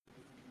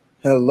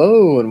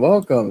Hello and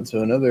welcome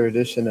to another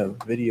edition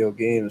of Video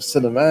Games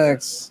to the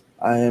Max.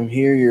 I am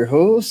here, your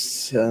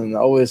host, and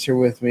always here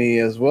with me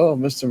as well,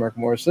 Mr. Mark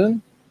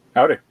Morrison.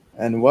 Howdy.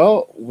 And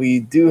well,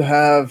 we do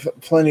have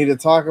plenty to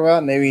talk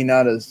about, maybe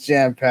not as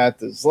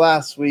jam-packed as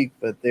last week,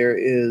 but there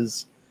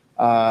is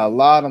a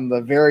lot on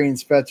the varying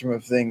spectrum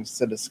of things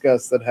to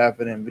discuss that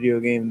happened in video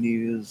game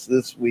news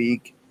this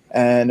week.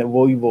 And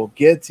we will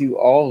get to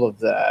all of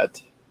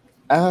that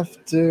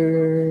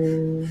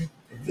after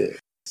this.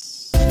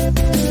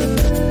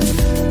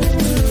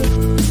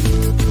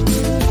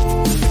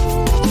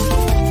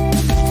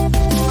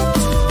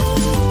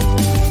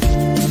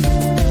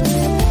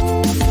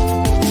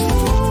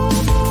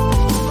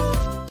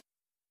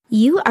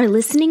 You are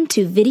listening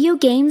to Video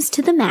Games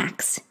to the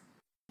Max.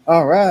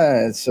 All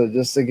right, so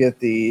just to get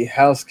the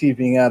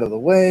housekeeping out of the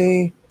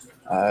way,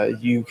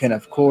 you can,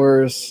 of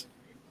course,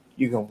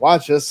 you can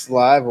watch us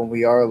live when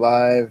we are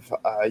live,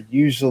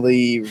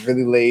 usually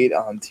really late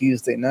on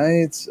Tuesday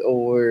nights,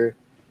 or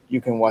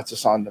you can watch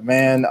us on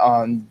demand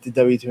on the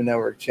W2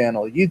 Network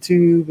channel,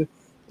 YouTube.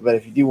 But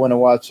if you do want to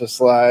watch us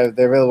live,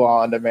 they're available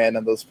on demand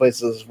in those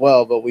places as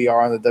well. But we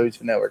are on the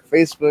W2 Network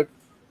Facebook.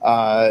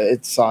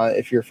 It's on.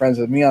 If you're friends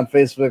with me on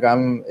Facebook,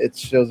 it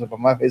shows up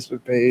on my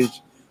Facebook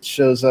page. It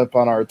shows up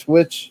on our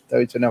Twitch,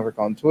 W2 Network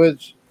on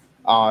Twitch,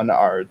 on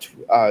our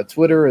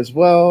Twitter as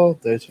well,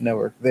 W2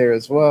 Network there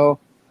as well.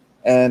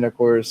 And of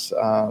course,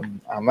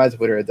 on my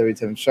Twitter at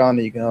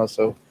WTimShawn. You can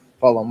also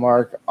follow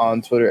Mark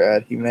on Twitter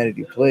at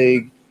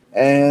HumanityPlague.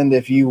 And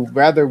if you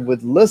rather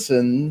would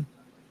listen,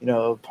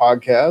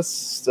 podcasts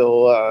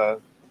still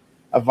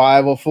a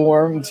viable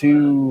form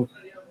to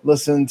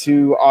listen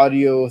to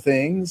audio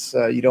things.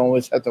 You don't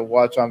always have to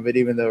watch on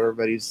video, even though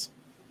everybody's,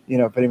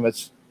 pretty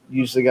much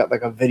usually got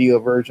like a video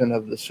version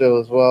of the show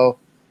as well.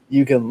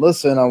 You can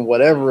listen on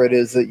whatever it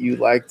is that you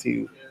like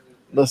to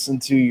listen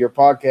to your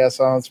podcast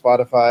on: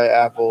 Spotify,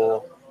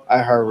 Apple,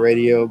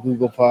 iHeartRadio,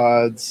 Google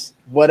Pods,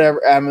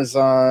 whatever,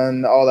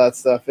 Amazon, all that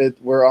stuff.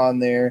 We're on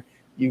there.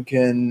 You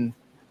can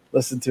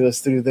listen to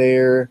us through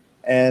there.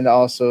 And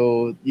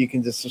also you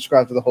can just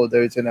subscribe to the whole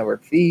W2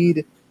 Network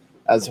feed,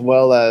 as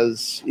well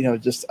as,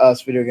 just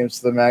us, Video Games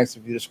to the Max.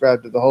 If you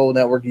subscribe to the whole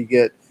network, you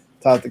get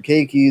Top the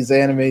Keikis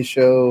anime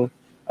show.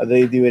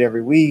 They do it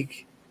every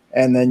week.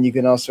 And then you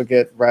can also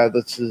get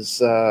Radlitz's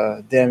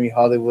Damn You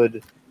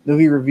Hollywood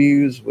movie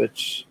reviews,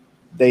 which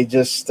they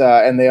just,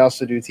 and they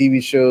also do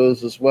TV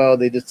shows as well.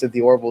 They just did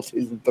The Orville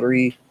Season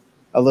 3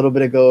 a little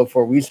bit ago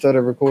before we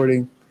started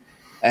recording.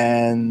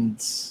 And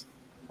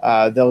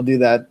they'll do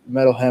that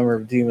Metal Hammer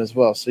of Doom as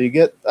well. So you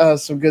get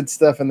some good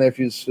stuff in there if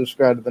you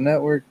subscribe to the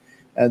network.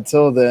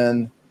 Until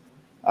then,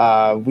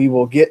 we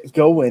will get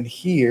going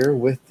here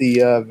with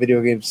the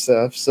video game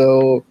stuff.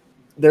 So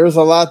there's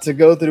a lot to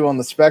go through on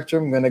the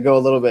spectrum. I'm going to go a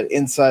little bit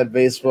inside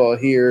baseball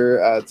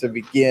here to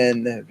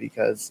begin,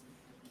 because,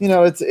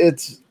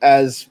 it's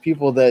as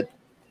people that,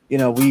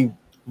 we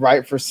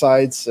write for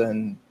sites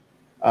and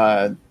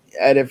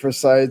edit for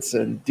sites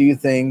and do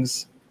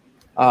things.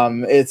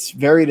 It's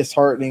very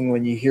disheartening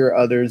when you hear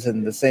others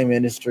in the same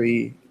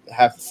industry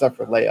have to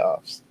suffer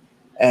layoffs.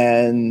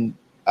 And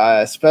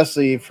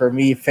especially for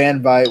me,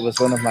 Fanbyte was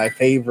one of my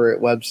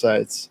favorite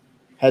websites,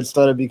 had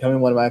started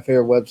becoming one of my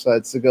favorite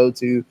websites to go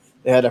to.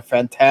 They had a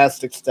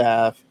fantastic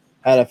staff,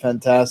 had a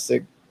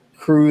fantastic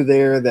crew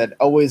there that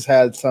always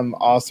had some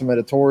awesome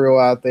editorial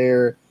out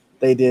there.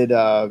 They did,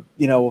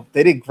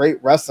 they did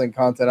great wrestling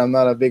content. I'm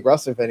not a big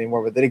wrestling fan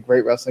anymore, but they did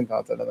great wrestling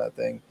content on that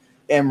thing.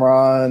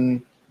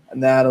 Imran,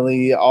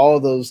 Natalie, all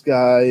of those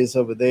guys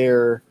over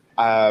there,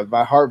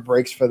 my heart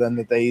breaks for them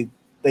that they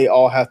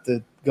all have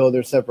to go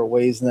their separate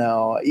ways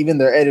now. Even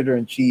their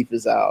editor-in-chief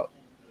is out.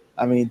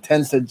 I mean,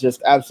 Tencent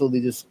just absolutely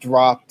just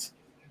dropped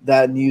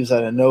that news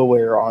out of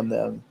nowhere on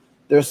them.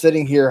 They're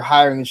sitting here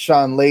hiring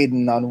Sean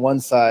Layden on one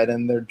side,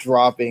 and they're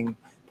dropping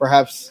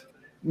perhaps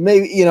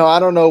maybe, I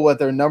don't know what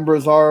their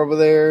numbers are over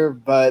there,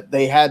 but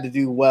they had to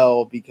do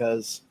well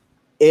because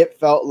it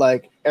felt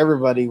like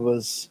everybody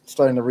was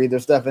starting to read their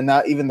stuff, and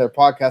not even their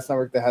podcast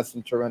network that has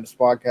some tremendous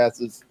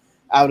podcasts is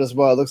out as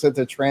well. It looks like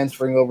they're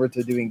transferring over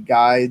to doing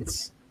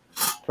guides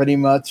pretty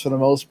much for the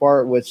most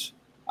part, which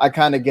I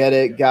kind of get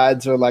it.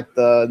 Guides are like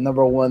the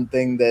number one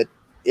thing that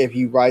if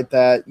you write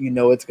that,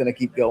 it's going to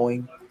keep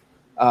going,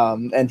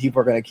 and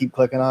people are going to keep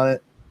clicking on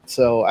it.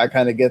 So I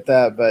kind of get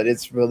that, but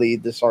it's really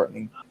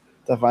disheartening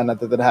to find out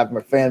that happened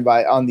with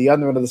Fanbyte. On the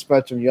other end of the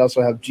spectrum, you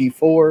also have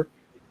G4,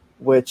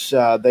 which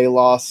they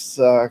lost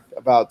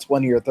about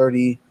 20 or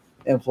 30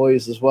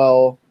 employees as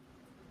well.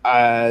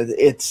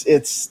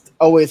 It's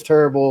always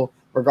terrible,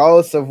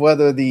 regardless of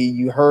whether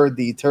you heard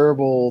the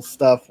terrible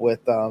stuff with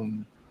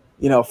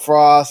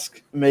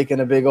Frost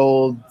making a big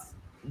old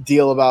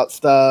deal about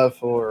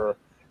stuff or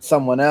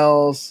someone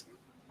else.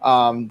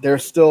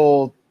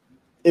 It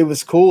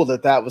was cool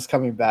that was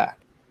coming back.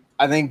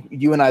 I think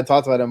you and I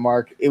talked about it,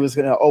 Mark. It was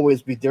going to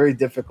always be very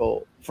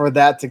difficult for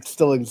that to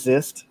still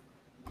exist.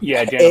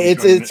 Yeah,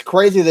 it's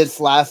crazy that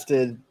it's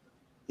lasted,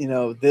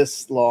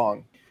 this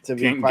long. To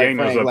be quite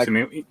Daniel's frank, up to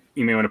me.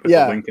 You may want to put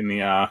the link in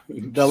the.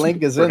 The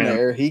link is in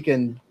there. He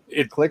can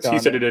click on He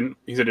said it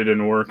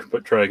didn't work,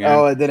 but try again.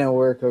 Oh, it didn't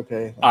work.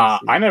 Okay.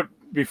 I never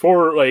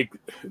before like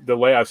the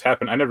layoffs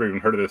happened. I never even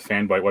heard of this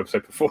Fanbyte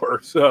website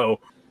before. So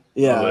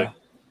yeah. I was like,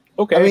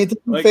 okay. I mean, to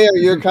be fair,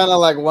 you're kind of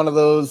like one of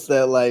those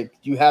that like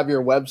you have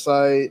your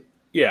website,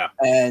 yeah,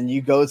 and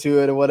you go to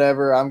it or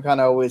whatever. I'm kind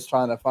of always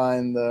trying to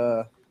find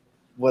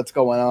what's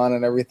going on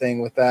and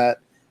everything with that.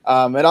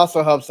 It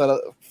also helps that a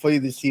few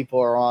of these people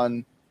are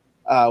on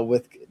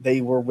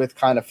they were with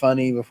Kind of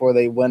Funny before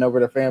they went over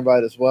to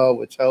Fanbyte as well,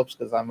 which helps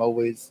because I'm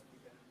always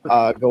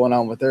going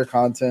on with their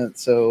content.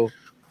 So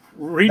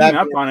reading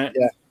up on it,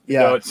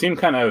 yeah, though, it seemed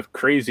kind of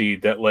crazy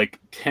that like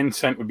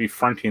Tencent would be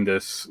fronting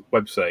this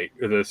website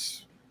or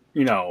this,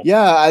 you know.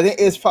 Yeah, I think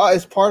it's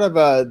part of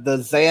the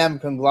ZAM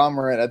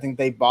conglomerate. I think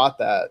they bought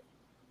that,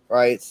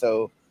 right?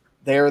 So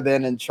they're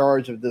then in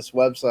charge of this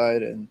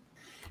website, and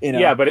you know.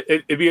 Yeah, but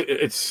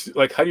it's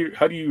like how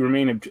do you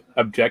remain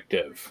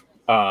objective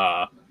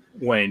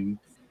when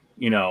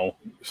you know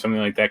something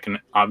like that can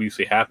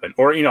obviously happen,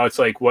 or you know it's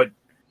like what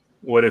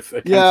if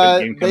a Tencent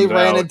game comes they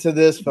ran out? into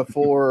this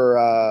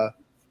before.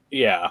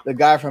 Yeah, the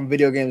guy from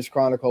Video Games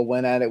Chronicle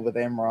went at it with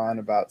Imran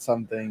about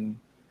something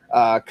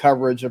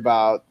coverage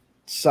about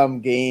some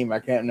game. I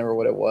can't remember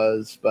what it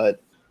was,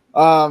 but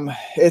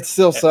it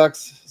still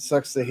sucks.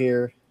 Sucks to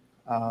hear.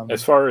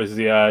 As far as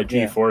the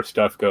G4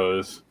 stuff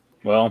goes,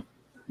 well,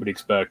 what do you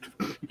expect?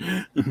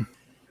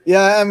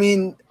 Yeah, I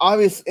mean,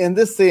 obviously, in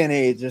this day and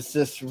age, it's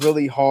just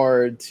really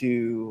hard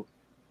to,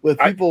 with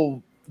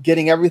people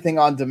getting everything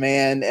on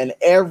demand and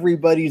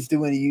everybody's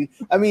doing it.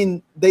 I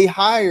mean, they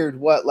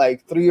hired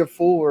like 3 or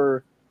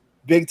 4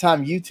 big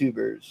time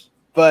YouTubers,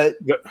 but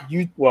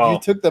you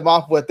took them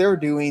off what they're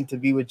doing to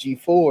be with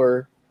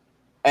G4,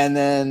 and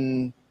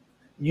then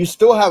you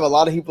still have a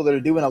lot of people that are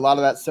doing a lot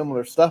of that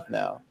similar stuff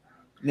now.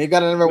 And you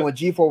got to remember when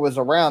G4 was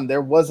around,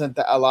 there wasn't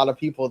a lot of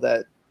people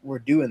that were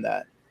doing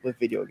that with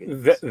video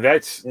games.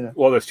 That's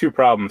there's 2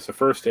 problems. The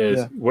first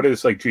is what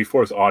is like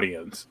G4's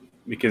audience,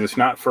 because it's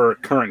not for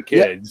current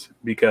kids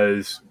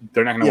because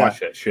they're not going to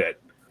watch that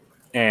shit.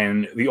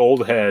 And the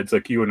old heads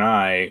like you and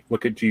I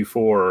look at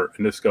G4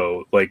 and just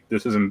go like,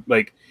 this isn't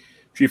like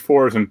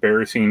G4 is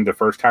embarrassing the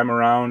first time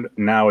around.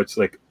 Now it's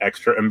like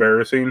extra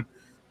embarrassing.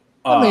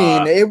 I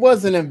mean, it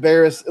wasn't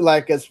embarrassing.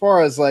 Like as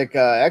far as like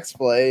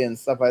X-Play and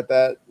stuff like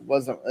that,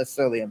 wasn't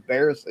necessarily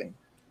embarrassing.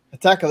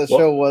 Attack of the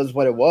Show was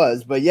what it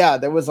was, but yeah,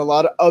 there was a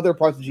lot of other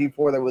parts of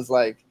G4 that was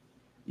like,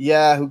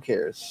 yeah, who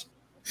cares?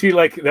 See,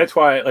 like that's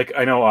why, like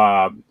I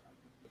know,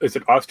 is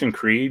it Austin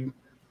Creed?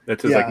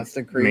 That's his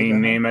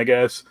main name, I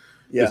guess.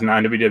 Yeah. His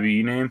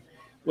non-WWE name.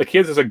 Like he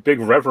has this like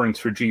big reverence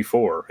for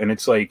G4, and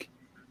it's like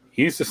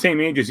he's the same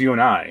age as you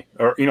and I,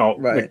 or you know,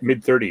 like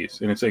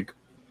mid-30s, and it's like,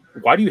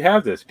 why do you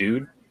have this,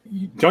 dude?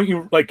 Don't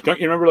you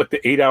remember like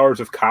the 8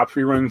 hours of Cops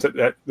reruns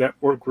that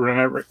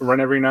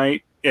run every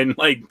night? And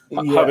like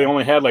how they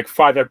only had like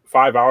five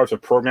hours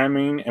of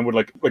programming and would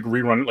like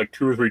rerun it like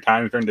 2 or 3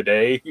 times during the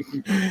day.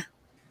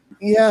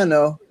 Yeah,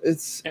 no,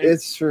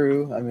 it's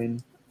true. I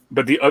mean,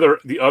 but the other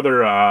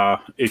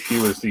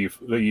issue is the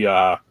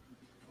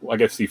I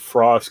guess the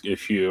Frost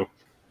issue.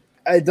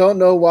 I don't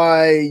know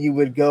why you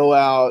would go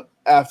out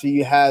after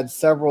you had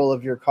several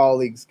of your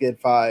colleagues get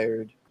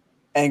fired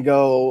and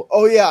go,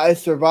 "Oh yeah, I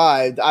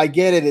survived." I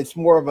get it; it's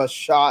more of a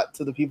shot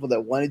to the people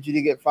that wanted you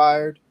to get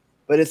fired,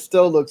 but it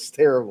still looks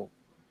terrible.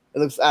 It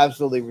looks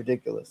absolutely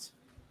ridiculous.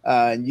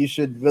 And you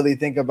should really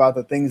think about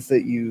the things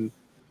that you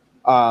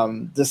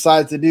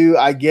decide to do.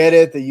 I get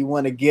it that you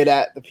want to get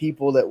at the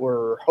people that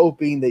were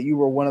hoping that you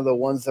were one of the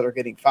ones that are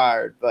getting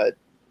fired, but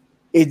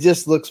it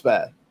just looks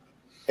bad.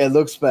 It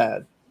looks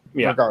bad,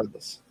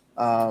 regardless.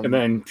 And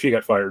then she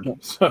got fired.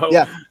 So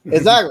yeah,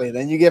 exactly.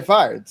 Then you get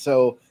fired.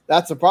 So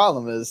that's the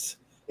problem is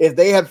if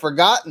they had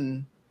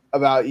forgotten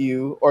about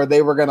you or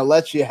they were going to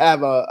let you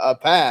have a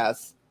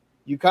pass,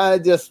 you kind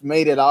of just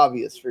made it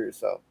obvious for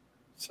yourself.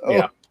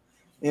 So,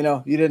 you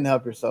know, you didn't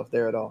help yourself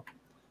there at all.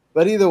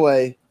 But either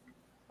way,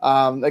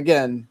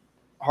 again,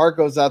 heart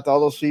goes out to all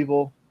those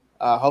people.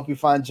 Hope you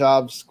find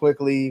jobs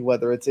quickly,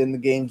 whether it's in the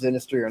games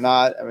industry or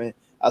not. I mean,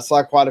 I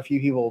saw quite a few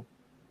people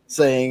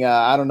saying,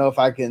 I don't know if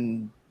I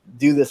can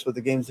do this with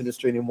the games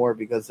industry anymore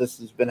because this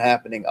has been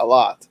happening a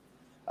lot.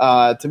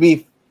 To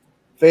be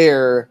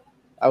fair,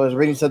 I was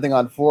reading something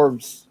on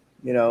Forbes,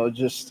 you know,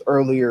 just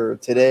earlier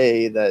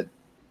today that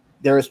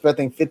they're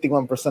expecting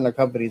 51% of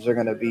companies are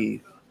going to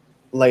be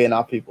laying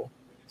off people.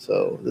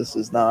 So this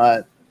is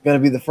not going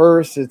to be the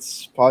first.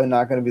 It's probably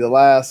not going to be the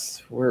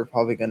last. We're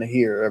probably going to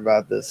hear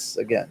about this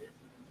again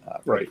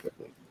pretty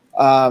quickly.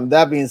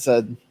 That being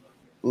said,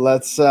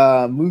 let's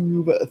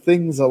move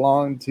things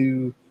along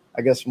to,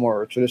 I guess,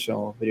 more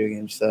traditional video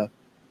game stuff.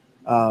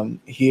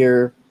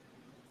 Here,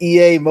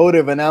 EA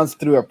Motive announced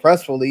through a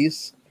press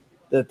release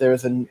that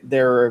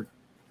they're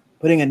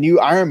putting a new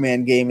Iron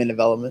Man game in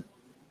development.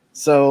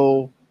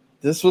 So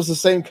this was the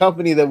same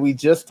company that we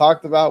just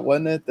talked about,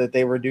 wasn't it? That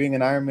they were doing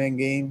an Iron Man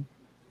game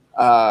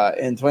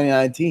in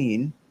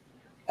 2019,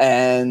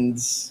 and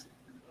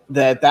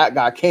that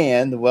got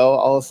canned. Well,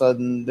 all of a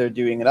sudden they're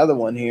doing another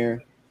one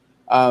here.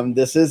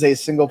 This is a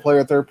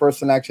single-player,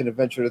 third-person action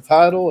adventure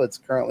title. It's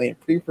currently in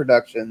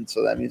pre-production,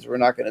 so that means we're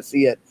not going to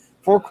see it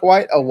for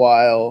quite a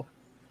while.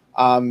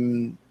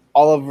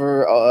 Olivier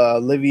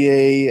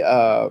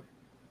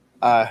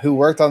who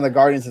worked on the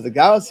Guardians of the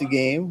Galaxy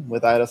game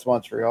with Eidos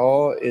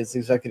Montreal, is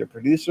executive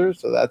producer.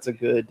 So that's a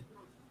good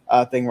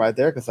thing right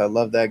there, because I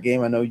love that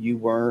game. I know you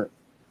weren't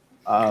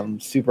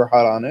super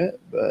hot on it,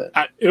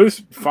 but it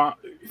was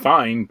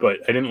fine. But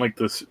I didn't like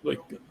this. Like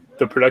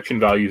the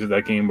production values of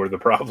that game were the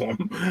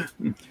problem.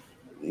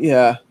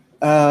 Yeah,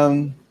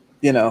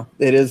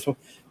 it is.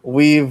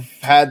 We've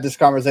had this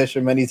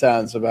conversation many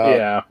times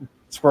about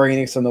Square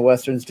Enix and the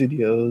Western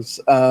studios.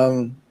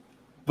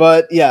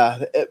 But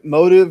yeah,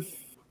 Motive.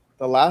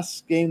 The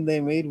last game they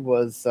made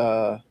was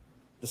the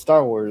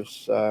Star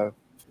Wars.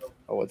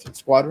 What's it?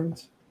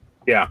 Squadrons.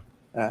 Yeah.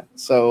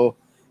 So,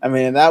 I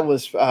mean, that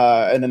was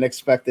an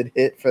unexpected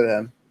hit for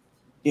them.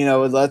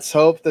 Let's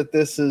hope that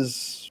this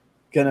is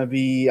going to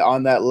be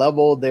on that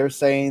level. They're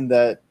saying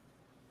that,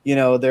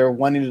 they're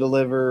wanting to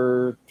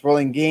deliver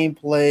thrilling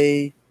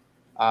gameplay,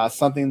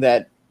 something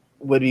that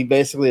would be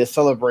basically a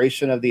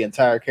celebration of the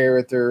entire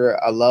character,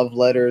 a love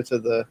letter to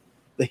the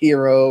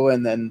hero,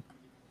 and then,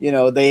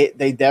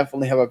 they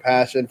definitely have a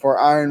passion for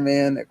Iron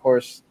Man. Of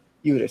course,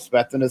 you would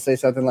expect them to say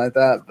something like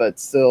that, but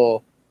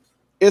still,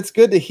 it's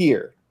good to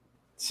hear.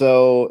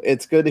 So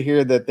it's good to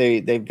hear that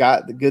they've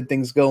got the good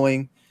things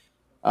going.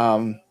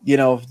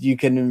 You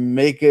can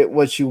make it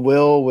what you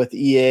will with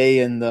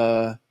EA and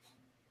the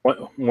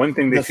one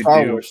thing they should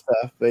Star do Wars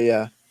stuff, but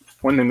yeah.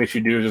 One thing they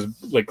should do is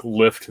like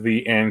lift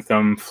the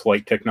Anthem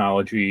flight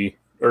technology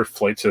or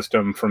flight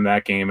system from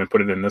that game and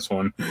put it in this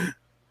one.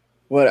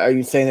 What are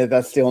you saying, that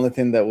that's the only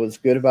thing that was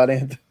good about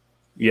Anthem?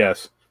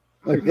 Yes.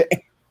 Okay.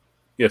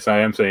 Yes,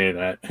 I am saying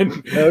that.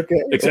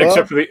 Okay.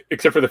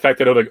 Except for the fact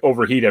that it would like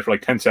overheat after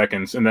like 10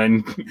 seconds, and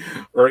then,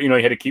 or you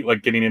had to keep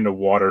like getting into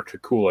water to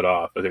cool it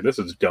off. I was like, this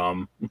is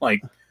dumb.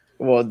 Like,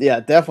 well,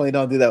 yeah, definitely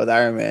don't do that with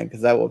Iron Man,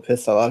 because that will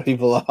piss a lot of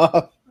people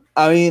off.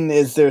 I mean,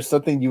 is there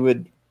something you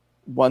would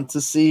want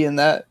to see in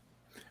that?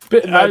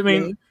 But I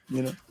mean,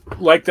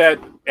 like that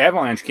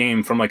Avalanche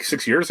game from like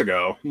 6 years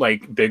ago,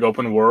 like big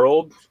open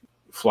world,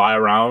 fly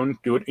around,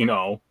 do it,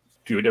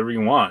 do whatever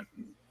you want.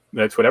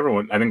 That's what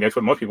I think that's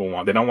what most people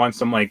want. They don't want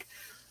some like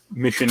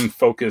mission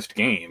focused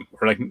game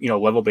or like,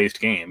 level based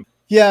game.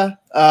 Yeah.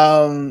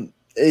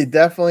 It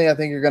definitely, I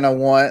think you're going to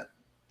want,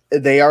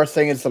 they are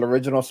saying it's an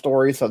original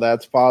story, so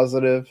that's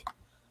positive.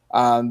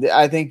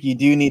 I think you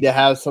do need to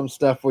have some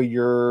stuff where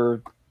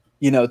you're,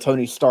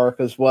 Tony Stark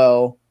as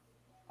well,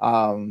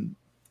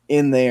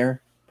 in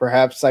there.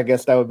 Perhaps, I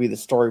guess that would be the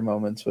story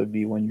moments, would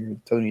be when you're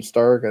Tony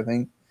Stark, I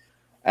think.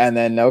 And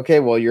then, okay,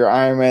 well, you're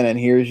Iron Man, and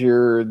here's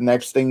your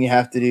next thing you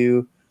have to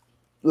do.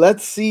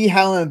 Let's see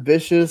how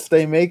ambitious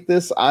they make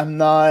this. I'm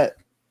not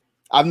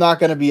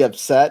going to be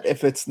upset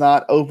if it's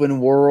not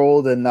open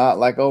world and not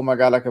like, oh my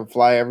God, I can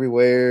fly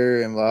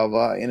everywhere and blah,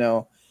 blah,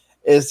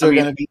 Is there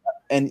going to be,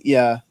 and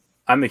yeah.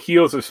 On the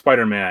heels of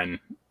Spider-Man,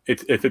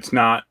 if it's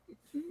not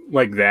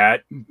like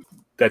that,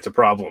 that's a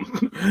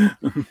problem.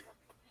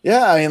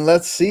 Yeah, I mean,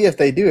 let's see if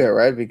they do it,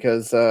 right?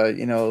 Because,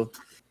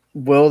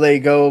 will they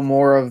go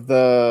more of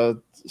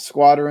the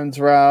Squadrons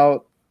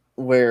route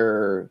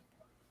where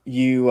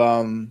you,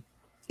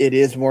 it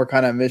is more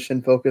kind of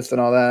mission focused and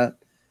all that?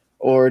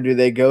 Or do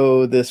they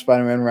go the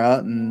Spider-Man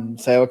route and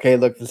say, okay,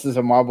 look, this is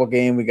a Marvel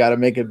game. We got to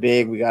make it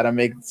big. We got to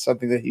make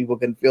something that people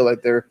can feel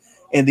like they're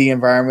in the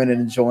environment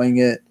and enjoying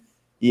it.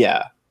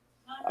 Yeah.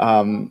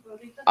 I'll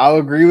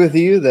agree with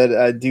you that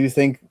I do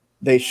think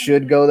they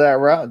should go that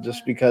route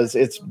just because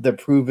it's the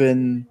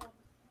proven,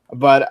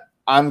 but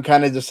I'm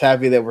kind of just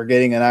happy that we're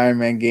getting an Iron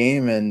Man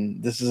game,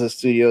 and this is a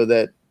studio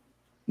that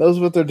knows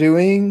what they're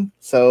doing.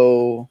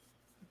 So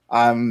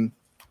I'm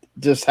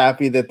just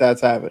happy that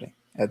that's happening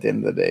at the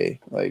end of the day.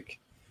 Like,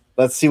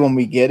 let's see when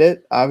we get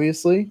it.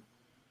 Obviously,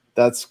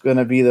 that's going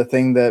to be the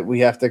thing that we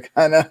have to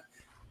kind of,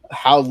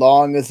 how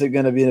long is it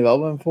going to be in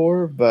development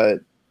for? But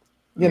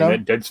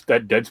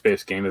that Dead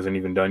Space game isn't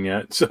even done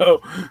yet.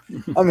 So,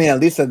 I mean, at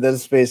least that Dead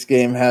Space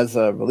game has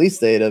a release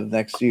date of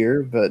next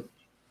year. But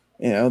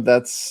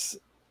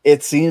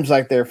it seems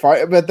like they're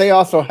far. But they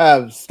also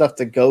have stuff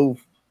to go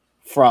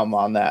from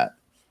on that,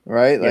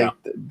 right? Like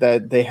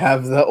that they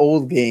have the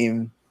old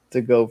game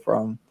to go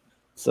from.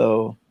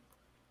 So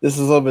this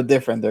is a little bit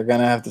different. They're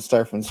gonna have to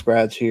start from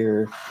scratch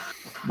here.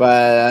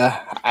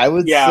 But I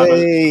would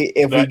say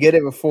if we get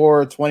it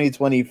before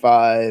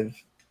 2025,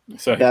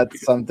 so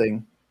that's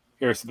something.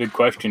 Here's the big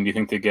question. Do you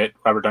think they get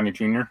Robert Downey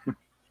Jr.? Do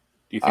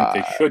you think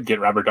they should get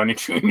Robert Downey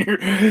Jr.?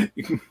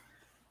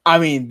 I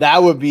mean,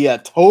 that would be a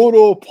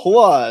total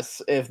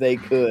plus if they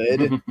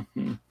could.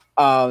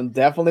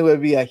 Definitely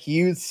would be a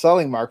huge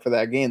selling mark for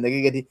that game. They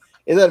could get.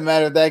 It doesn't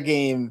matter if that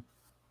game,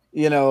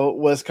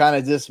 was kind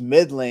of just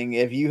middling.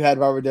 If you had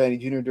Robert Downey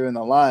Jr. doing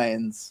the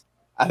lines,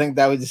 I think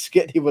that would just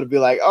get people to be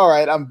like, all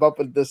right, I'm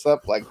bumping this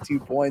up like 2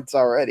 points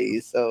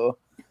already. So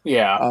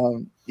yeah,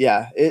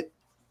 It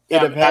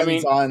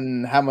depends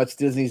on how much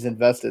Disney's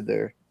invested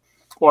there.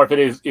 or if it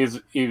is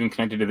even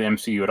connected to the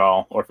MCU at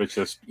all, or if it's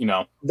just,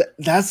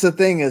 That's the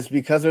thing, is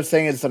because they're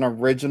saying it's an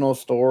original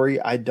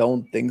story. I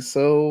don't think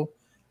so.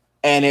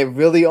 And it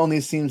really only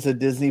seems that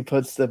Disney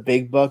puts the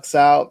big bucks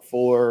out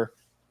for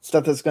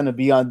stuff that's going to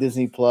be on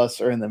Disney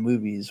Plus or in the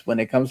movies. When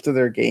it comes to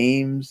their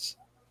games,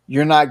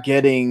 you're not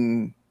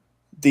getting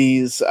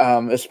these,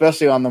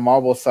 especially on the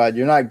Marvel side,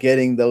 you're not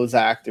getting those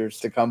actors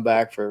to come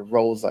back for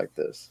roles like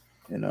this,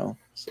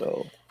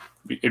 so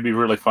it'd be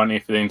really funny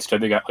if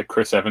they got like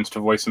Chris Evans to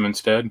voice him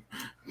instead.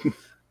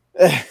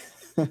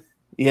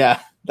 Yeah,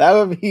 that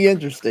would be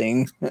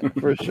interesting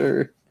for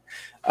sure.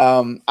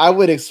 I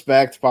would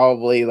expect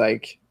probably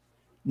like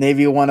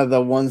maybe one of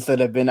the ones that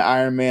have been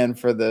Iron Man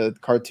for the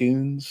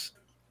cartoons,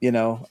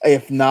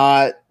 if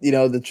not,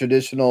 the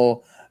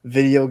traditional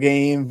video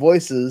game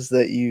voices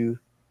that you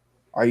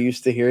are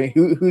used to hearing.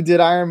 Who did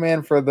Iron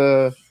Man for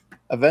the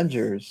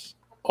Avengers?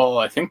 Oh,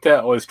 I think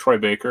that was Troy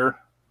Baker.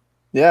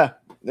 Yeah,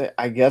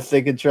 I guess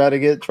they could try to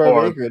get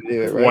Troy Baker to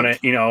do it,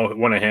 right?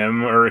 One of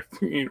him, or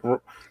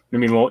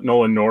maybe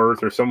Nolan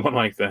North or someone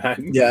like that.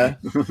 Yeah.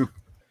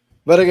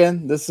 But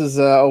again, this is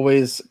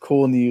always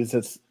cool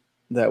news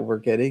that we're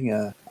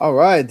getting. All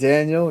right,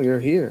 Daniel, you're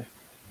here.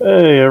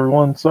 Hey,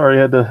 everyone. Sorry,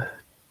 I had to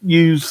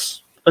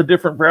use a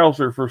different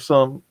browser for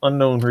some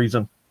unknown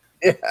reason.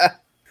 Yeah.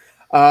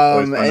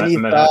 Any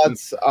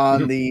thoughts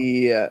on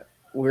the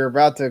we're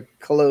about to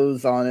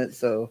close on it,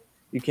 so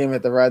you came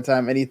at the right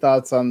time. Any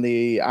thoughts on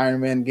the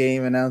Iron Man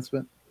game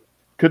announcement?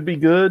 Could be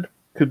good,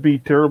 could be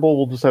terrible.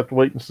 We'll just have to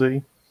wait and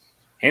see.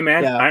 Hey,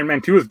 man, yeah. Iron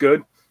Man 2 is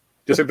good,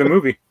 just like the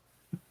movie.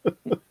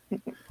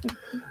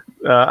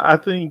 I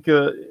think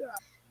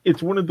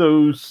it's one of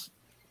those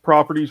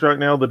properties right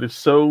now that is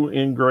so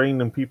ingrained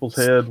in people's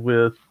head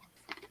with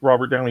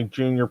Robert Downey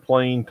Jr.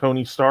 playing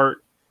Tony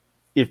Stark.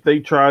 If they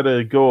try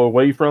to go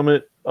away from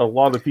it, a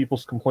lot of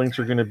people's complaints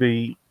are going to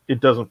be, it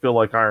doesn't feel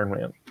like Iron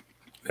Man.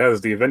 That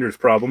was the Avengers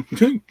problem.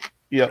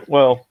 Yeah,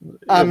 well,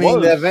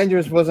 the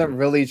Avengers wasn't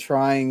really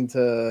trying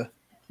to.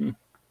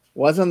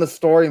 Wasn't the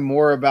story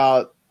more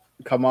about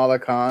Kamala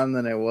Khan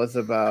than it was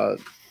about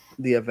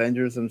the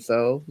Avengers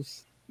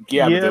themselves?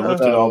 Yeah, but they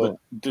looked at all the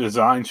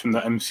designs from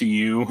the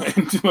MCU.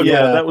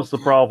 That was the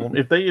problem.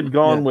 If they had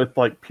gone with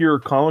like pure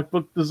comic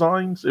book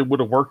designs, it would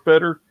have worked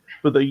better.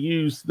 But they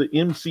used the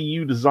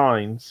MCU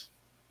designs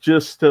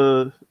just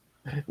to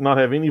not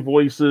have any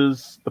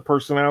voices, the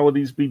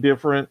personalities be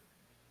different.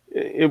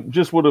 It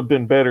just would have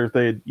been better if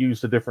they had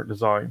used a different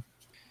design.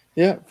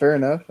 Yeah, fair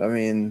enough. I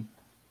mean,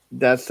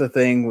 that's the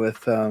thing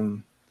with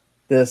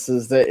this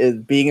is that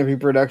it being in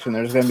pre-production,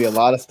 there's going to be a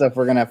lot of stuff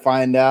we're going to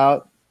find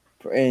out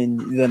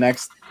in the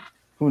next,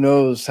 who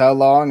knows how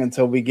long,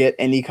 until we get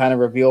any kind of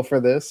reveal for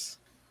this.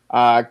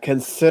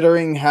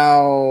 Considering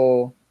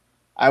how,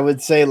 I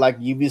would say, like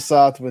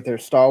Ubisoft with their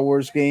Star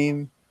Wars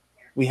game,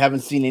 we haven't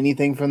seen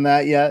anything from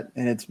that yet,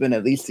 and it's been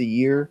at least a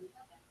year.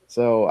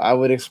 So I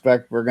would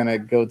expect we're going to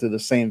go through the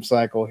same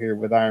cycle here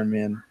with Iron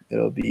Man.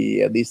 It'll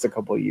be at least a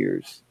couple of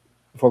years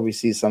before we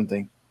see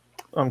something.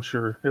 I'm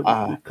sure.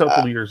 A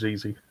couple of years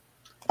easy.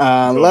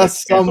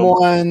 Unless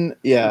someone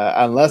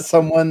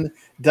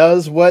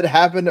does what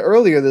happened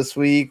earlier this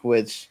week,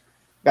 which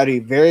got to be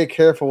very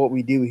careful what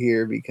we do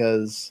here,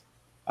 because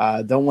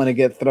don't want to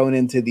get thrown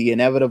into the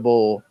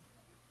inevitable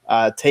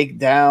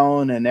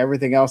takedown and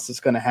everything else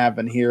that's going to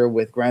happen here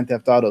with Grand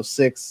Theft Auto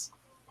 6.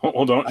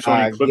 Hold on, show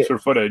any clips or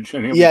footage.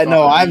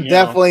 I'm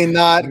definitely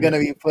not going to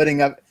be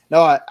putting up.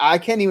 No, I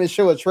can't even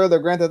show a trailer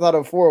of Grand Theft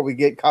Auto 4. We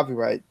get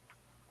copyright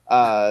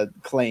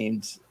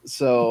claimed.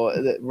 So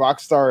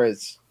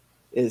Rockstar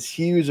is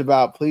huge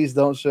about, please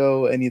don't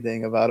show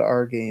anything about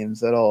our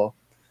games at all.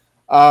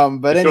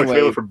 But anyway, show a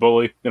trailer for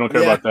Bully. They don't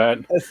care about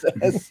that.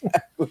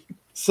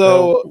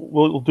 So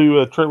we'll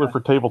do a trailer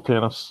for table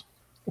tennis.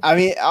 I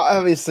mean,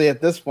 obviously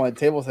at this point,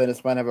 table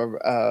tennis might have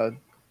a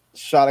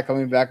shot at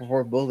coming back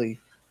before Bully.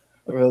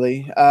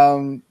 Really.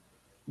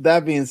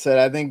 That being said,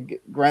 I think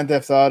Grand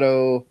Theft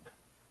Auto,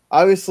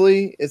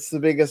 obviously, it's the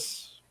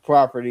biggest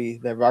property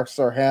that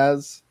Rockstar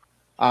has.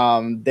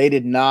 They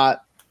did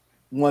not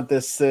want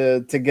this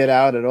to get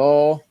out at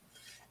all.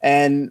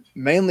 And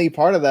mainly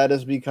part of that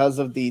is because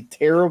of the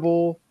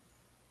terrible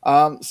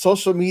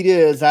social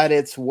media is at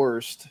its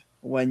worst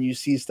when you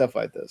see stuff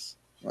like this.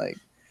 Like,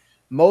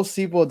 most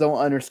people don't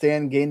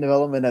understand game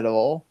development at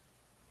all.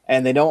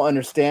 And they don't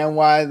understand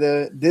why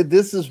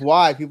this is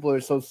why people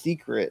are so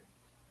secret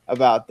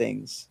about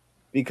things.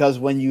 Because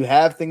when you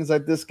have things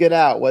like this get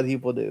out, what do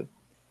people do?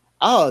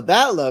 Oh,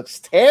 that looks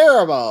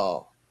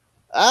terrible.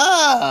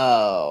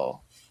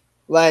 Oh,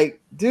 like,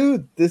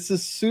 dude, this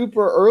is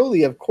super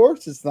early. Of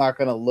course, it's not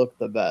going to look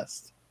the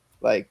best.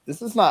 Like,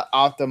 this is not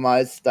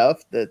optimized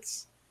stuff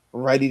that's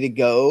ready to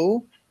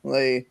go.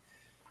 Like,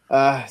 No,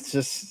 I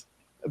was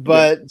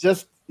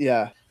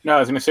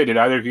going to say, did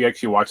either of you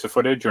actually watch the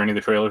footage or any of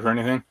the trailers or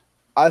anything?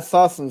 I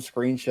saw some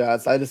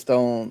screenshots. I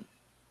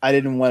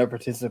didn't want to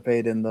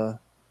participate in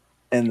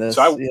this.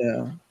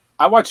 So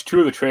I watched two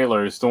of the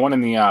trailers. The one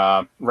in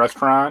the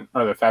restaurant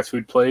or the fast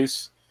food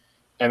place,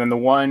 and then the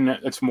one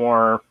that's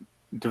more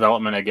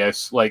development, I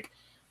guess. Like,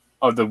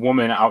 of the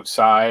woman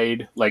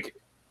outside, like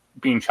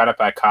being shot up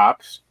by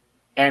cops,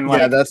 and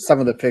like that's some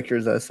of the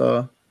pictures I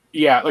saw.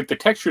 Yeah, like the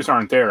textures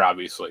aren't there,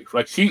 obviously.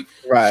 Like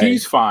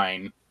she's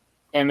fine,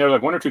 and there are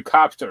like one or two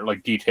cops that are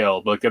like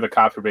detailed, but like the other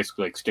cops are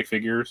basically like stick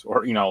figures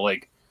or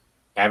like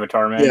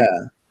Avatar men.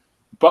 Yeah,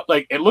 but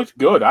like it looked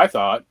good. I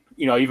thought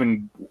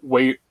even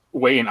way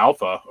in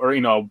alpha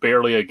or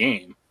barely a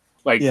game.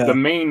 Like the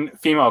main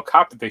female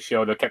cop that they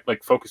showed, that kept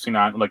like focusing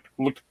on, like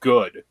looked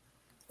good,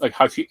 like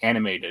how she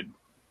animated,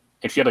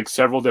 and she had like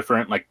several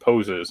different like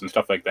poses and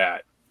stuff like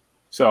that.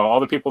 So all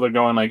the people that are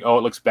going like, "Oh,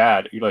 it looks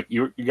bad," you're like,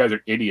 you guys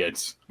are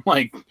idiots.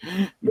 Like,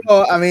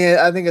 well, I mean,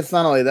 I think it's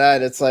not only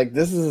that. It's like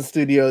this is a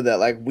studio that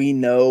like we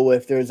know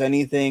if there's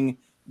anything,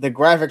 the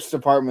graphics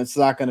department's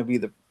not going to be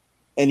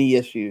any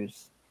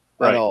issues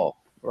at all,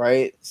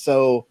 right?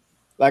 So,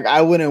 like,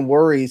 I wouldn't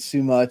worry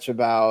too much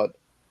about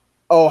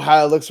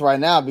how it looks right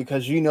now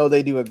because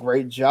they do a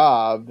great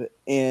job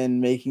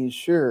in making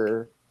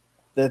sure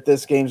that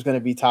this game's going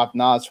to be top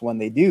notch when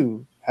they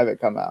do have it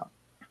come out.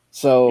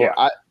 So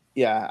I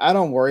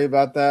don't worry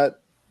about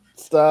that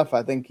stuff.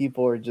 I think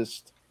people are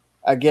just,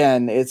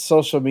 again, it's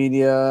social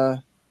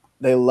media.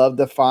 They love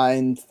to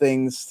find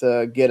things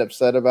to get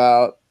upset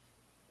about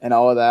and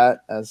all of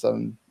that. As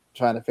I'm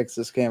trying to fix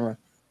this camera.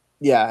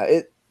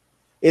 Yeah,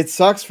 it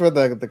sucks for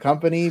the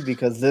company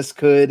because this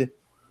could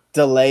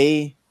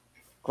delay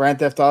Grand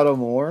Theft Auto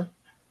more,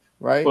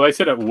 right? Well, I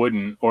said it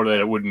wouldn't, or that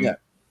it wouldn't. Yeah,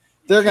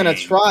 they're going to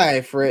try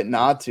for it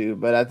not to,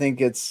 but I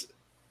think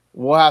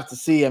we'll have to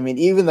see. I mean,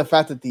 even the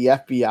fact that the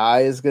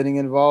FBI is getting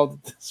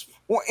involved at this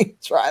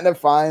point, trying to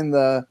find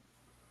the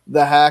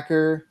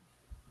hacker,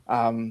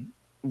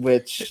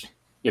 which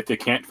if they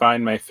can't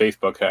find my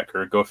Facebook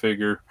hacker, go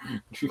figure.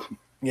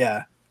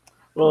 Yeah.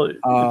 Well,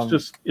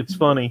 it's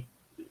funny.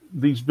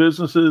 These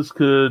businesses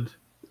could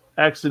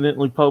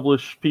accidentally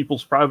publish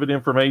people's private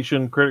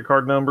information, credit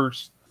card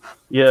numbers,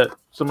 yet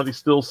somebody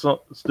steals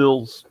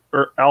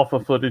alpha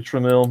footage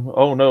from them.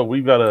 Oh no,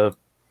 we've got to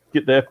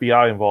get the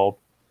FBI involved.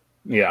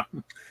 Yeah.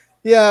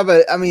 Yeah,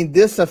 but I mean,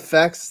 this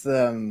affects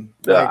them.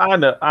 Like,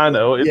 I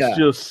know. It's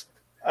just,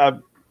 I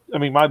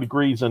mean, my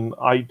degree's in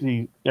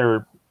IT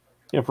or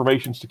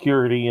information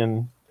security,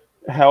 and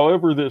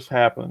however this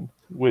happened,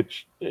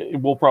 which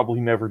we'll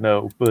probably never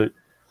know, but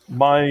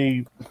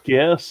my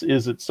guess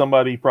is that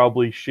somebody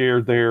probably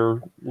shared their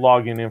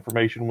login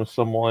information with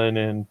someone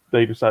and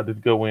they decided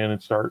to go in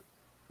and start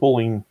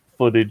pulling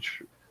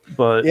footage.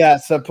 But yeah,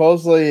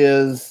 supposedly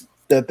is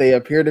that they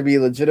appear to be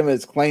legitimate.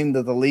 It's claimed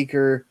that the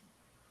leaker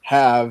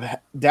have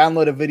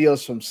downloaded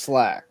videos from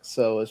Slack.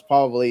 So it's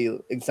probably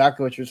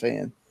exactly what you're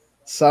saying.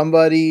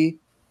 Somebody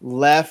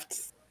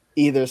left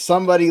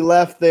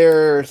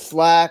their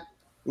Slack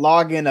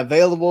login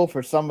available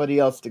for somebody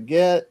else to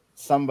get.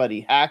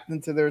 Somebody hacked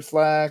into their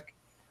Slack,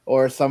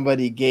 or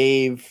somebody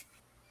gave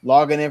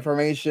login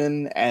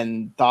information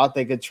and thought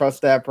they could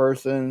trust that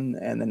person.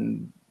 And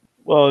then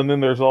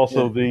there's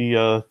also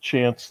the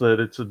chance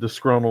that it's a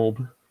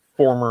disgruntled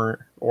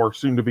former or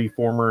soon to be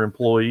former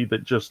employee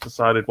that just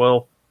decided,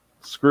 well,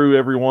 screw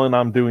everyone,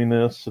 I'm doing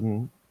this,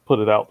 and put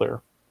it out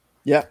there.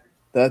 Yeah,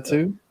 that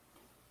too.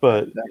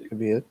 But that could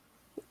be it.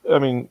 I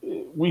mean,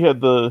 we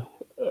had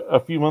a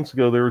few months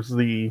ago, there was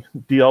the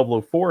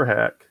Diablo 4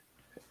 hack.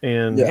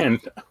 And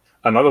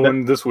another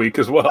one this week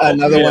as well.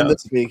 Another one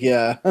this week,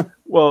 yeah.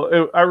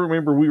 Well, I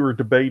remember we were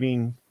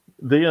debating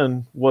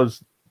then,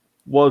 was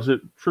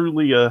it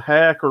truly a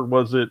hack, or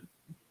was it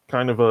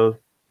kind of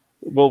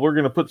we're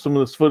going to put some of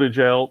this footage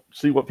out,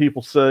 see what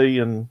people say,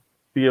 and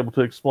be able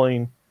to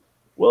explain,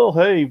 well,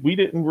 hey, we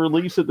didn't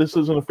release it. This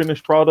isn't a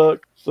finished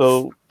product,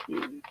 so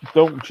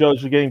don't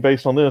judge the game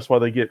based on this while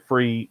they get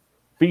free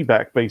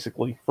feedback,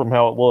 basically, from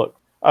how it looked.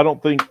 I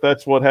don't think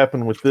that's what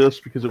happened with this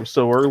because it was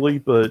so early,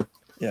 but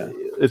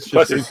it's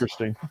just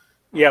interesting.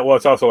 Yeah, well,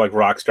 it's also like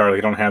Rockstar. They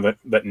don't have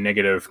that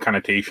negative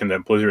connotation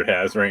that Blizzard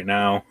has right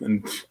now.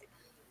 And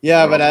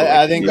but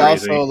I think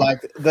also like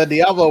the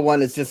Diablo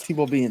one is just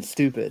people being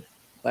stupid.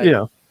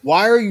 Like,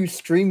 why are you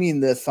streaming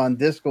this on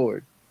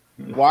Discord?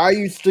 Why are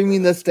you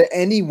streaming this to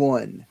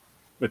anyone?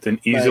 With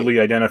an easily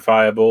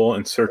identifiable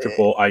and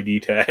searchable ID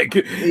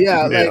tag.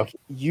 Like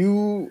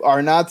you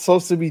are not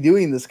supposed to be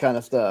doing this kind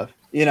of stuff.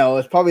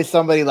 It's probably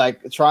somebody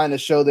like trying to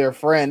show their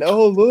friend,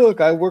 oh, look,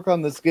 I work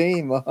on this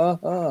game.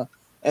 And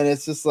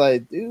it's just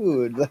like,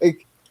 dude,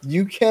 like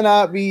you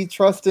cannot be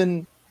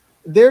trusting.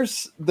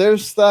 There's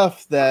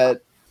stuff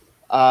that,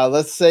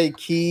 let's say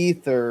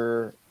Keith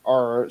or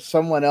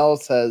someone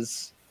else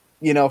has,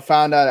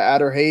 found out at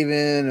Outer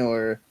Haven,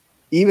 or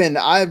even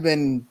I've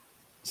been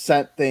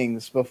sent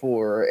things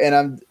before,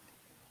 and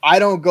I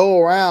don't go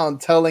around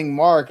telling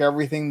Mark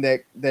everything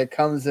that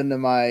comes into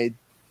my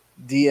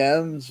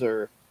DMs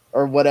or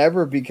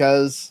whatever,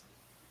 because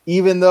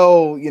even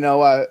though,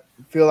 I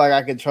feel like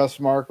I can trust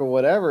Mark or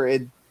whatever,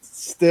 it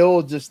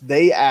still just,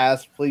 they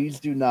ask, please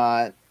do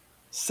not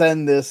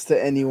send this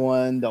to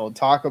anyone. Don't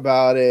talk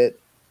about it.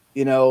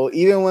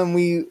 Even when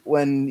we're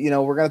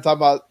going to talk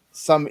about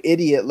some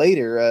idiot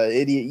later,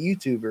 idiot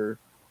YouTuber,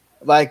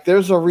 like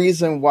there's a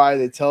reason why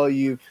they tell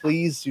you,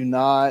 please do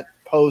not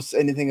post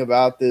anything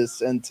about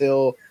this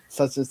until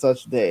such and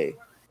such day.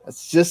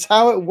 That's just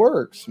how it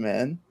works,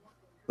 man.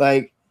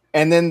 Like,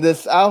 and then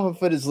this alpha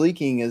footage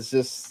leaking is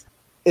just,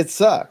 it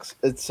sucks.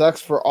 It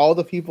sucks for all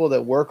the people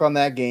that work on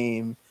that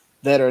game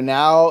that are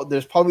now,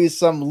 there's probably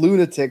some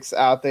lunatics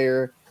out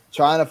there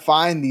trying to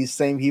find these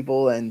same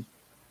people and,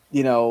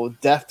 you know,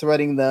 death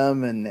threatening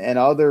them and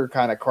other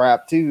kind of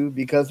crap too,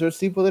 because there's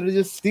people that are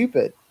just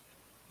stupid.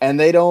 And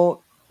they don't,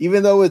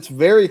 even though it's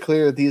very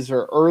clear that these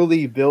are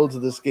early builds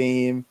of this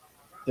game,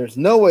 there's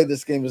no way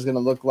this game is going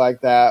to look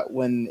like that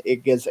when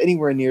it gets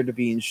anywhere near to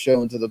being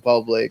shown to the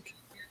public.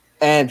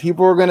 And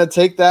people are going to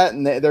take that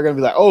and they're going to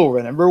be like, oh,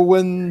 remember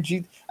when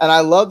And I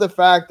love the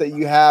fact that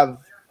you have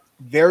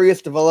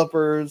various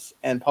developers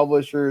and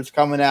publishers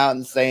coming out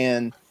and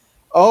saying,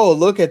 oh,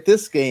 look at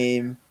this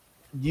game.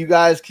 You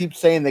guys keep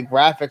saying the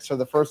graphics are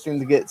the first thing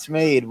that gets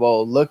made.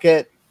 Well, look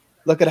at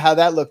how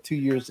that looked 2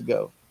 years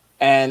ago.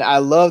 And I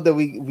love that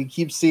we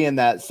keep seeing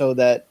that, so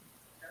that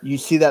you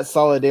see that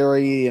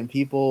solidarity and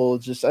people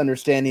just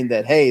understanding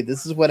that, hey,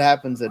 this is what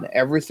happens in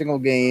every single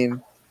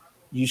game.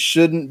 You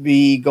shouldn't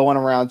be going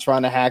around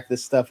trying to hack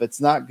this stuff. It's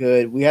not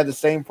good. We had the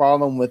same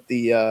problem with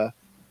the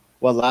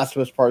Last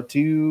of Us Part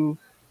 2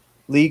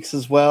 leaks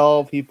as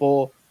well.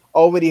 People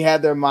already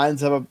had their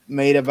minds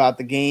made about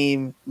the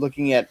game,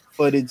 looking at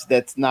footage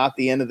that's not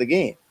the end of the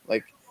game.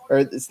 Or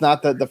it's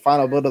not the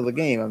final build of the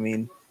game. I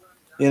mean,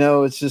 you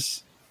know,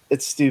 it's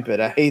stupid.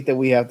 I hate that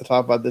we have to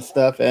talk about this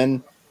stuff.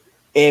 And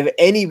if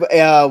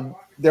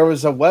there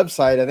was a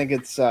website, I think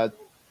it's, I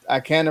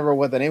can't remember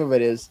what the name of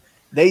it is.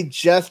 They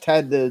just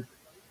had to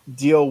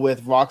deal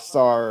with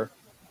Rockstar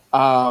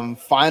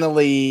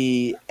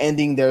finally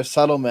ending their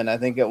settlement. I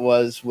think it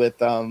was with,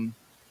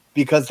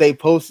 because they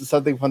posted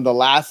something from the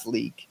last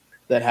leak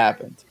that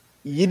happened.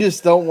 You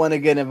just don't want to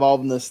get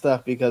involved in this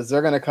stuff because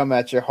they're going to come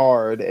at you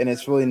hard and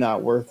it's really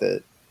not worth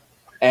it.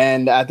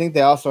 And I think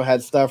they also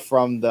had stuff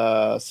from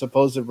the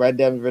supposed Red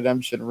Dead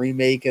Redemption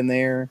remake in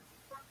there.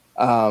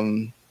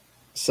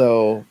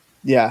 So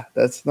yeah,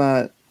 it's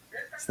not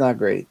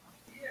great.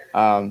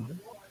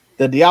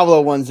 The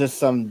Diablo one's just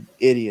some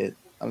idiot.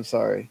 I'm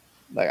sorry.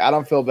 Like, I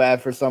don't feel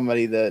bad for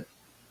somebody that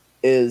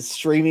is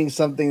streaming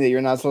something that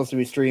you're not supposed to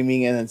be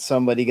streaming and then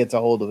somebody gets a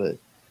hold of it.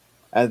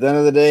 At the end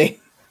of the day,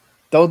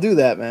 don't do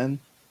that, man.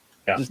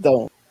 Yeah. Just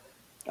don't.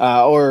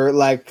 Or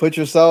like put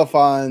yourself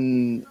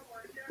on,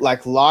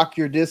 like lock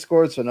your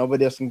Discord so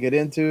nobody else can get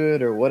into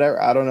it or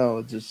whatever. I don't know.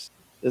 It just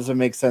doesn't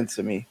make sense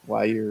to me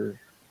why you're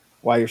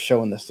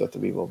showing this stuff to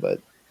people,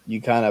 but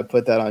you kind of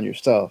put that on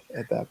yourself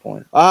at that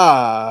point.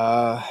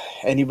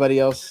 Anybody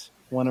else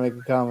want to make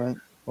a comment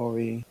before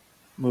we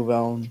move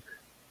on?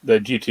 The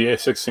GTA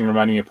 6 thing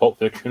reminding me of Pulp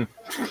Fiction.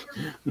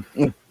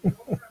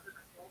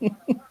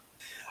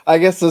 I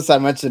guess as I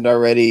mentioned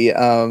already,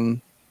 there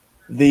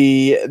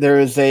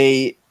is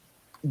a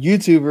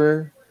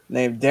YouTuber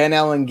named Dan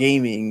Allen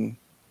Gaming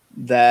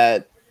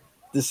that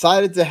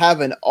decided to have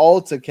an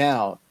alt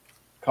account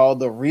called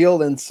The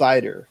Real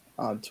Insider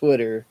on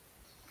Twitter,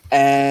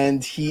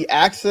 and he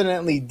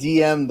accidentally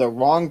DM'd the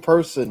wrong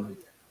person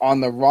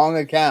on the wrong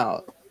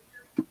account,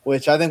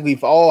 which I think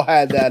we've all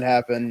had that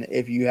happen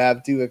if you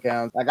have two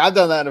accounts. Like, I've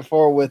done that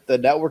before with the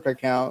network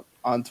account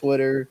on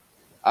Twitter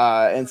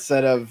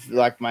instead of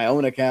like my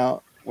own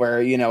account,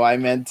 where, you know, I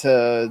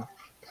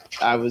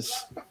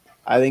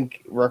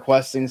think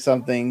requesting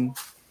something,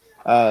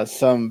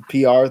 some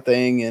PR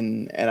thing,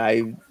 and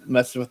I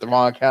messed with the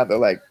wrong account. They're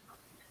like,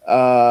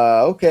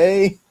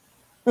 okay.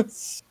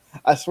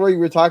 I swear you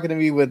were talking to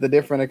me with a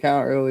different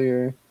account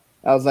earlier.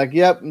 I was like,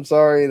 yep, I'm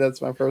sorry, that's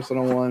my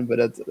personal one, but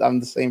I'm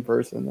the same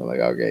person. They're like,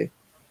 okay.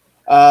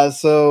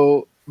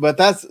 But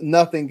that's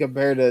nothing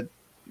compared to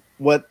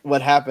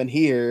what happened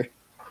here.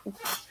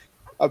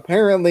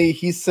 Apparently,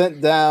 he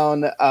sent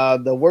down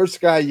the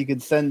worst guy you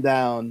could send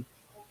down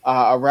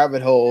a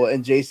rabbit hole,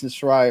 and Jason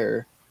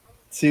Schreier,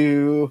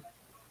 to,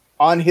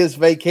 on his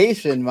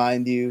vacation,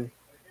 mind you,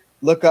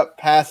 look up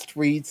past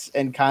tweets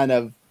and kind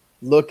of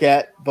look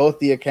at both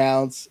the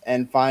accounts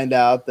and find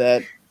out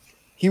that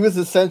he was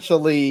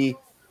essentially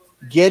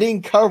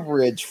getting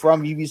coverage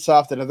from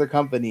Ubisoft and other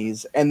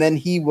companies, and then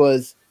he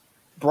was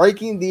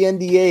breaking the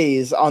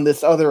NDAs on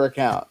this other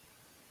account.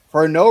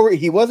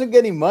 He wasn't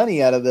getting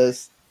money out of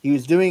this. He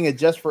was doing it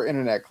just for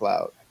internet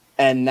clout.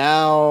 And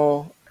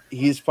now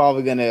he's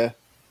probably going to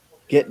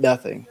get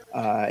nothing.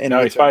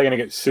 No, he's probably going to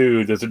get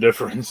sued. There's a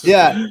difference.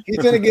 Yeah, he's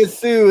going to get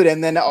sued,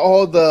 and then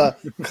all the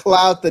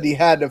clout that he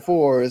had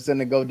before is going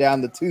to go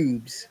down the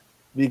tubes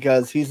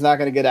because he's not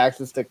going to get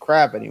access to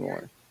crap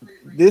anymore.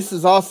 This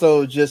is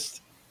also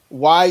just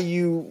why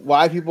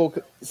people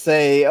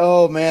say,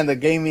 oh, man, the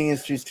gaming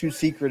industry is too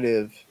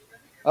secretive.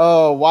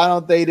 Oh, why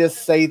don't they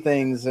just say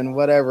things and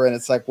whatever? And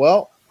it's like,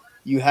 well,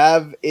 you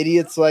have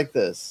idiots like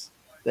this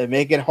that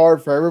make it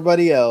hard for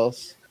everybody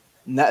else.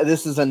 Now,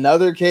 this is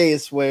another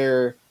case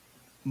where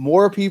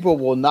more people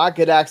will not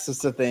get access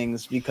to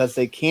things because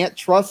they can't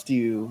trust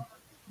you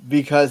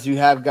because you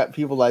have got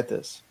people like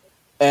this.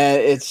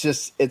 And it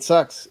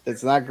sucks.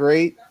 It's not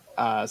great.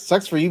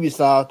 Sucks for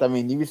Ubisoft. I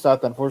mean,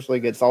 Ubisoft unfortunately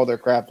gets all their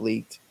crap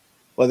leaked.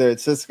 whether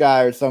it's this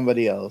guy or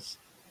somebody else.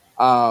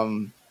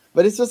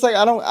 But it's just like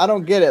I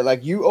don't get it.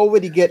 Like you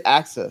already get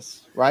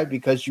access, right?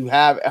 Because you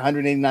have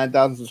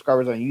 189,000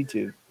 subscribers on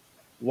YouTube.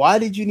 Why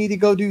did you need to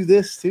go do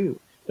this too?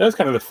 That's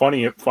kind of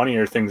the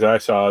funnier things I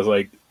saw is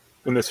like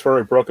when this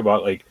story broke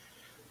about like,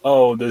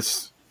 oh,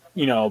 this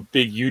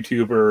big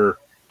YouTuber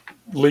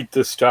leaked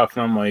this stuff,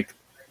 and I'm like,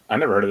 I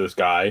never heard of this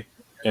guy,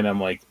 and I'm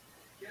like,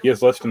 he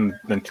has less than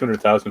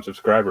 200,000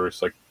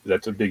 subscribers. Like,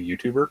 that's a big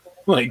YouTuber?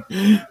 Like,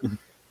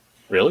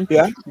 really?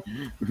 Yeah.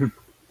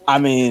 I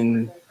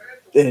mean,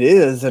 it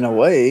is in a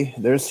way.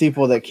 There's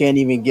people that can't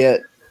even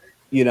get,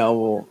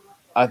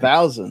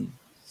 1,000.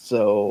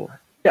 So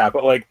yeah,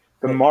 but like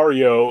the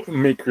Mario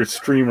Maker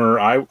streamer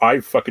I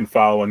fucking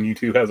follow on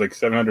YouTube has like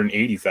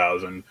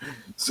 780,000.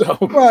 So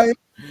right.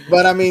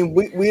 But I mean,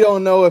 we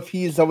don't know if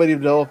he's already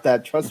developed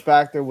that trust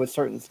factor with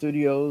certain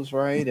studios,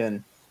 right?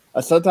 And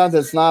sometimes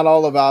it's not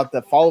all about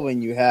the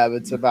following you have;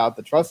 it's about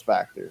the trust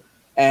factor.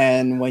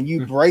 And when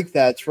you break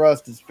that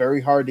trust, it's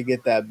very hard to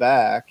get that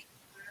back.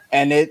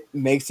 And it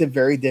makes it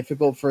very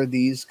difficult for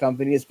these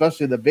companies,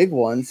 especially the big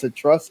ones, to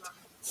trust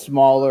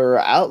smaller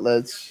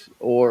outlets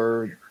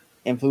or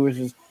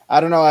influencers. I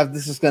don't know if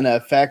this is going to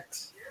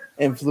affect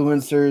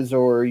influencers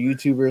or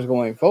YouTubers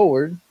going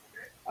forward,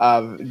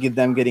 get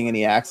them getting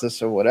any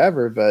access or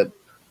whatever. But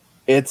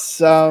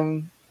it's,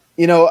 I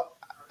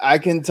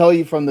can tell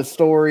you from the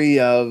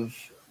story of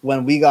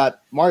when we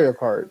got Mario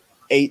Kart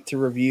 8 to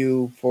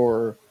review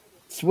for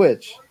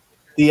Switch,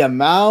 the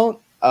amount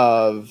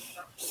of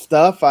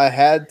stuff I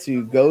had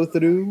to go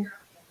through,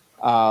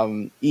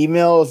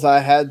 emails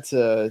I had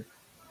to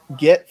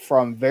get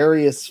from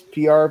various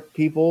PR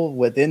people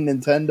within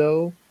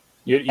Nintendo.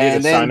 You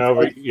had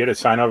to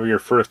sign over your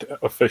first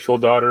official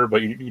daughter,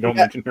 but you don't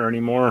mention her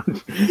anymore.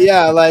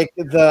 Yeah, like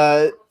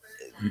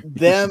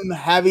them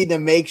having to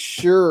make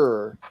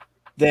sure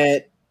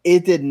that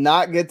it did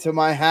not get to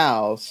my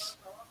house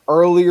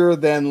earlier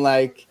than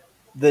like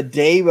the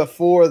day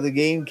before the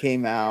game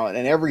came out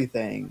and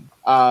everything.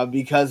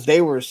 Because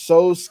they were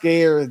so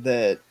scared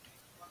that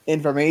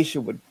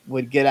information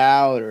would get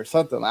out or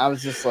something. I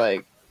was just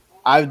like,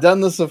 I've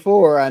done this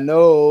before. I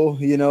know,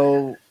 you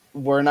don't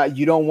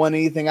want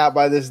anything out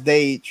by this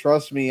date.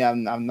 Trust me,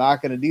 I'm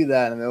not going to do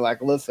that. And they're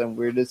like, listen,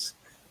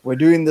 we're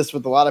doing this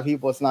with a lot of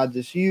people. It's not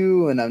just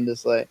you. And I'm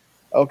just like,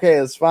 okay,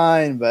 it's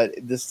fine. But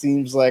this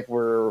seems like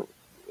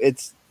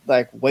it's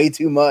like way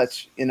too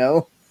much,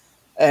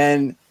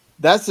 and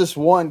that's just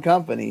one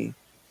company.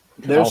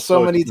 There's also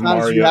so many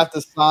times you have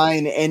to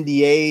sign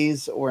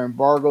NDAs or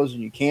embargoes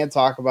and you can't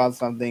talk about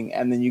something,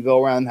 and then you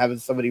go around having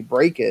somebody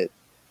break it.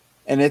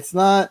 And it's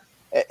not,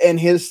 and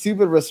his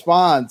stupid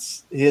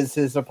response,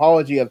 his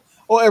apology of,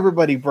 oh,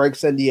 everybody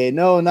breaks NDA.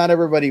 No, not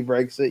everybody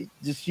breaks it.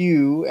 Just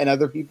you and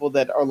other people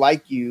that are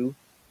like you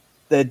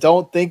that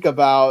don't think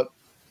about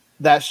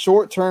that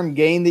short-term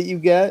gain that you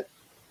get.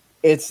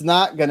 It's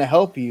not going to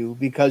help you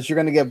because you're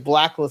going to get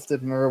blacklisted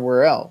from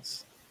everywhere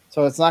else.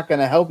 So it's not going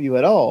to help you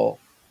at all.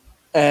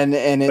 And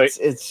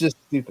it's just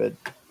stupid.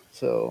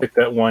 So like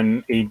that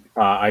one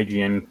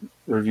IGN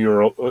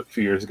reviewer a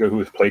few years ago who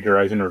was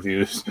plagiarizing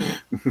reviews.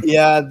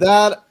 Yeah,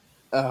 that.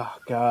 Oh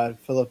God,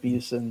 Philip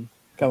Houston,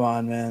 come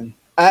on, man.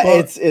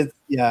 It's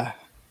yeah.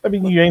 I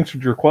mean, you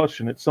answered your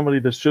question. It's somebody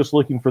that's just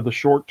looking for the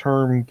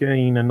short-term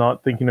gain and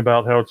not thinking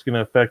about how it's going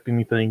to affect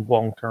anything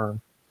long-term.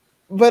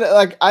 But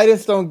like, I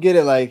just don't get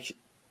it. Like,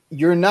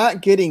 you're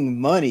not getting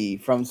money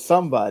from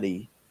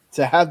somebody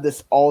to have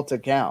this alt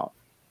account.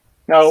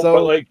 No, so,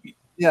 but like.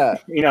 Yeah,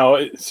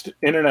 it's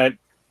internet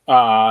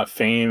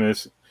fame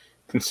is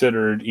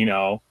considered,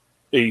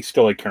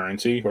 still a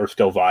currency or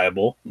still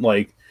viable.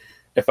 Like,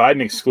 if I had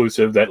an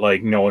exclusive that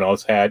like no one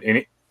else had,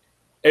 and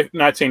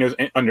not saying it was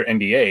under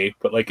NDA,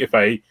 but like if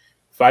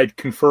I'd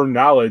confirmed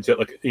knowledge that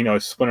like a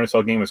Splinter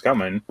Cell game was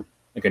coming,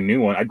 like a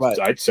new one,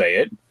 I'd say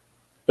it,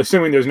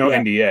 assuming there's no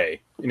NDA.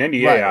 An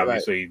NDA,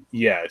 obviously,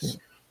 yes.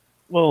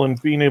 Well,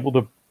 and being able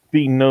to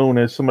be known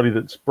as somebody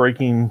that's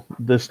breaking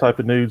this type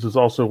of news is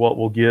also what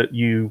will get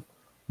you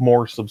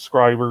more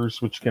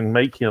subscribers, which can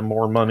make him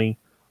more money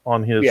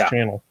on his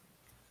channel.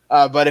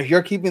 But if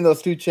you're keeping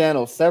those two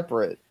channels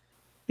separate,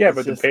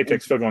 but the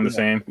paycheck's still going the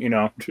same,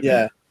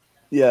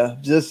 Yeah.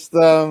 Just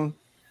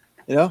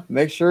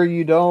make sure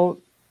you don't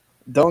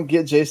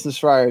get Jason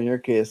Schreier in your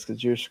case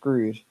because you're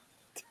screwed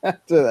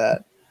after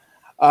that.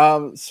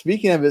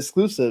 Speaking of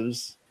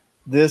exclusives,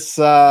 this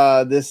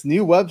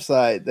new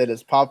website that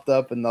has popped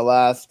up in the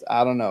last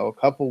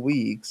couple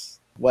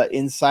weeks, what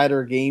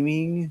Insider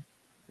Gaming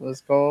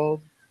was called,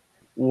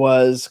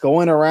 was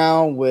going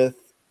around with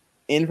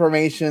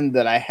information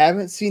that I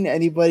haven't seen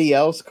anybody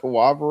else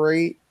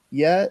corroborate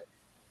yet.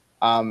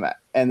 And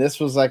this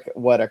was like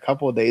a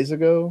couple of days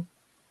ago.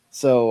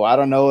 So I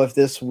don't know if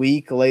this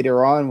week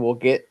later on we'll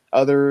get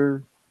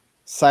other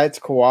sites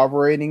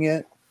corroborating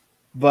it,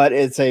 but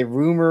it's a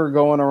rumor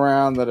going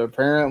around that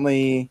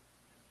apparently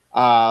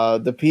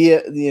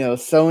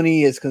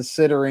Sony is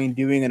considering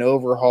doing an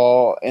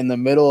overhaul in the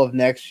middle of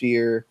next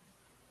year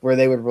where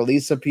they would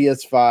release a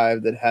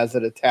PS5 that has a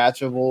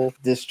detachable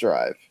disk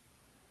drive.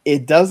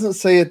 it doesn't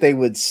say that they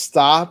would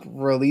stop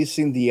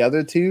releasing the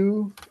other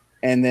two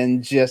and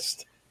then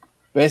just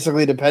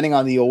basically, depending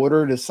on the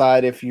order,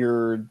 decide if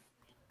your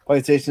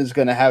PlayStation is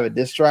going to have a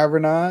disc drive or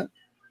not.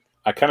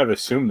 I kind of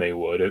assume they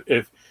would.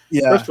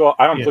 First of all,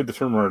 I don't believe this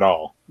rumor at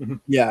all.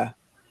 Yeah.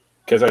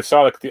 Because I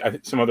saw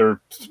some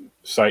other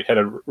site had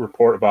a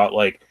report about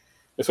like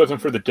this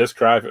wasn't for the disc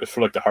drive; it was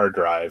for like the hard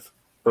drive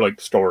or like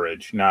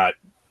storage, not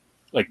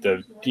like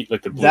the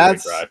Blu-ray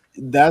drive.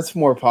 That's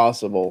more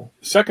possible.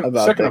 Second of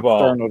all,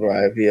 external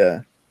drive,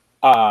 yeah.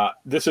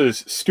 This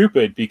is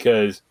stupid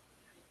because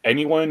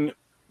anyone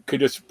could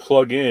just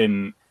plug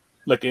in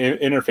like an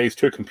interface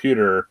to a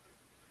computer,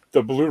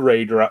 the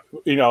Blu-ray drive,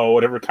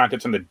 whatever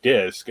content's on the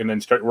disc, and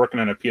then start working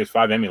on a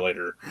PS5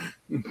 emulator.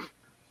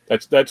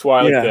 That's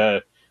why like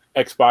the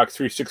Xbox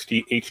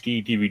 360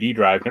 HD DVD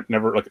drive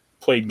never like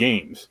played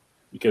games,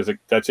 because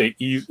that's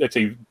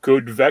a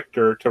good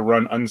vector to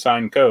run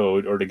unsigned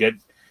code or to get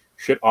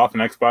shit off an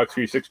Xbox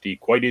 360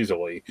 quite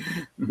easily.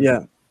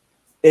 Yeah,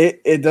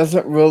 it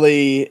doesn't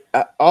really.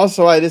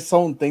 Also, I just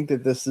don't think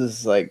that this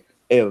is like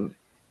a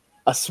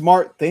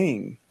smart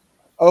thing.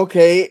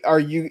 Okay,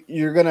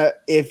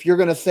 if you're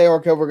gonna say,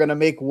 okay, we're gonna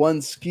make one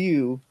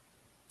SKU,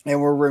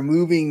 and we're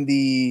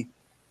removing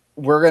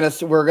we're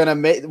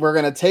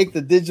gonna take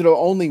the digital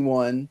only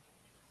one,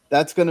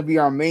 that's gonna be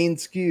our main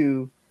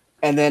SKU,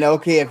 and then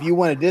okay, if you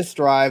want a disc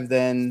drive,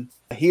 then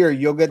here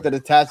you'll get the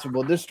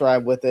detachable disc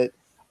drive with it.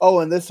 Oh,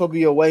 and this will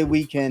be a way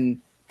we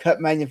can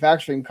cut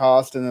manufacturing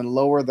cost and then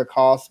lower the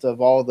cost of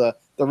all the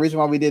reason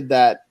why we did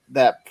that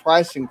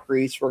price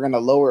increase. We're gonna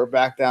lower it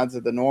back down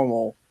to the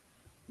normal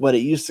what it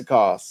used to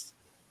cost.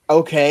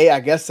 Okay, I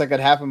guess that could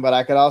happen, but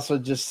I could also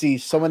just see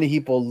so many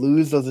people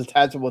lose those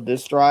detachable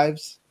disc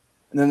drives,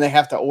 and then they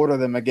have to order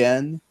them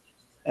again,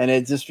 and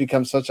it just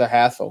becomes such a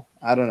hassle.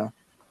 I don't know.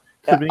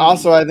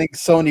 Also, I think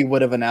Sony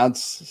would have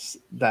announced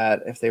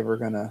that if they were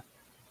gonna.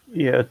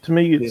 Yeah, to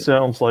me, it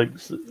sounds like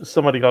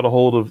somebody got a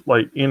hold of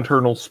like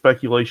internal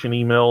speculation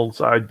emails,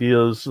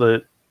 ideas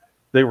that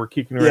they were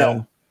kicking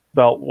around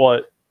about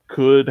what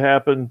could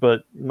happen,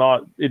 but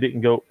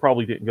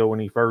probably didn't go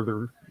any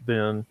further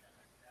than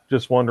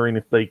just wondering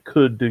if they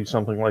could do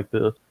something like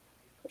this.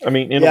 I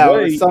mean, in a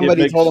way,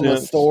 somebody told them a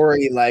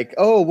story like,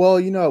 "Oh, well,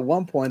 at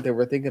one point they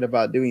were thinking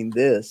about doing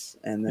this,"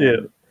 and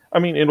then, I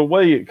mean, in a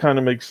way, it kind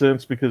of makes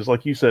sense because,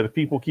 like you said, if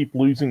people keep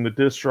losing the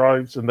disc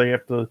drives and they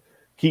have to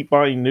keep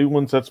buying new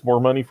ones, that's more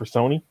money for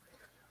Sony.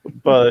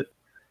 But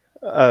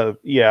I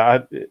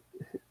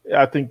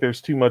think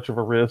there's too much of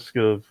a risk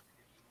of,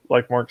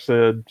 like Mark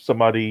said,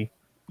 somebody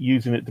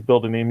using it to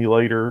build an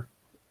emulator.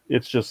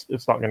 It's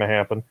not going to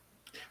happen.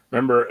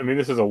 Remember, I mean,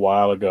 this is a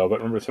while ago, but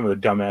remember some of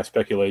the dumbass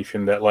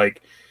speculation that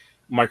like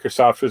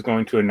Microsoft was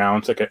going to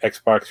announce like an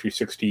Xbox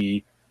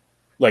 360,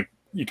 like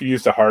you could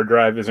use the hard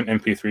drive as an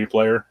MP3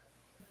 player,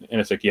 and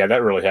it's like, yeah,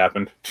 that really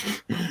happened.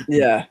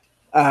 Yeah,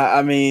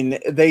 I mean,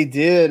 they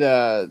did.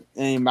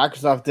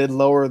 Microsoft did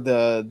lower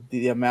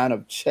the amount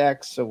of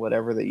checks or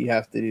whatever that you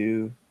have to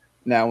do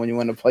now when you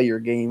want to play your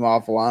game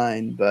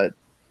offline, but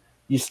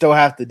you still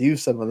have to do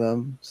some of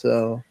them.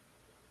 So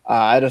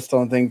I just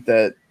don't think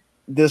that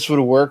this would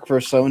work for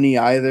Sony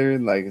either.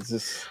 Like, it's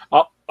just.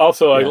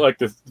 Also, I like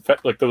the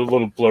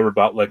little blurb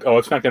about like, oh,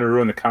 it's not going to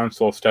ruin the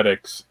console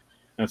aesthetics.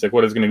 And it's like,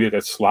 what is it going to be,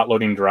 like a slot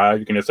loading drive?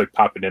 You can just like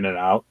pop it in and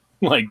out,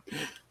 like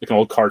an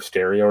old car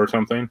stereo or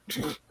something.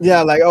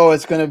 Yeah, like, oh,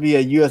 it's going to be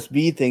a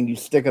USB thing you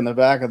stick in the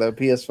back of the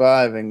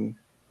PS5, and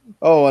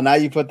and now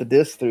you put the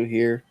disc through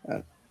here.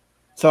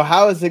 So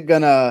how is it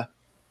gonna?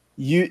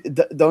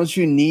 Don't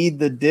you need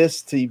the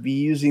disc to be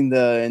using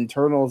the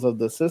internals of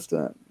the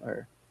system?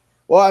 Or,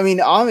 well, I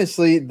mean,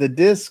 honestly, the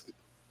disc,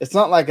 it's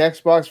not like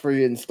Xbox where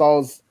it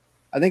installs.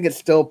 I think it's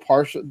still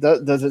partial.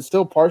 Does it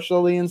still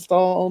partially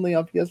install only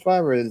on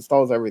PS5, or it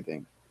installs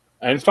everything?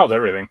 I installed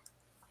everything.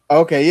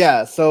 Okay,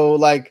 yeah. So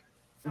like,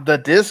 the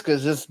disc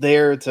is just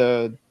there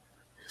to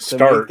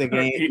start the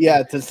game.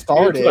 Yeah, to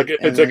start it.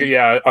 It's like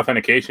a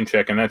authentication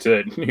check, and that's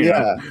it. You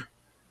know?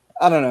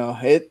 I don't know.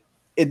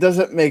 It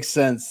doesn't make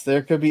sense.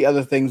 There could be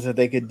other things that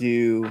they could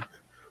do.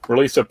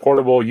 Release a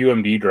portable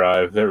UMD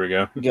drive. There we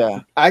go. Yeah,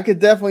 I could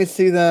definitely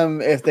see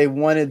them if they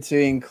wanted to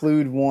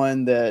include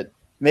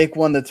make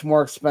one that's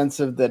more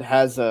expensive that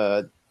has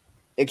a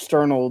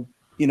external,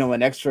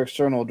 an extra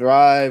external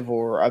drive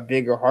or a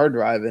bigger hard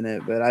drive in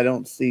it. But I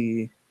don't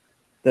see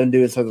them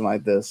doing something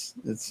like this.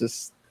 It's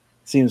just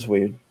seems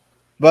weird.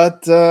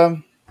 But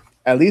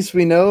at least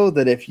we know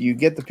that if you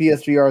get the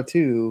PSVR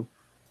 2,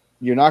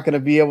 you're not going to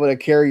be able to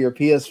carry your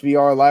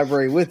PSVR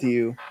library with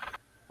you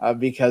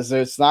because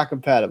it's not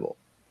compatible.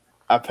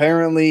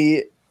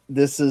 Apparently,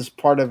 this is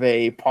part of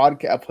a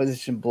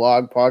PlayStation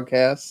blog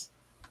podcast,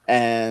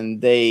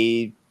 and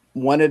they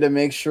wanted to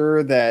make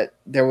sure that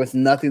there was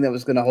nothing that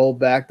was going to hold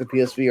back the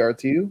PSVR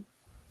 2.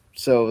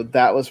 So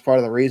that was part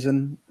of the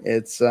reason.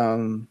 It's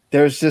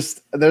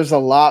there's a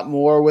lot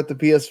more with the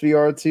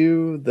PSVR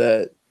 2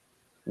 that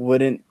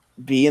wouldn't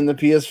be in the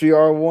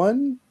PSVR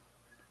 1.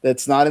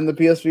 That's not in the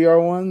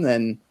PSVR 1,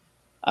 then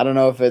I don't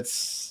know if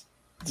it's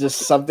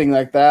just something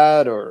like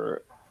that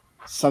or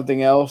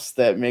something else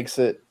that makes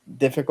it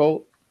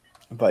difficult.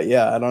 But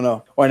yeah, I don't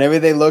know. Whenever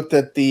they looked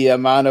at the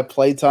amount of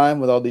playtime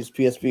with all these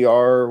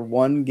PSVR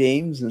 1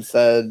 games and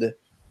said,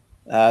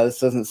 this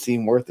doesn't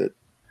seem worth it.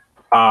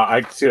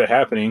 I could see that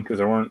happening because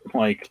there weren't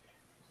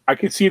I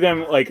could see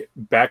them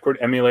backward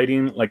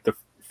emulating the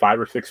 5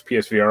 or 6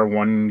 PSVR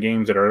 1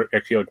 games that are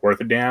actually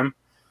worth a damn.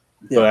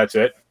 Yeah. So that's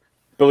it.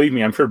 Believe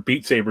me, I'm sure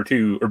Beat Saber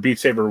 2 or Beat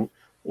Saber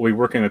will be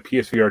working with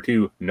PSVR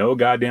 2. No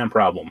goddamn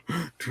problem.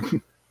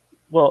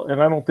 Well,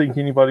 and I don't think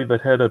anybody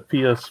that had a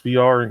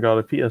PSVR and got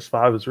a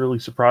PS5 is really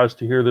surprised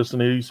to hear this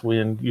news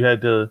when you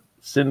had to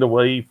send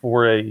away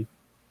for a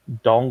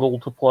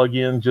dongle to plug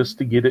in just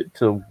to get it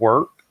to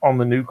work on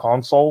the new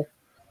console.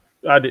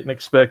 I didn't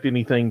expect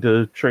anything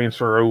to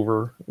transfer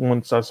over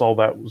once I saw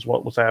that was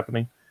what was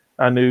happening.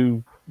 I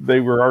knew they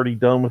were already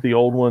done with the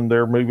old one.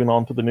 They're moving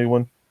on to the new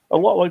one. A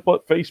lot like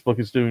what Facebook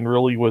is doing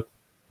really with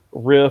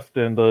Rift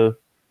and the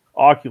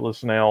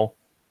Oculus now.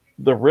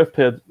 The Rift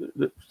head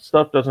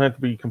stuff doesn't have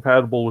to be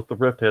compatible with the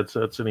Rift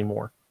headsets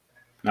anymore.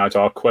 Now it's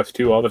all Quest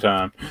 2 all the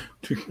time.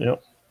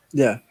 Yep.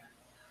 Yeah.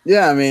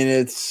 Yeah, I mean,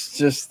 it's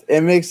just,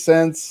 it makes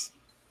sense.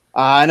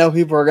 I know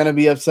people are going to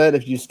be upset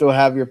if you still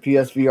have your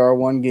PSVR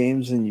 1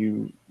 games and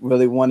you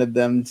really wanted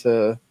them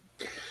to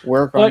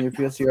work on your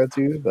PSVR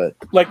 2, but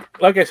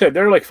like I said,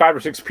 there are 5 or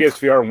 6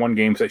 PSVR 1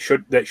 games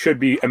that should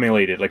be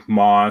emulated, like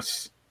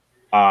Moss,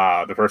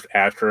 the first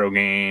Astro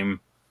game,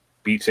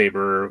 Beat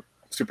Saber,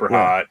 Super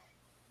Hot.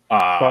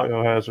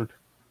 Biohazard.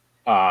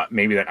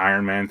 Maybe that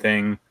Iron Man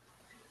thing.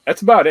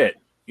 That's about it.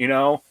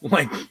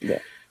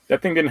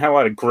 That thing didn't have a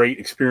lot of great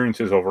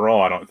experiences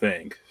overall, I don't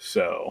think.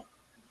 So,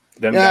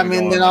 then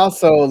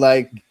also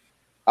right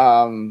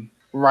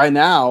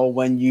now,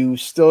 when you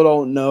still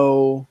don't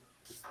know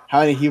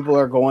how many people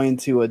are going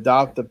to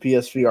adopt the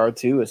PSVR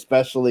 2,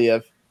 especially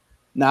if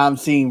now I'm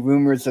seeing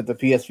rumors that the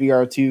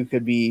PSVR 2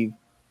 could be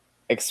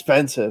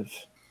expensive.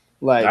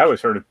 I always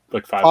heard of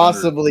 500.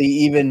 Possibly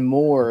even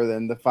more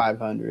than the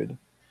 500.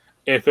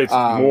 If it's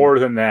more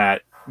than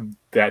that,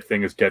 that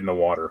thing is dead in the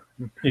water.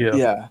 Yeah.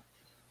 Yeah.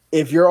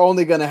 If you're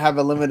only going to have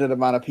a limited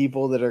amount of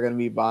people that are going to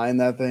be buying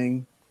that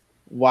thing,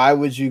 why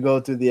would you go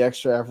through the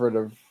extra effort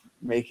of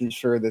making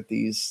sure that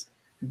these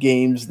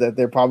games that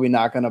they're probably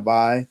not going to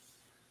buy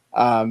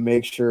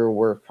make sure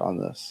work on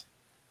this?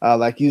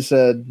 Like you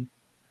said,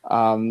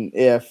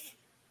 if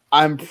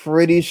I'm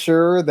pretty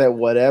sure that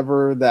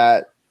whatever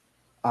that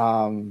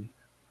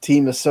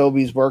Team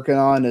Asobi's working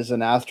on is an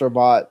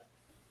Astrobot.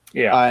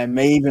 Yeah. I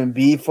may even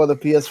be for the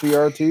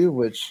PSVR 2,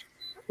 which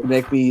would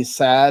make me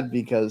sad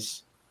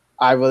because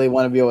I really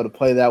want to be able to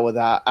play that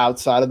without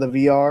outside of the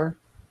VR.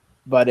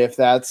 But if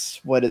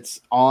that's what it's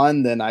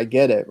on, then I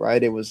get it,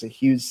 right? It was a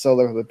huge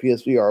seller for the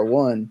PSVR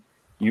 1.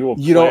 Do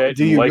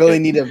you really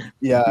need to?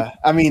 Yeah.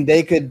 I mean,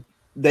 they could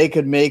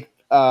make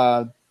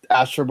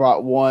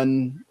Astrobot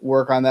 1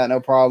 work on that, no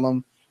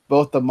problem.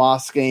 Both the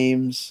Moss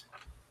games,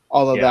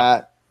 all of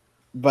that.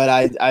 But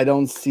I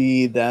don't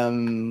see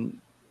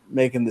them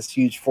making this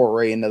huge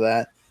foray into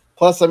that.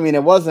 Plus, I mean,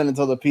 it wasn't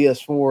until the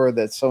PS4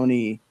 that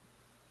Sony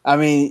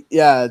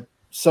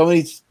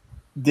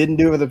didn't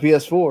do it with the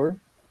PS4,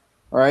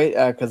 right?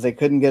 Because they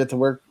couldn't get it to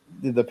work,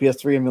 the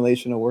PS3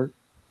 emulation to work.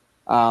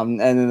 And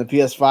then the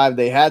PS5,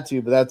 they had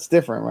to, but that's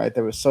different, right?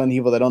 There was Sony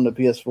people that owned the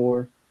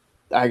PS4.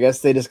 I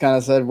guess they just kind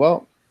of said,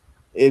 well,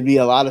 it'd be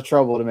a lot of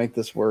trouble to make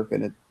this work.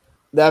 And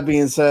that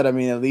being said, I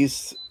mean, at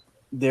least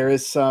there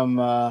is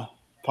some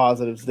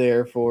positives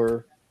there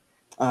for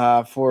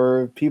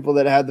people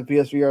that had the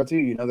PSVR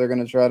 2. They're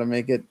going to try to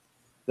make it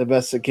the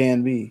best it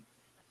can be.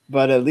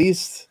 But at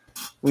least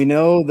we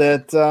know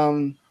that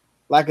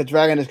Like a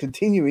Dragon is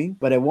continuing,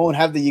 but it won't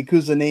have the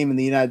Yakuza name in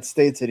the United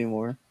States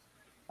anymore.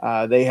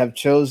 They have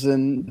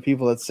chosen the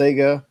people at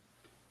Sega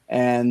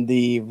and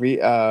the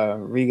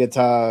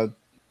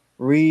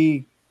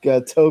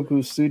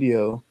Rigatoku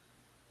Studio.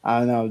 I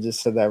don't know, I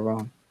just said that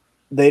wrong.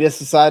 They just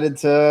decided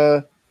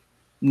to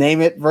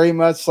name it very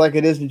much like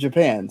it is in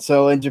Japan.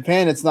 So in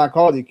Japan, it's not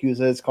called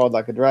Yakuza, it's called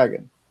Like a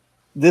Dragon.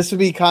 This would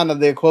be kind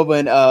of the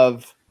equivalent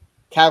of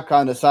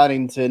Capcom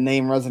deciding to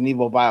name Resident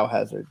Evil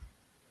Biohazard.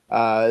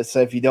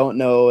 So if you don't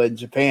know, in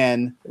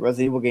Japan, the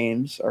Resident Evil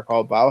games are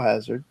called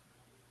Biohazard.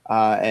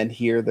 And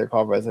here they're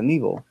called Resident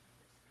Evil.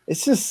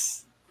 It's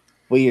just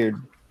weird,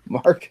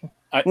 Mark.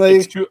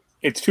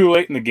 It's too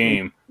late in the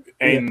game.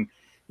 And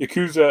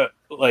Yakuza,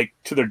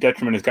 to their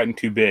detriment, has gotten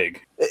too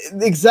big.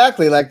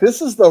 Exactly.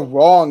 This is the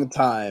wrong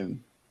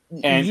time.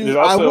 And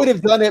I would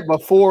have done it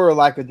before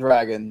Like a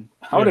Dragon.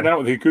 I would have done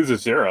it with Yakuza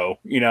 0.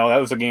 That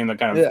was a game that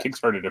kind of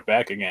kickstarted it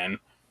back again.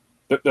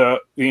 But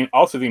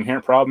also the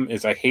inherent problem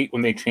is I hate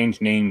when they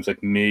change names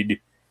mid, in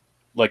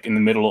the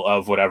middle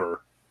of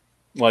whatever.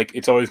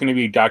 It's always going to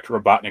be Dr.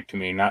 Robotnik to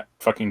me, not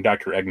fucking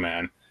Dr.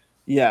 Eggman.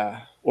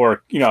 Yeah.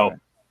 Or,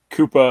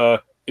 Koopa,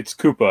 it's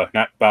Koopa,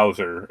 not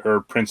Bowser.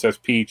 Or Princess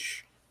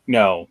Peach,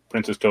 no,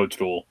 Princess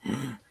Toadstool.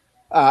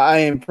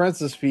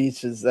 Princess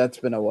Peach, that's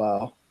been a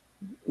while.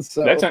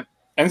 So that's an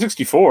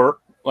N64.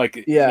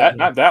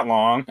 Not that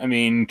long.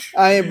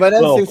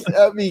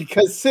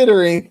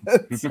 Considering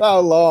that's how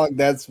long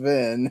that's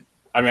been.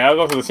 I mean, that was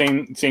also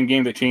the same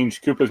game that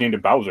changed Koopa's name to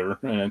Bowser,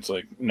 and it's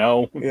like,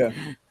 no. Yeah.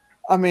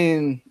 I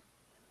mean,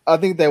 I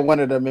think they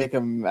wanted to make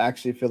them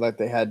actually feel like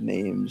they had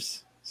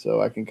names,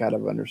 so I can kind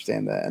of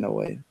understand that in a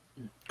way.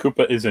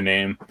 Koopa is a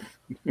name.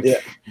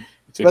 Yeah.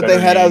 But they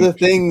had other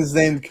things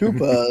named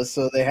Koopa,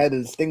 so they had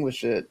to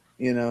distinguish it,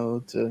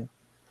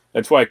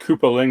 That's why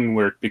Koopaling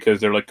worked, because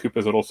they're like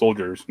Koopa's little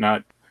soldiers,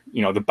 not,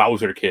 the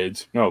Bowser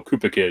kids. No,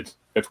 Koopa kids.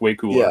 That's way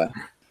cooler. Yeah.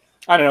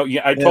 I don't know.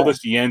 Yeah, I told this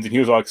to Jens, and he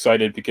was all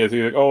excited because he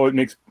was like, "Oh, it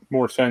makes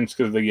more sense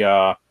because of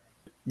the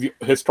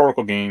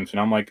historical games." And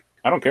I'm like,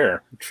 I don't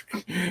care.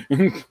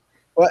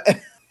 What?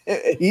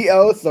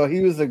 So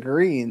he was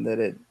agreeing that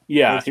it.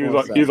 Yeah, he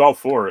was all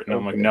for it, and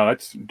I'm like, no,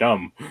 that's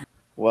dumb.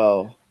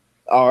 Well,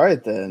 all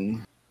right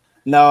then.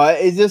 No,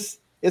 it's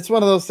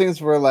one of those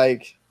things where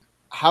like,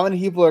 how many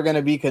people are going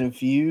to be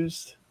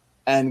confused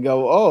and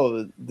go,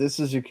 "Oh, this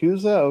is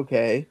Yakuza,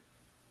 okay,"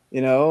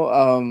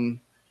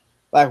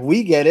 Like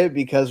we get it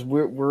because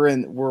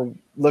we're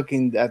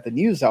looking at the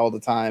news all the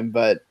time,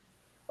 but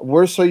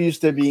we're so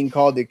used to being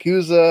called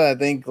Yakuza. I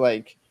think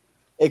like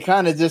it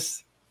kind of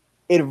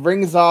it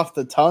rings off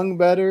the tongue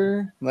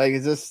better. Like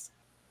it's just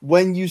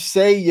when you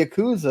say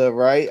Yakuza,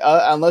 right?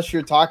 Unless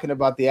you're talking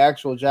about the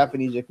actual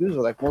Japanese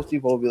Yakuza, like most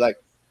people will be like,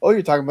 "Oh,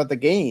 you're talking about the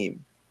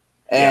game,"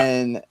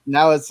 and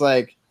now it's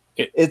like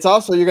it's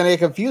also you're gonna get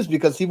confused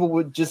because people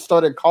would just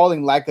started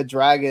calling Like a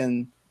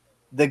Dragon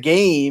the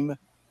game.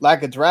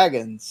 Like a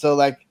Dragon. So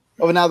like,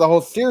 now the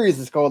whole series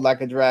is called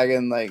Like a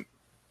Dragon. Like,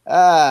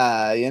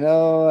 I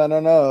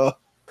don't know.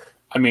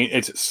 I mean,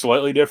 it's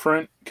slightly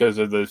different because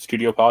of the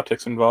studio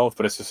politics involved,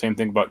 but it's the same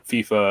thing about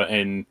FIFA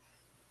and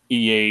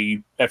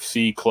EA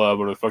FC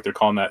Club, or the fuck they're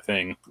calling that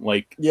thing.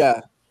 Like,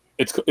 yeah,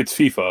 it's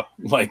FIFA.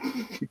 Like,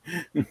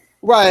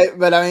 right,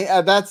 but I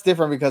mean that's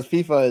different because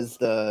FIFA is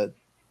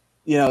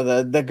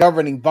the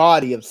governing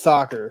body of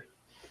soccer.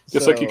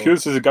 Just like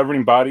Yakuza is a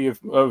governing body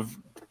of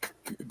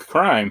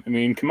crime. I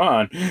mean, come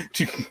on.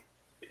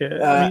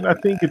 Yeah, I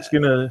think it's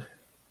gonna.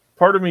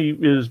 Part of me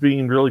is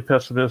being really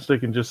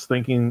pessimistic and just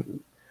thinking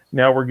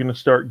now we're gonna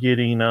start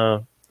getting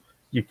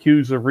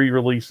Yakuza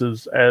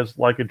re-releases as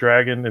Like a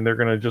Dragon, and they're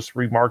gonna just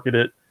remarket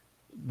it,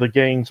 the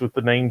games with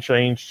the name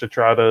change to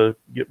try to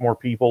get more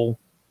people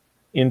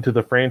into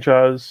the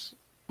franchise.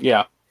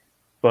 Yeah,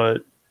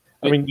 but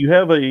I mean, you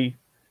have a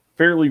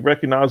fairly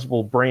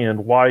recognizable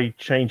brand. Why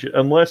change it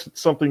unless it's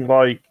something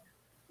like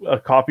a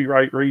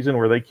copyright reason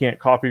where they can't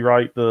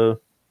copyright the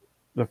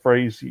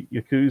phrase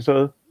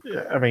Yakuza?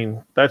 I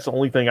mean, that's the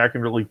only thing I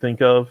can really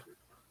think of.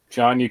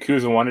 John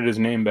Yakuza wanted his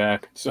name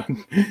back. So.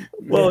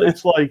 Well,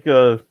 it's like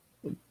the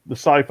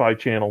Sci-Fi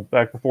Channel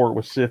back before it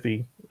was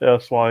Syfy,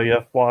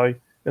 SYFY,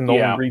 and the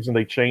only reason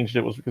they changed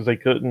it was because they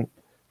couldn't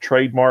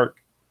trademark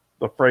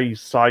the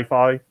phrase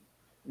sci-fi.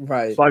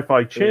 Right.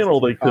 Sci-Fi Channel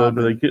they could,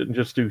 but they couldn't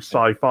just do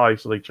sci-fi,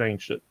 so they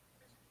changed it.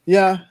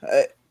 Yeah.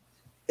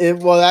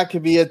 Well, that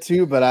could be it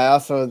too, but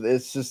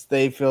it's just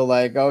they feel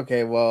like,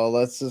 okay, well,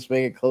 let's just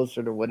make it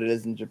closer to what it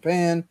is in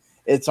Japan.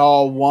 It's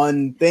all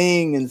one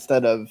thing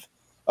instead of,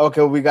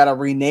 okay, we got to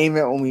rename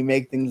it when we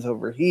make things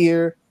over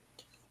here.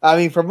 I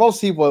mean, for most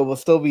people, it will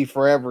still be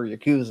forever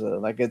Yakuza.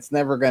 Like, it's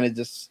never going to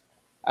just,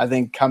 I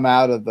think, come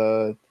out of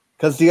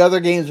because the other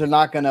games are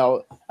not going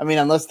to, I mean,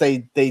 unless they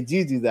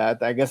do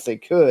that, I guess they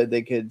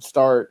could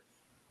start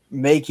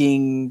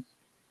making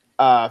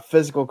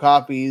physical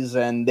copies,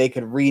 and they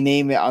could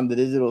rename it on the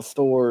digital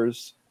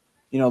stores,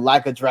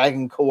 Like a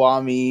Dragon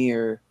Kiwami,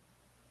 or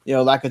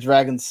Like a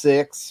Dragon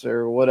 6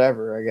 or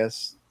whatever, I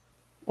guess.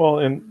 Well,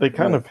 and they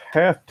kind of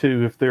have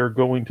to if they're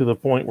going to the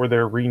point where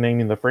they're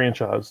renaming the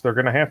franchise. They're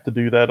going to have to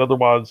do that,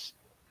 otherwise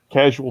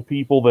casual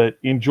people that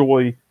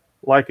enjoy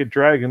Like a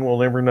Dragon will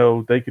never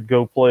know they could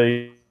go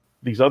play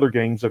these other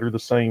games that are the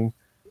same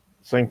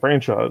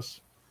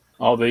franchise.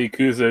 All the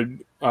Yakuza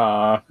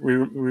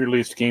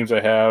re-released games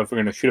I have are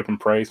going to shoot up in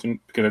price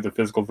because of the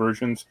physical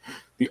versions,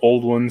 the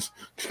old ones.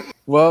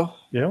 Well,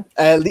 yeah.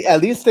 At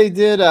least they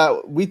did.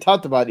 We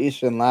talked about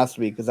Ishin last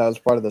week because that was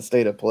part of the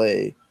State of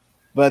Play,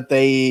 but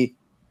they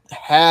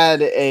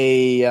had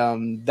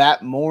that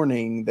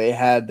morning they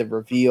had the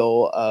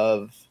reveal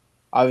of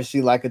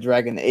obviously Like a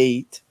Dragon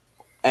 8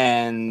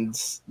 and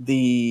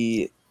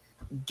the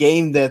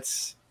game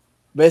that's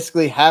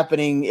basically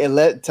happening.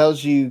 It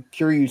tells you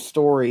Kiryu's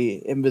story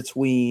in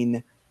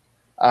between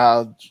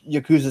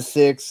Yakuza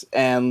 6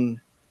 and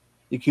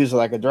Yakuza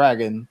Like a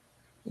Dragon,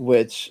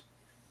 which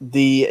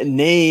the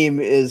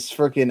name is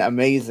freaking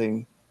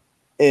amazing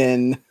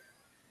in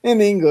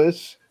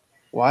English.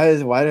 Why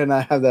didn't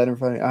I have that in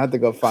front of me? I have to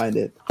go find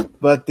it.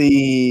 But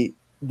the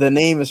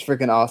name is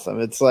freaking awesome.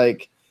 It's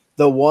like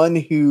the one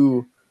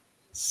who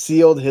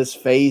sealed his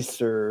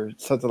face or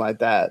something like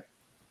that,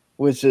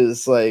 which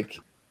is like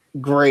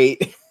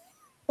great.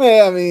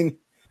 Yeah, I mean,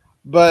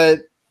 but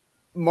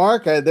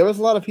Mark, there was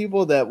a lot of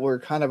people that were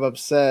kind of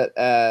upset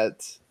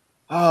at,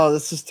 oh,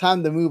 this is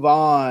time to move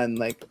on.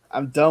 Like,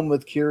 I'm done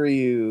with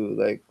Kiryu.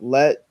 Like,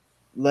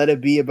 let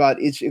it be about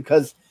Ichigo,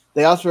 because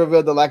they also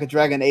revealed that Like a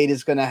Dragon 8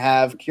 is going to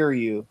have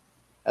Kiryu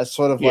as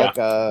sort of like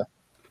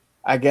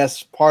I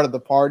guess part of the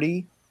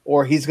party,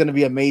 or he's going to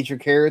be a major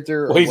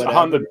character. Well, he's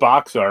on the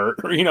box art.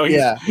 You know,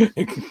 he's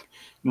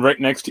right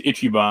next to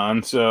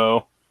Ichiban.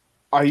 So,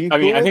 are you?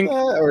 Cool I think,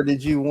 that, or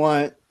did you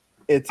want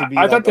it to be?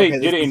 I thought they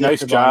did a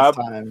nice job.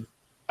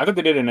 I thought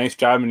they did a nice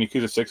job in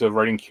Yakuza 6 of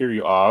writing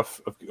Kiryu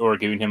off or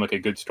giving him like a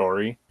good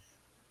story.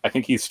 I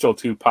think he's still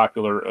too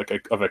popular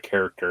of a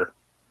character.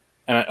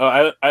 And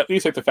I at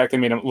least like the fact they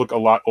made him look a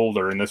lot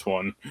older in this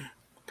one.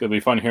 It'll be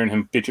fun hearing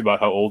him bitch about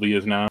how old he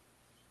is now.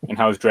 And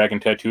how his dragon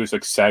tattoo is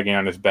like sagging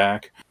on his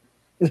back.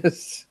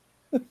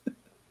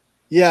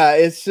 Yeah,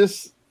 it's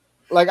just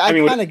like I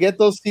kind of get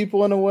those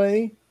people in a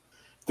way.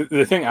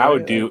 The thing I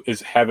would do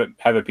is have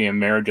it be a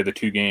marriage of the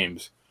two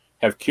games.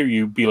 Have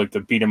Kiryu be like the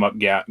beat 'em up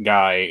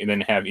guy, and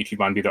then have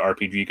Ichiban be the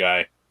RPG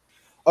guy.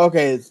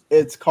 Okay,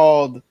 it's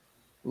called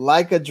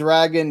Like a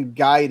Dragon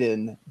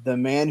Gaiden, the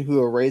man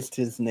who erased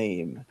his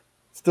name.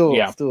 Still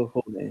a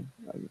cool name.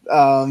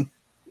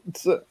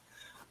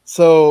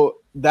 So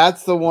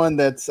that's the one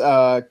that's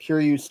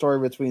Kiryu's story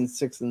between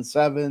 6 and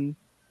 7,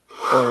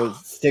 or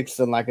 6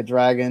 and Like a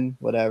Dragon,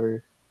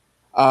 whatever.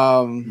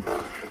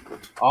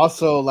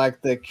 Also,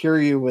 like the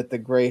Kiryu with the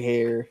gray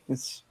hair.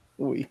 It's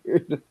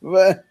weird,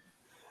 but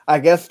I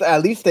guess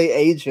at least they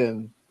age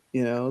him,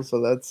 you know, so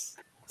that's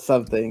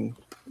something.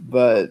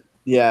 But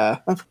yeah,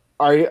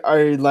 are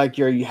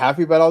you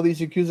happy about all these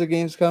Yakuza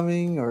games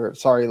coming, or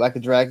Like a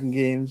Dragon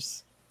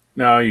games?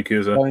 No,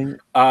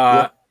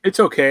 Yakuza. It's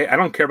okay. I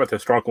don't care about the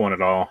historical one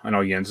at all. I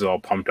know Jens is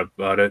all pumped up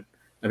about it.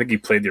 I think he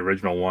played the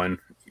original one,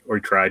 or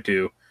he tried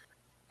to.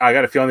 I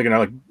got a feeling they're gonna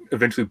like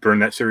eventually burn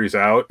that series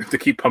out to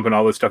keep pumping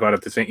all this stuff out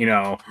at the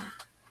same,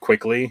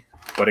 quickly.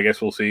 But I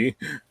guess we'll see.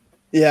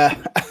 Yeah,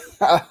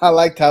 I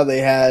liked how they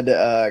had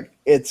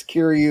it's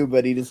Kiryu,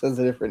 but he just has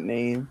a different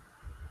name.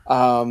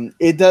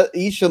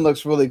 Ishin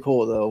looks really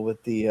cool though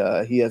with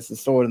the he has the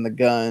sword and the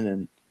gun,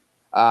 and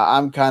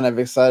I'm kind of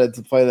excited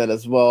to play that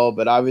as well.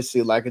 But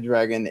obviously, Like a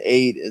Dragon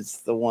 8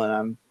 is the one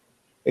I'm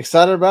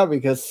excited about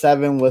because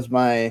 7 was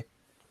my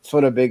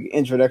sort of big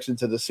introduction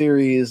to the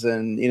series,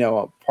 and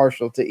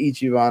partial to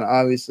Ichiban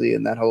obviously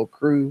and that whole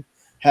crew.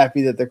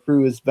 Happy that the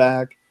crew is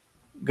back.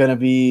 Gonna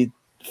be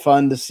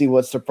fun to see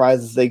what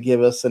surprises they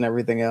give us and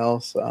everything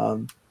else.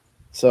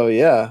 So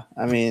yeah,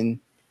 I mean,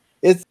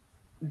 it's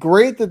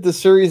great that the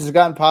series has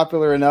gotten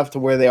popular enough to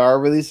where they are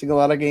releasing a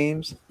lot of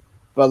games.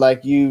 But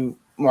like you,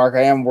 Mark,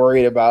 I am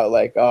worried about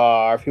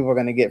are people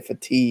going to get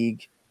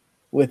fatigued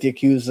with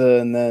Yakuza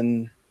and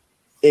then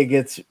it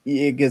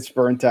gets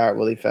burnt out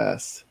really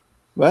fast.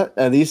 But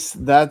at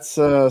least that's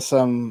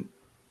some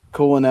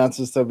cool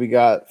announcements that we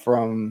got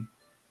from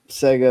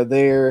Sega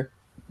there.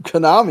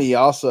 Konami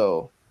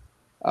also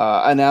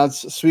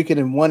announced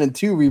Suikoden 1 and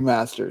 2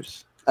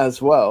 remasters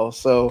as well.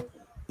 So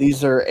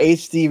these are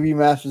HD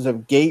remasters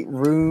of Gate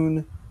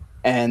Rune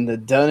and the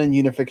Dun and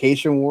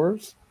Unification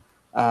Wars.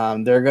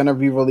 They're going to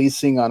be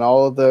releasing on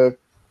all of the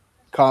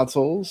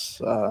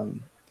consoles,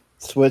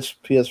 Switch,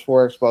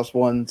 PS4, Xbox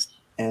One,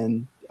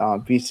 and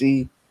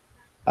PC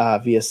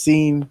via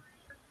Steam.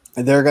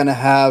 And they're going to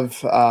have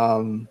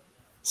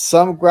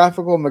some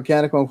graphical,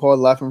 mechanical, and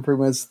quality life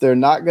improvements. They're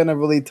not going to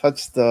really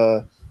touch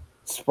the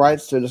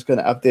sprites. They're just going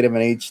to update them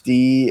in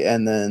HD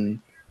and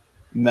then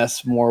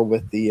mess more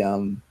with the,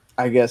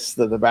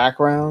 the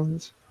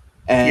backgrounds.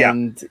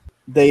 And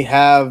they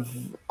have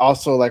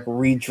also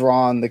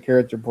redrawn the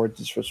character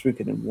portraits for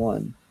Suikoden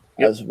 1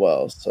 as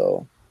well.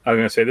 So I was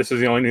going to say, this is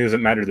the only news that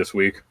mattered this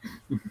week.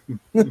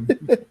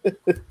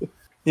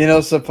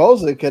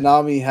 Supposedly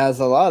Konami has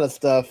a lot of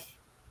stuff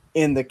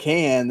in the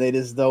can. They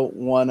just don't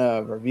want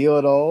to reveal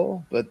it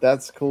all, but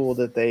that's cool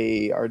that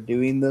they are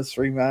doing this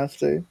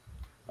remaster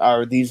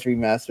or these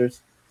remasters.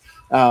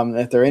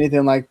 If they're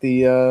anything like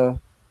the,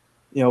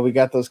 we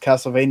got those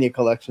Castlevania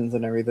collections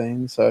and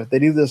everything. So if they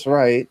do this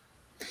right,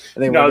 I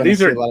think we're going to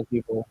see a lot of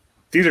people.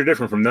 These are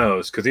different from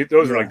those because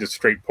those are just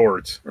straight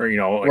ports, or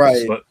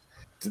right.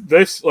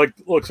 This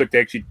looks like they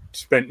actually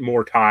spent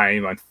more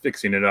time on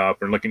fixing it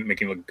up or making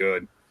it look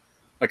good.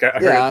 I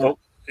heard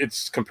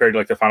it's compared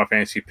to the Final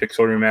Fantasy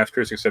Pixel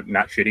remasters, except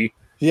not shitty.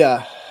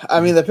 Yeah,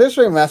 I mean the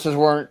Pixel remasters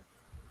weren't,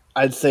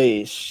 I'd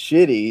say,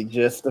 shitty.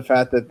 Just the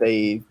fact that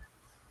they,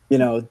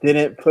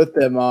 didn't put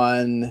them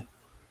on,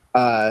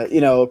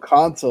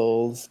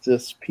 consoles,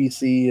 just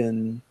PC,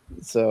 and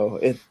so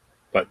it.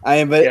 But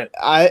I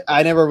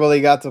never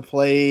really got to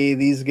play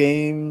these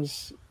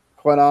games,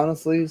 quite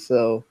honestly.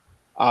 So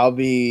it'll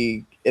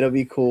be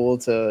cool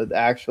to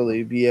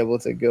actually be able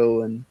to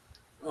go and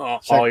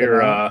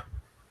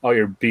all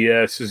your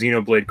BS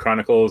Xenoblade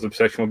Chronicles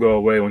obsession will go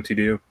away once you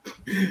do.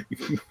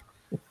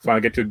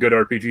 Finally get to a good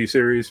RPG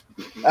series.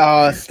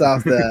 Oh,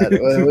 stop that!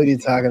 What are you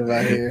talking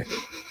about here?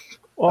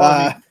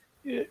 Well,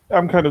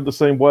 I'm kind of the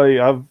same way.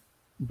 I've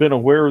been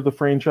aware of the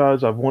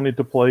franchise. I've wanted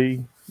to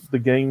play the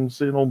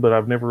games in them, but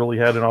I've never really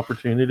had an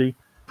opportunity.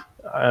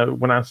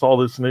 When I saw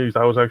this news,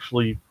 I was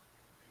actually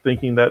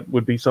thinking that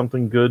would be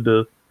something good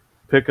to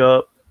pick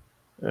up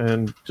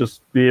and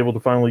just be able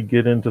to finally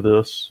get into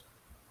this.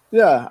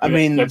 Yeah, I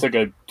mean that's like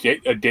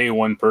a day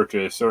one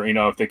purchase, or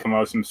if they come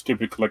out with some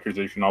stupid collector's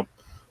edition,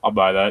 I'll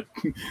buy that.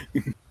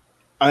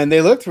 I mean,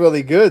 they looked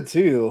really good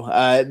too.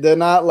 They're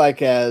not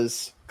like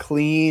as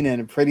clean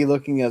and pretty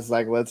looking as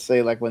like, let's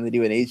say, like when they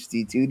do an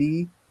HD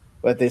 2D,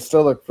 but they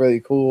still look pretty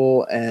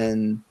cool.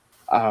 And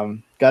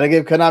gotta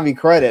give Konami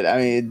credit. I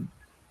mean,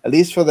 at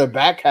least for their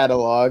back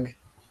catalog,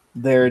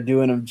 they're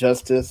doing them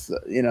justice.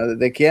 You know,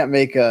 they can't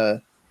make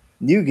a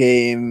new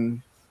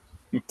game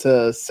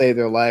to save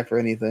their life or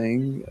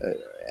anything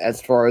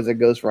as far as it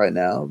goes right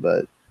now.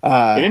 But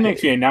they didn't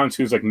actually announce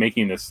who's like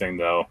making this thing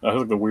though. That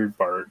was like the weird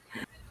part.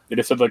 They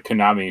just said like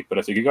Konami, but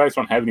I said you guys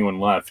don't have anyone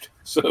left,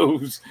 so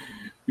who's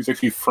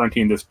actually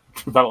fronting this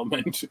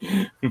development?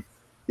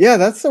 Yeah,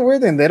 that's the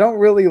weird thing. They don't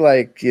really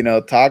like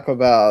talk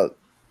about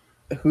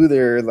who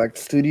their like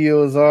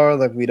studios are.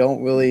 Like we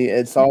don't really.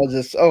 It's all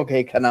just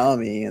okay,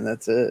 Konami, and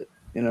that's it.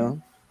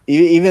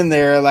 Even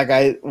there,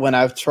 like when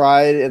I've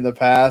tried in the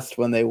past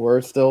when they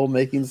were still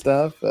making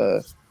stuff,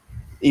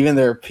 even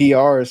their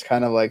PR is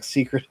kind of like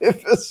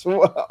secretive as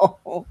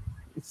well.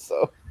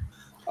 So.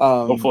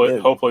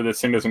 Hopefully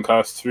this thing doesn't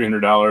cost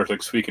 $300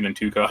 like Suikoden and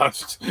 2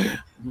 costs.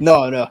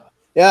 No.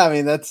 Yeah, I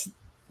mean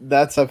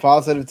that's a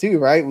positive too,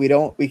 right?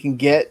 We can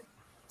get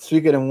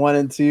Suikoden 1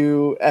 and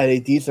 2 at a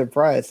decent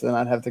price and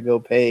not have to go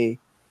pay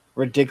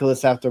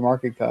ridiculous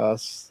aftermarket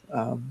costs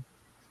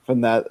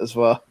from that as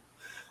well.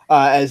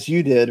 As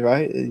you did,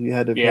 right? You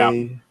had to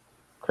pay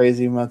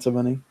crazy amounts of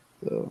money.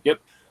 So.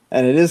 Yep.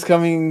 And it is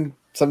coming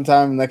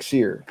sometime next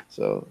year.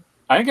 So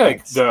I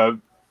think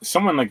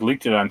someone like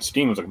leaked it on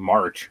Steam. It was like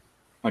March.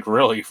 Like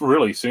really,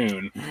 really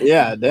soon.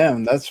 Yeah,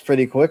 damn, that's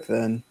pretty quick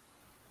then.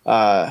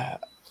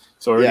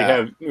 So we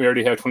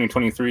already have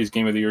 2023's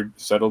Game of the Year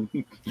settled.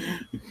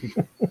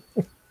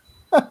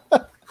 I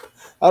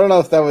don't know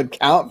if that would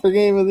count for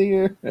Game of the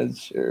Year. That's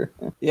sure.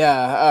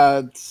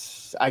 Yeah,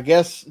 I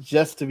guess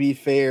just to be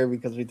fair,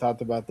 because we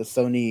talked about the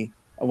Sony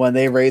when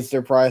they raised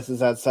their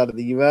prices outside of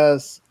the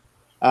U.S.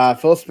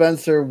 Phil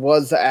Spencer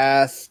was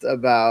asked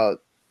about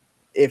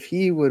if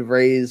he would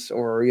raise,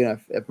 or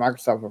if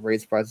Microsoft would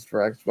raise prices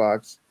for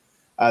Xbox.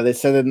 They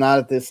said that not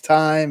at this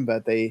time,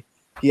 but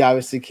he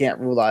obviously can't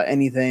rule out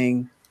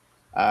anything.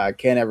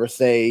 Can't ever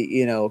say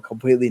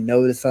completely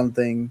no to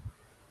something,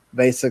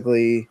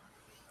 basically.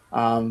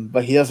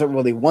 But he doesn't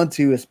really want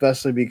to,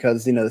 especially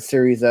because the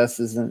Series S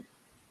isn't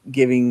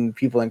giving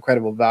people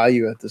incredible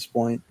value at this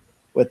point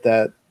with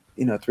that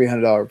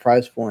 $300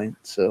 price point.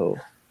 So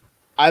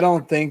I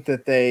don't think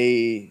that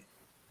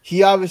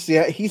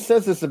he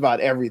says this about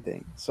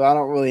everything, so I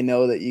don't really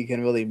know that you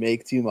can really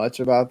make too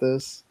much about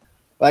this.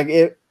 Like,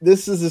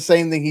 this is the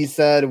same thing he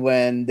said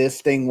when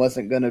this thing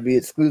wasn't going to be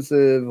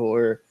exclusive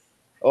or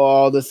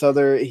all this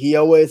other. He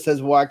always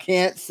says, well, I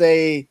can't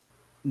say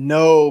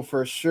no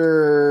for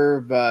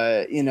sure,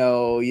 but you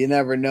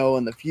never know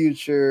in the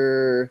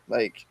future.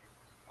 Like,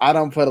 I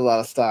don't put a lot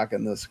of stock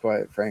in this,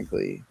 quite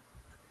frankly.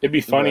 It'd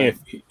be funny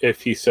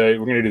if he said,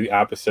 we're going to do the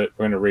opposite.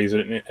 We're going to raise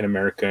it in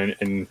America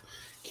and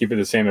keep it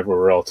the same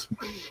everywhere else.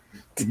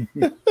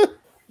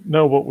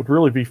 No, what would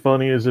really be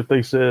funny is if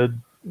they said,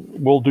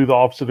 we'll do the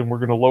opposite and we're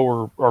going to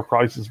lower our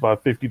prices by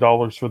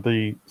 $50 for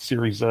the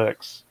Series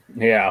X.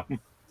 Yeah. Keep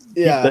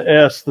the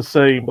S the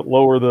same, but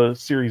lower the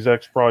Series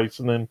X price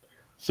and then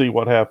see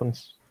what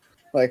happens.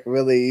 Like,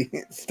 really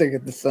stick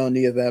it to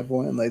Sony at that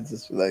point. Like,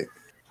 just like,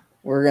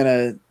 we're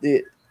going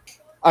to...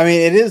 I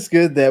mean, it is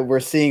good that we're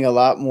seeing a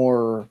lot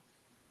more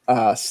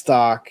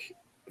stock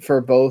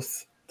for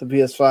both the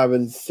PS5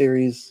 and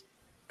Series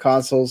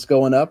consoles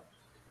going up.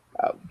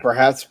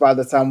 Perhaps by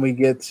the time we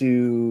get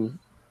to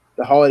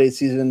the holiday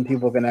season,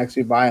 people can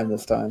actually buy them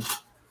this time,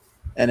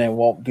 and it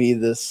won't be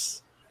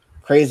this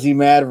crazy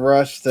mad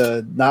rush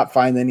to not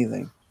find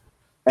anything.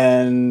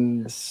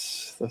 And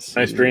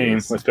nice dream,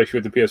 especially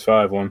with the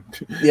PS5 one.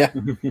 Yeah.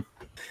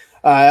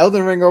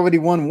 Elden Ring already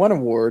won one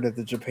award at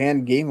the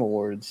Japan Game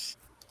Awards.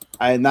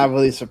 Not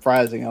really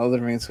surprising.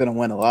 Elden Ring's going to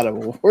win a lot of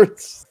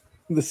awards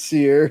this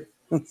year.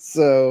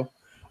 So,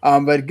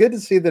 but good to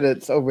see that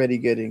it's already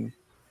getting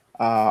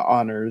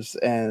honors,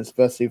 and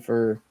especially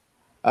for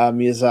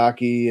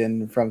Miyazaki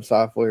and From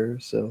Software.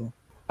 So,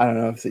 I don't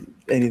know if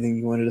anything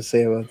you wanted to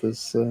say about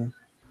this.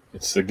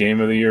 It's the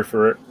Game of the Year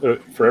for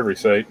every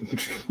site.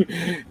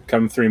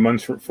 Come 4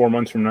 months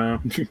from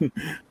now.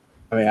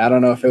 I mean, I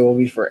don't know if it will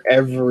be for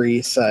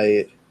every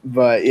site,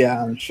 but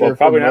yeah, I'm sure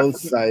for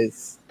most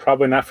sites.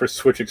 Probably not for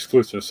Switch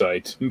exclusive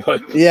sites,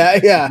 but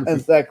yeah,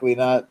 exactly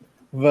not.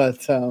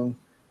 But someone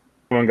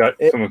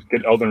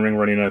get Elden Ring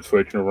running on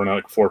Switch and run out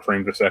like 4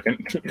 frames a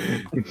second.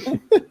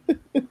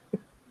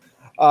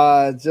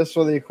 Just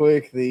really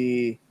quick,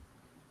 they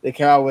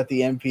came out with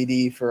the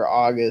NPD for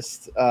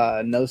August.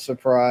 No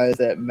surprise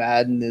that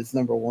Madden is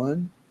number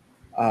 1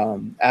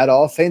 at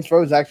all. Saints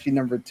Row is actually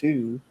number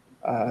 2.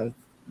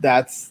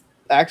 That's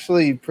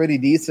actually pretty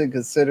decent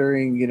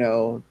considering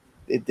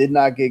it did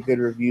not get good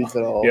reviews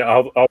at all. Yeah,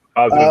 all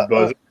positive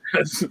buzz.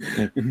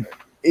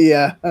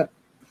 Yeah.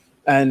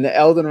 And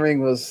Elden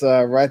Ring was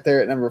right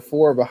there at number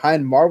 4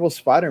 behind Marvel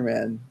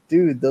Spider-Man.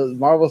 Dude, those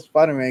Marvel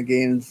Spider-Man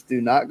games do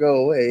not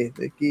go away.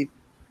 They keep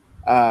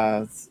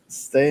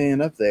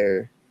staying up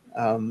there,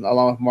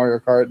 along with Mario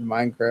Kart and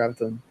Minecraft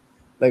and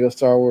Lego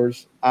Star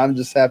Wars. I'm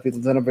just happy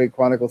that Xenoblade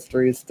Chronicles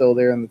 3 is still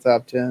there in the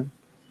top 10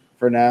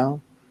 for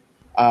now.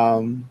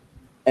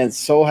 And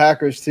Soul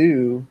Hackers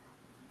 2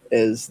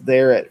 is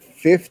there at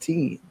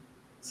 15.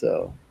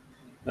 So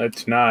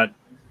that's not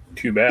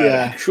too bad,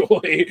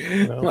 actually.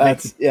 No.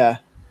 That's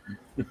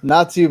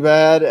not too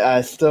bad.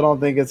 I still don't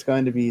think it's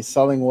going to be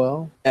selling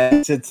well.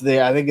 And it's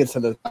there. I think it's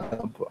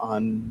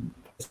on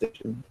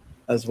PlayStation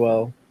as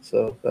well.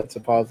 So that's a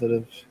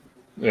positive.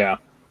 Yeah.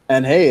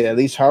 And hey, at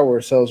least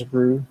hardware sales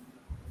grew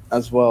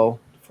as well,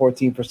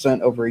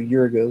 14% over a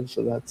year ago.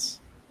 So that's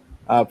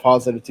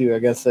positive too. I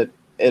guess that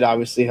it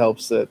obviously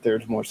helps that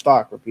there's more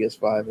stock for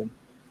PS5 and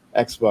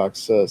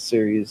Xbox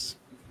Series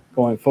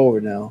going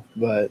forward now.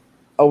 But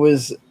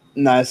always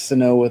nice to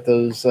know what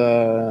those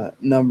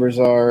numbers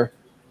are.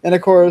 And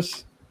of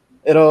course,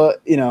 it'll,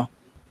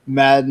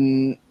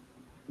 Madden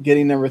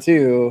getting number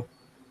 2,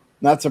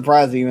 not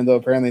surprising, even though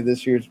apparently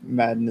this year's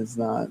Madden is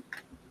not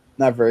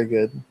very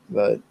good,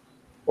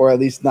 or at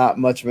least not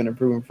much of an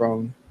improvement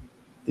from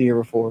the year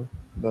before.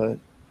 But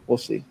we'll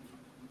see.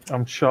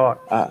 I'm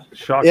shocked.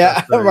 Shocked.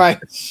 Yeah, right.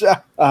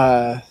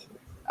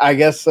 I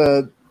guess,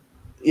 it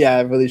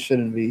really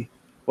shouldn't be.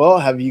 Well,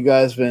 have you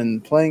guys been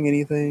playing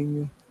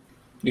anything?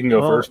 You can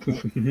go first.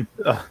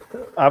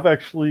 I've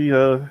actually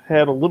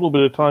had a little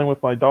bit of time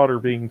with my daughter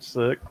being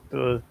sick.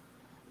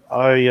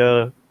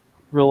 I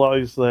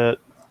realized that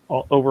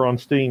over on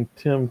Steam,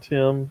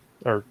 Tim,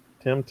 I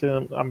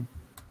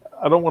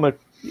don't want to.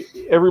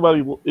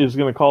 Everybody is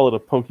going to call it a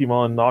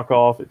Pokemon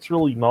knockoff. It's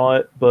really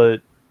not,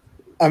 but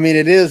I mean,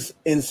 it is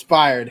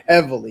inspired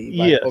heavily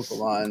by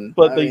Pokemon.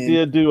 But they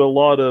did do a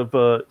lot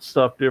of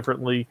stuff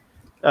differently.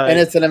 And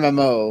it's an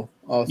MMO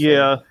also.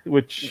 Yeah,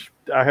 which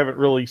I haven't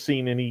really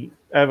seen any.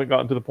 I haven't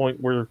gotten to the point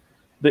where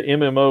the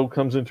MMO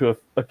comes into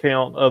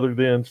account other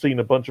than seeing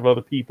a bunch of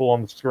other people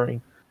on the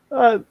screen.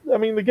 I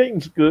mean, the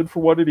game's good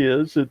for what it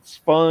is. It's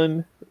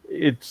fun.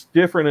 It's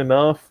different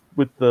enough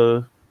with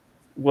the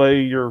way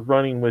you're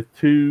running with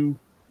 2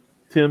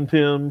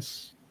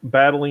 Tim-Tims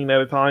battling at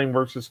a time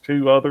versus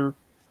 2 other.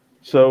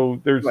 So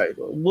there's a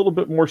little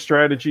bit more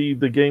strategy.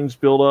 The game's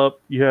built up.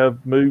 You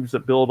have moves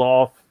that build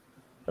off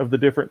of the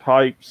different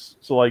types.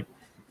 So like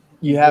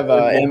you have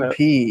a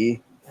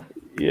MP.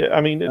 Yeah,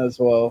 I mean as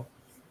well.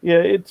 Yeah,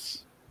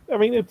 it's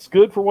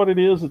good for what it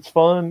is. It's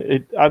fun.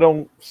 I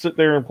don't sit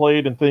there and play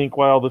it and think,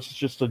 wow, this is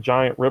just a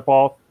giant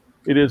ripoff.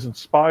 It is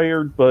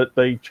inspired, but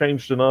they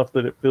changed enough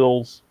that it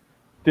feels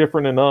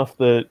different enough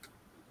that,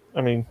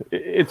 I mean,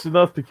 it's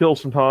enough to kill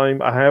some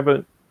time. I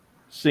haven't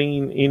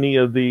seen any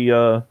of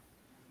the,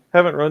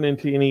 haven't run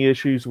into any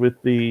issues with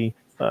the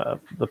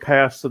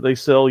pass that they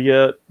sell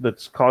yet.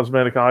 That's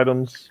cosmetic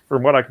items.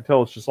 From what I can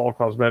tell, it's just all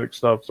cosmetic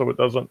stuff, so it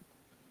doesn't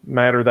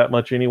matter that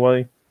much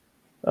anyway.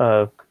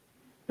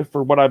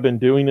 For what I've been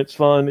doing, it's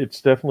fun.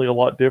 It's definitely a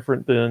lot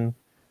different than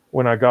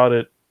when I got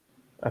it,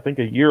 I think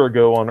a year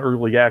ago on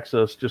early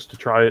access just to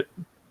try it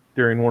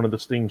during one of the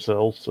Steam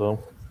sales.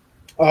 So,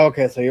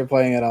 okay, so you're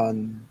playing it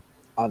on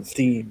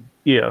Steam.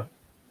 Yeah,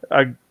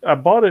 I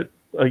bought it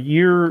a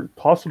year,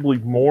 possibly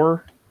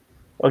more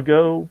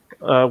ago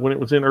when it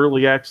was in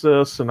early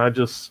access, and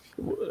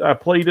I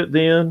played it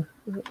then,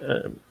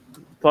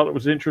 thought it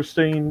was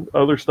interesting.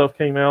 Other stuff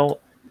came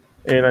out.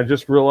 And I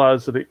just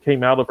realized that it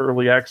came out of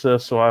early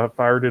access, so I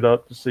fired it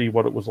up to see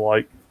what it was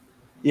like.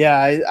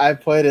 Yeah, I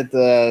played it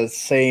the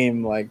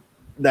same, like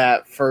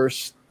that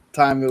first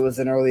time it was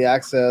in early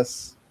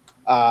access.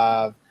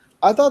 I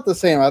thought the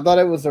same. I thought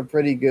it was a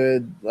pretty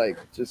good, like,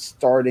 just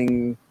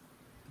starting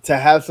to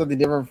have something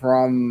different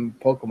from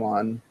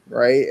Pokemon,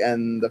 right?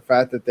 And the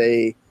fact that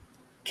they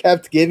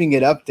kept giving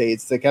it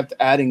updates, they kept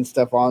adding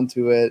stuff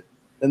onto it.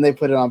 Then they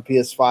put it on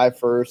PS5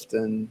 first,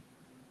 and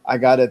I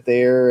got it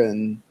there,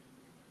 and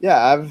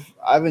yeah,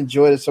 I've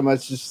enjoyed it so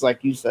much. Just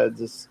like you said,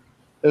 just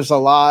there's a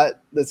lot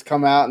that's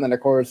come out, and then of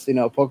course,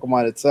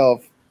 Pokemon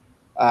itself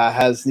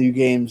has new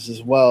games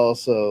as well.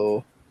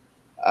 So,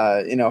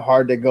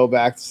 hard to go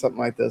back to something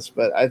like this.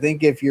 But I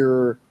think if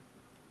you're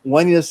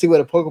wanting to see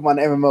what a Pokemon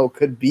MMO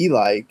could be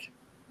like,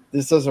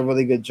 this does a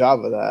really good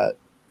job of that.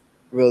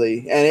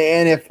 Really,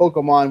 and if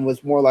Pokemon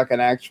was more like an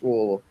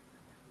actual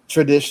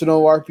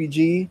traditional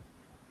RPG,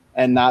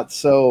 and not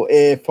so,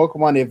 if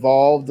Pokemon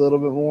evolved a little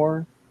bit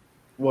more.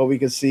 What we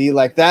could see,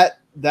 like that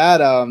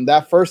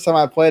first time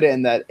I played it,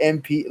 and that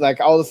MP,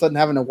 like all of a sudden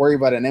having to worry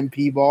about an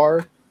MP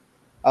bar,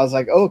 I was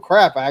like, oh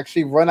crap! I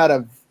actually run out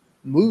of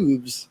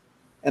moves,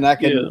 and I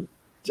can't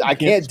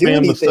do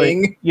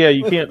anything.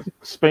 You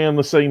can't spam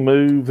the same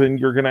move, and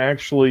you're going to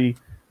actually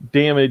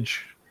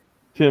damage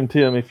Tim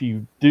if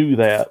you do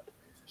that.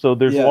 So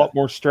there's a lot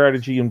more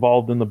strategy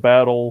involved in the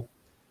battle.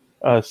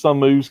 Some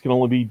moves can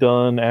only be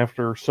done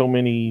after so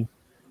many.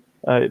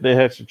 They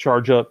have to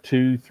charge up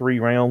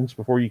 2-3 rounds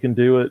before you can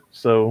do it.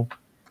 So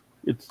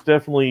it's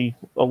definitely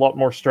a lot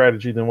more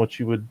strategy than what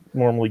you would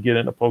normally get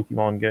in a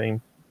Pokemon game.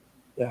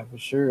 Yeah, for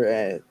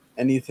sure.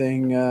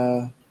 Anything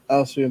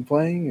else you've been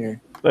playing?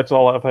 Or? That's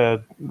all I've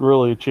had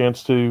really a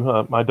chance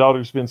to. My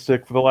daughter's been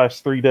sick for the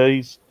last 3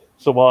 days.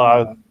 So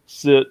while I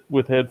sit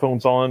with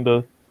headphones on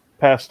to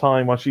pass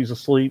time while she's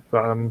asleep,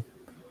 I'm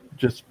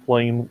just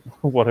playing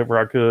whatever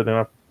I could, and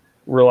I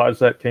realized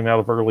that came out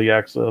of early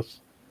access.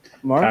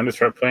 Mark? Time to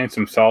start playing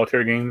some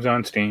solitaire games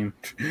on Steam.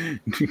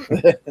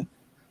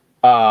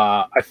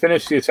 I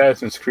finished the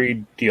Assassin's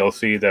Creed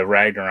DLC, the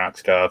Ragnarok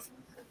stuff,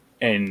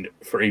 and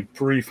for a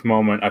brief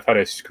moment, I thought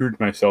I screwed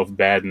myself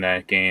bad in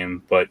that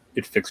game, but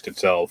it fixed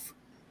itself.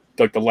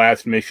 Like, the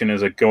last mission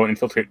is like go and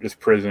infiltrate this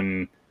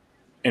prison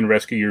and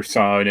rescue your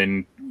son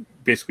and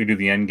basically do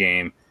the end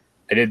game.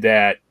 I did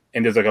that,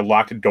 and there's like a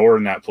locked door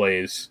in that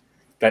place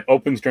that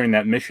opens during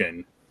that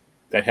mission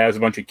that has a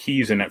bunch of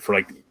keys in it for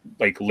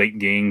like late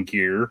game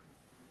gear,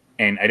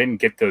 and I didn't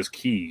get those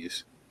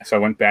keys. So I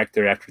went back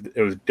there after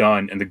it was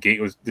done, and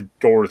the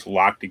door was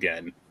locked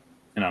again,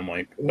 and I'm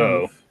like,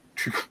 oh,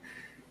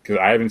 because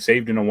I haven't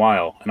saved in a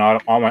while, and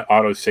all my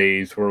auto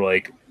saves were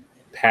like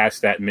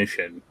past that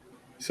mission.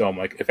 So I'm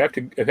like, if I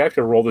have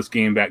to roll this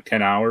game back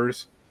 10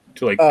 hours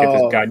to like get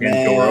this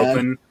goddamn door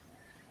open,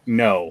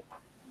 no.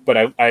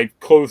 But I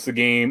closed the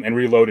game and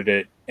reloaded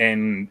it,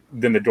 and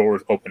then the door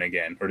was open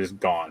again, or just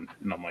gone.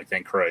 And I'm like,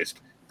 thank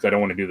Christ, because I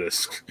don't want to do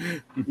this.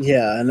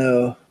 Yeah, I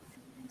know.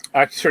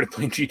 I actually started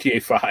playing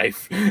GTA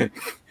 5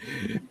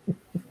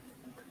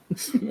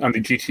 on the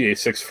GTA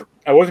 6.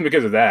 I wasn't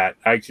because of that.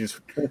 I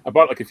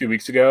bought it like a few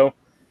weeks ago,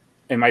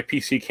 and my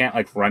PC can't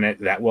like run it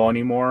that well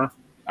anymore.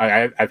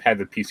 I've had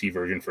the PC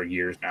version for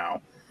years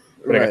now,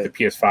 but I got the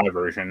PS5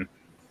 version,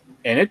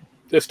 and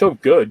it's still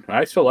good.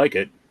 I still like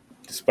it,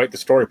 despite the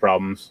story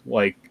problems.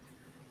 Like,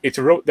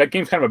 that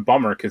game's kind of a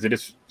bummer because it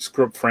just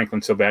screwed up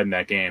Franklin so bad in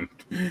that game.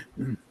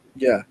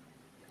 Yeah.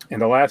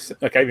 And the last,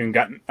 like, I haven't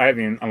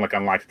even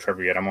unlocked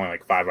Trevor yet. I'm only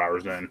like 5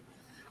 hours in.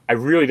 I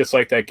really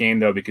dislike that game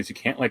though because you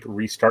can't like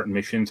restart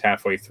missions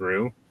halfway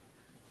through.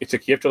 It's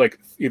like you have to like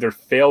either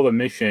fail the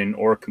mission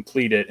or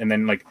complete it and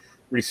then like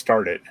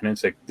restart it. And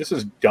it's like, this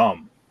is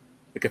dumb.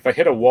 Like, if I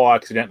hit a wall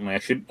accidentally,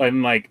 I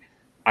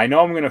know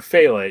I'm gonna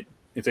fail it.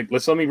 It's like,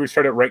 let me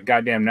restart it right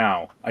goddamn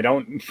now. I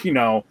don't,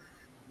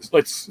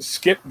 let's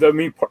skip the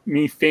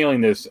me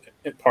failing this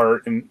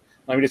part and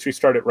let me just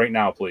restart it right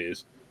now,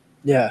 please.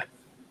 Yeah.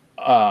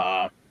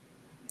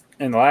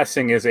 And the last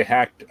thing is they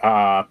hacked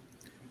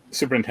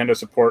Super Nintendo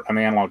support on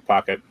the Analog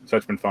Pocket, so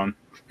it's been fun.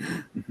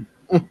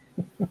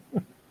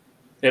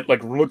 It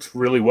like looks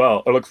really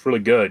well. It looks really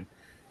good,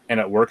 and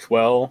it works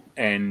well.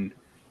 And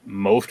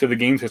most of the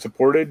games are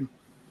supported.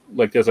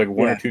 Like, there's like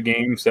one or two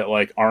games that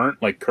like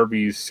aren't, like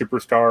Kirby's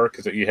Superstar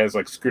because it has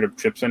like screwed up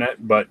chips in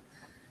it, but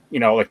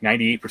like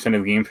 98%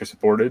 of the games are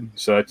supported,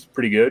 so that's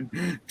pretty good.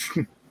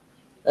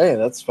 Hey,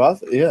 that's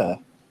possible. Yeah,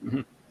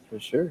 for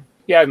sure.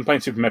 Yeah, I've been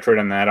playing Super Metroid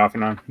on that off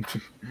and on.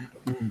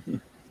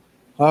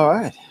 All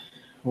right.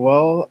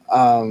 Well,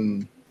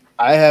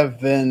 I have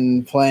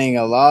been playing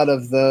a lot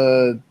of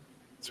the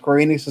Square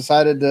Enix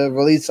decided to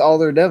release all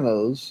their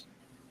demos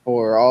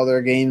for all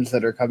their games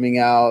that are coming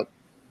out.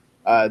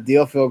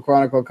 Dealfield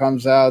Chronicle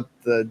comes out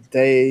the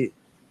day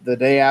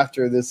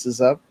after this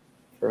is up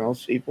for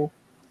most people.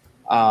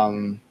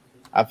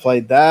 I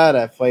played that.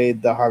 I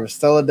played the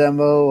Harvestella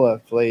demo. I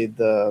played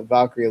the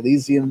Valkyrie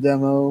Elysium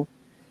demo.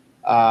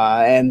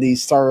 And the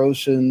Star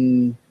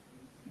Ocean,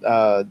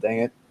 dang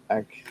it.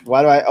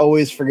 Why do I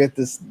always forget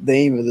this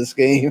name of this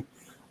game?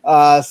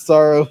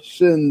 Star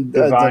Ocean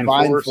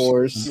Divine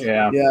Force.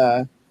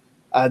 Yeah.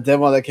 A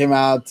demo that came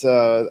out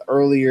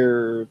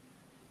earlier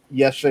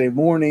yesterday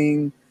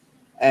morning.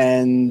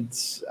 And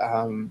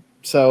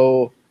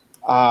so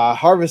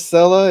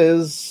Harvestella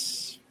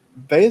is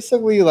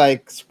basically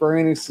like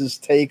Square Enix's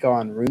take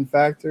on Rune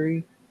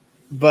Factory,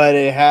 but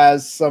it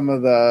has some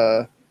of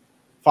the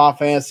Final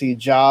Fantasy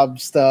job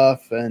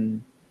stuff,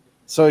 and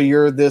so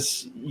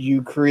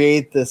you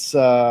create this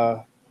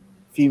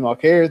female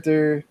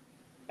character,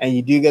 and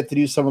you do get to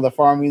do some of the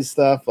farming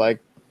stuff,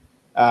 like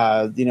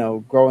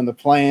growing the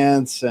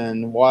plants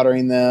and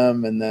watering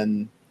them, and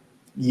then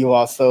you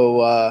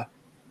also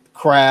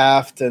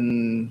craft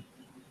and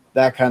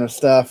that kind of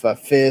stuff.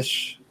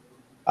 Fish.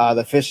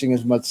 The fishing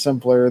is much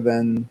simpler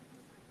than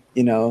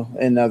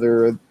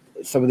in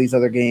some of these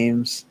other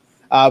games.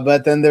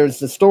 But then there's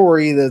the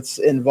story that's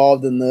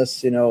involved in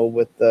this,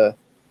 with the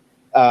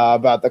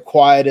about the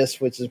Quietus,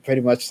 which is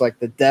pretty much like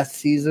the death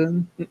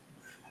season.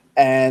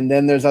 And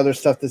then there's other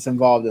stuff that's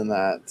involved in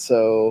that.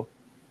 So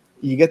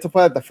you get to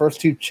play the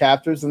first 2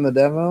 chapters in the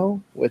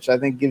demo, which I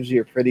think gives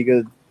you a pretty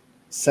good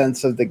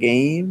sense of the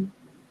game.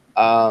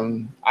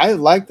 I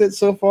liked it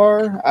so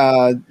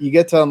far. You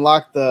get to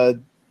unlock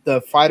the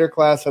fighter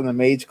class and the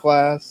mage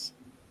class.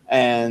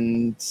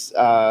 And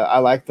I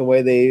like the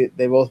way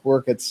they both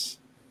work. It's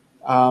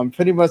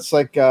pretty much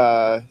like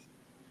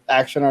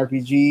action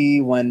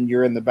RPG when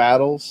you're in the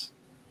battles.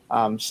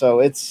 So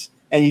it's,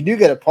 and you do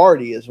get a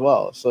party as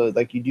well. So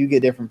like you do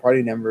get different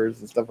party members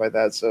and stuff like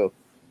that. So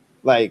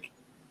like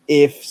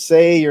if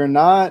say you're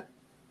not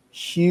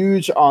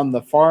huge on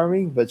the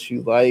farming, but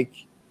you like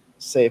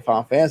say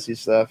Final Fantasy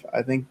stuff,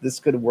 I think this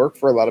could work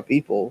for a lot of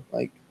people.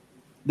 Like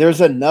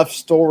there's enough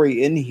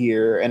story in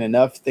here and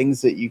enough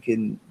things that you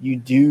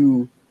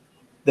do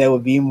that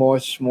would be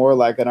much more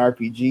like an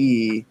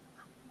RPG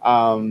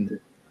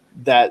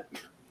that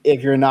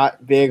if you're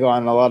not big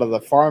on a lot of the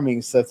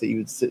farming stuff that you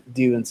would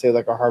do in, say,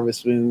 like a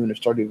Harvest Moon or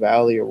Stardew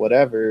Valley or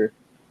whatever,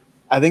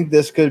 I think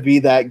this could be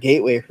that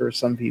gateway for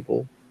some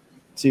people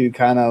to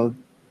kind of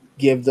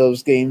give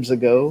those games a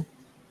go.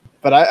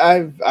 But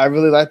I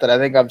really like that. I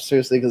think I'm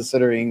seriously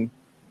considering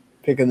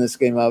picking this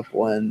game up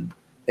when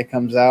it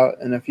comes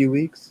out in a few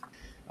weeks.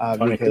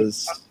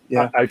 Because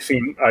I've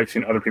seen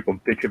other people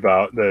bitch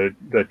about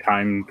the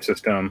time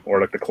system or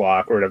like the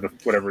clock or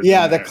whatever.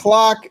 Yeah, the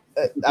clock.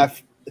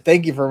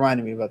 Thank you for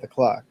reminding me about the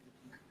clock.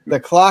 The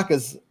clock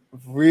is.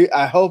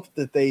 I hope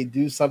that they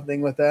do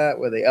something with that,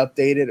 where they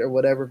update it or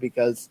whatever,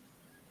 because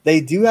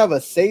they do have a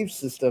save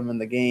system in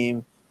the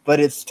game, but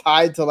it's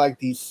tied to like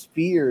these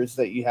spheres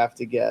that you have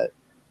to get.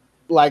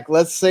 Like,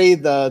 let's say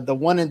the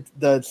one in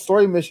the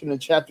story mission in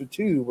chapter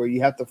 2, where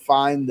you have to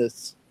find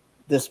this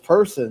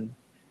person.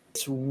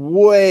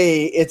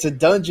 It's a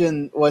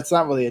dungeon. Well, it's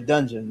not really a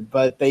dungeon,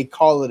 but they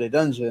call it a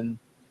dungeon.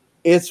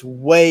 It's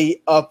way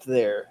up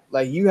there.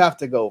 Like, you have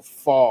to go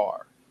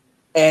far.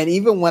 And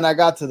even when I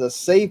got to the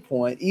save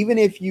point, even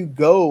if you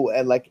go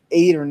at like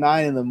 8 or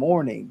 9 in the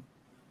morning,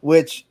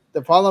 which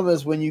the problem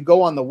is when you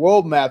go on the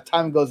world map,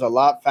 time goes a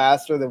lot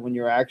faster than when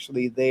you're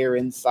actually there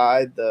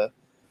inside the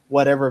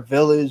whatever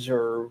village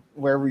or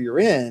wherever you're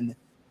in.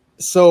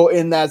 So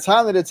in that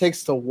time that it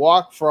takes to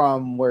walk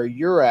from where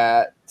you're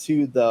at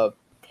to the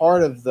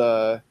part of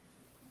the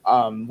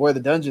where the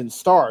dungeon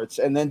starts,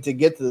 and then to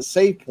get to the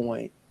save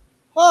point,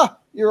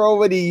 you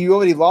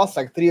already lost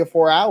like 3 or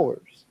 4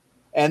 hours.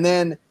 And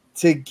then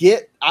to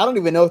get, I don't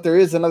even know if there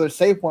is another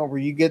save point where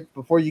you get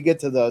before you get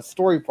to the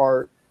story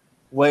part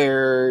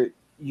where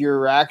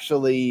you're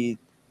actually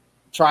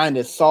trying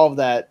to solve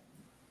that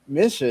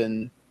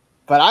mission.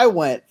 But I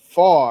went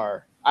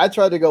far. I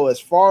tried to go as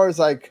far as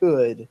I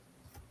could,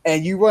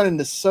 and you run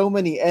into so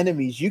many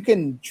enemies. You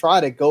can try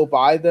to go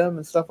by them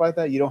and stuff like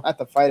that. You don't have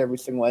to fight every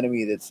single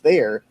enemy that's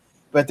there,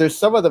 but there's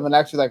some of them that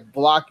actually like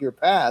block your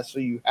path, so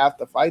you have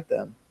to fight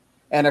them.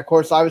 And of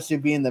course, obviously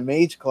being the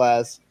mage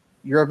class,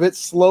 you're a bit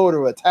slower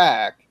to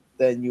attack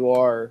than you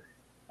are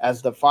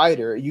as the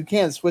fighter. You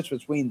can switch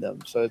between them,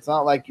 so it's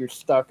not like you're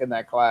stuck in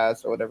that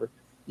class or whatever.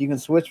 You can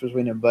switch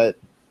between them, but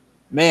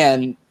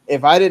man,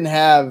 if I didn't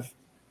have,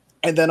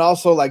 and then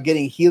also like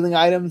getting healing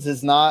items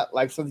is not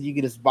like something you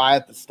can just buy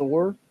at the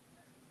store.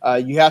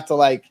 You have to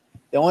like,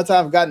 the only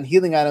time I've gotten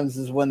healing items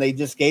is when they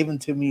just gave them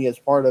to me as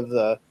part of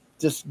the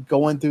just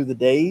going through the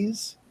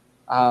days.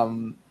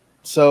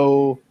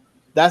 So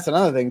that's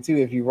another thing too.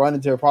 If you run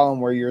into a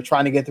problem where you're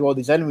trying to get through all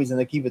these enemies and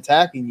they keep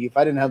attacking you, if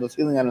I didn't have those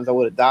healing items, I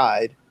would have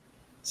died.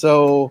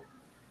 So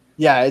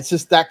yeah, it's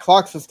just that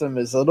clock system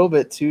is a little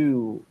bit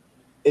too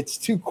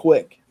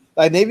quick.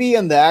 Like maybe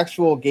in the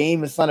actual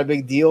game, it's not a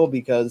big deal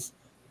because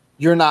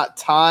you're not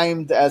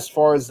timed as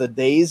far as the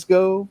days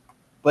go.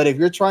 But if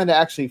you're trying to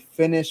actually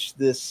finish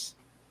this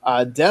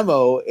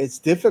demo, it's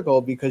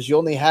difficult because you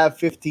only have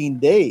 15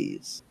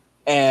 days.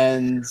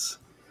 And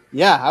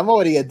yeah, I'm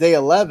already at day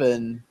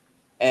 11,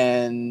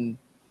 and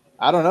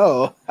I don't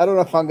know. I don't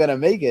know if I'm going to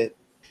make it.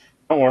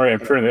 Don't worry,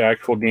 I'm sure in the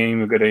actual game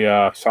you'll get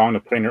a song to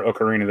play in your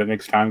ocarina that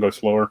makes time go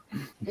slower.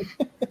 I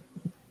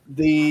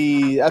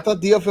thought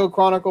DioField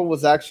Chronicle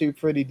was actually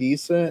pretty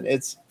decent.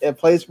 It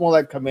plays more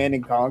like Command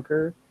and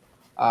Conquer,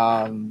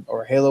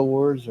 or Halo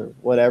Wars or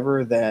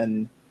whatever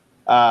than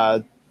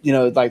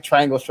like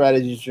Triangle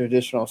Strategy,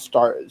 traditional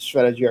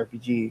strategy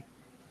RPG,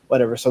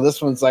 whatever. So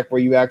this one's like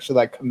where you actually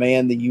like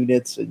command the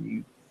units and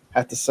you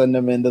have to send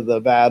them into the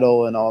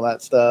battle and all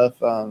that stuff.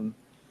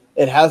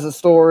 It has a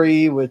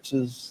story, which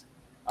is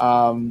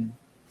we're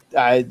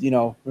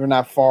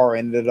not far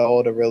in it at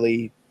all to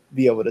really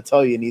be able to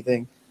tell you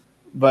anything.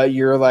 But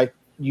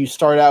you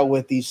start out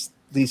with these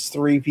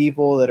 3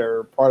 people that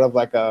are part of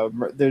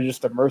they're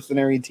just a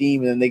mercenary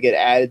team, and then they get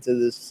added to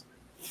this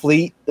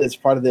fleet that's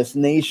part of this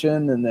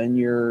nation, and then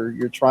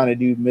you're trying to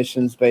do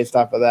missions based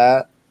off of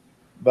that.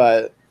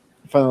 But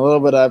from the little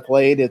bit I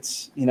played,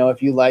 it's,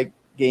 if you like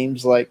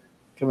games like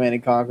Command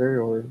and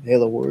Conquer or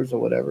Halo Wars or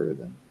whatever,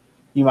 then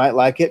you might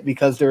like it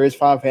because there is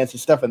Final Fantasy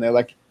stuff in there.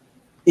 Like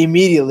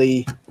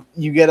immediately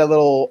you get a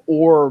little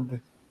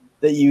orb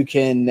that you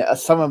can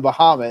summon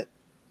Bahamut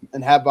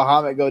and have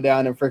Bahamut go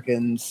down and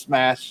freaking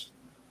smash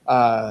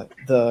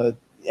the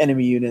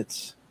enemy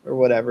units or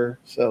whatever.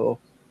 So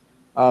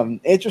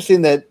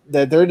interesting that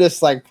they're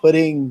just like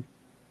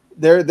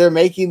they're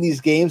making these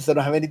games that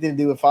don't have anything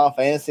to do with Final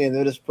Fantasy, and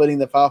they're just putting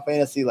the Final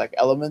Fantasy like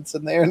elements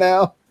in there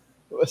now.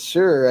 Well,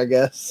 sure, I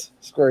guess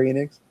Square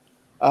Enix.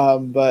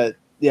 But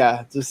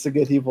yeah, just to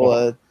get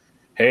people.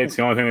 Hey, it's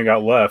the only thing that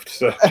got left.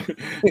 So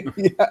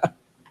yeah,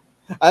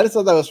 I just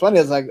thought that was funny.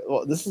 I was like,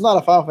 well, this is not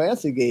a Final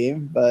Fantasy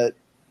game, but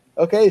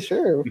okay,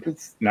 sure.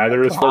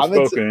 Neither is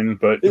Forspoken,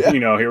 but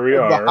here we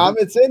are.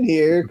 Bahamut's in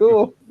here.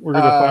 Cool. We're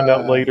going to find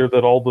out later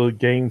that all the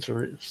games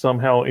are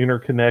somehow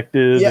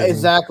interconnected. Yeah,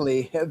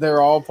 exactly.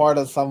 They're all part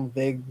of some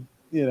big,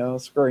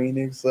 Square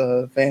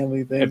Enix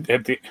family thing.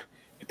 At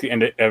the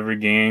end of every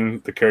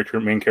game,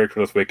 the main character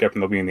will wake up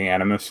and they'll be in the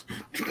Animus.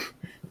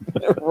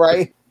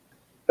 Right.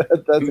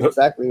 That's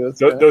exactly what's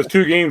those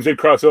 2 games did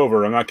cross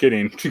over. I'm not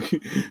kidding.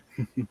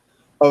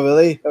 Oh,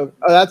 really? Oh,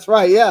 that's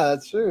right. Yeah,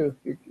 that's true.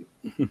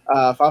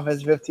 Final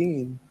Fantasy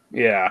 15.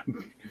 Yeah.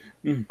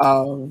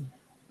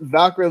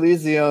 Valkyrie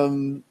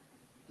Elysium,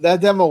 that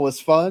demo was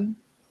fun.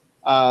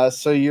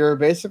 So you're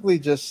basically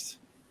just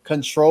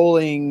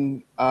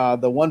controlling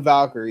the one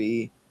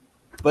Valkyrie,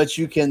 but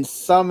you can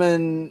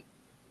summon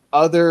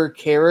other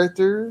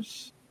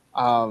characters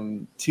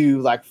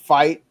to like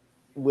fight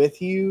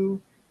with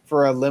you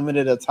for a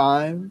limited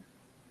time,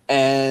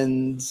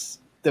 and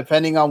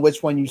depending on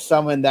which one you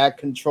summon, that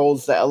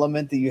controls the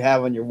element that you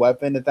have on your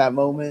weapon at that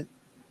moment.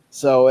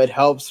 So it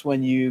helps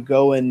when you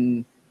go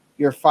and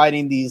you're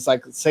fighting these,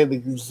 like, say,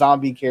 like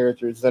zombie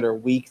characters that are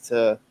weak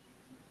to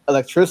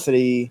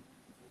electricity.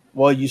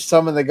 Well, you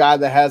summon the guy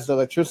that has the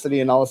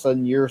electricity, and all of a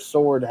sudden your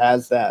sword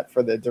has that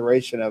for the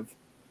duration of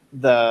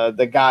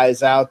the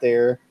guys out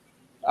there.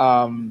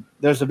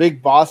 There's a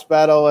big boss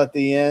battle at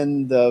the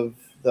end of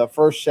the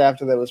first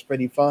chapter that was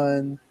pretty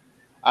fun.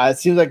 It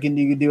seems like you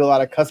can do a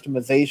lot of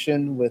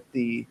customization with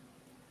the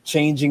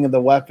changing of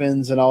the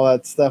weapons and all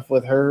that stuff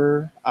with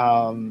her.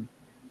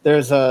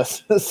 There's a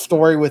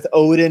story with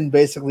Odin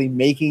basically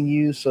making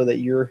you so that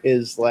you're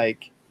his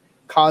like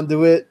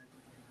conduit,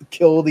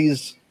 kill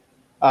these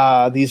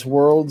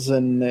worlds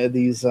and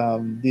these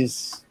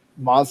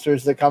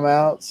monsters that come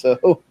out.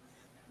 So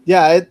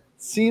yeah, it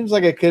seems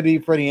like it could be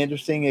pretty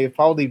interesting. It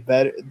probably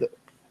better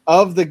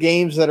of the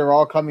games that are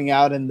all coming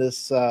out in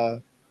this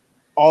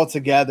all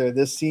together.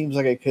 This seems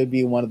like it could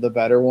be one of the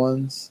better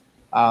ones.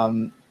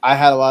 I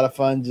had a lot of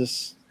fun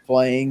just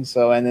playing.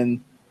 So, and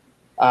then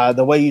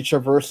the way you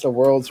traverse the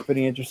world is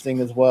pretty interesting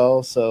as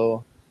well.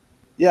 So,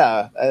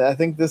 yeah, I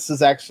think this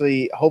is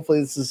actually,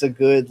 hopefully, this is a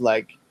good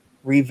like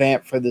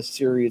revamp for this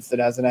series that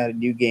hasn't had a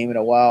new game in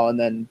a while. And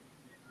then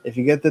if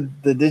you get the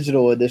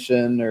digital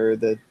edition or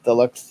the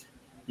deluxe,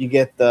 you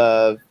get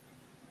the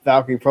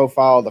Valkyrie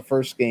Profile, the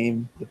first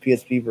game, the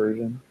PSP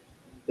version.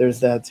 There's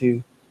that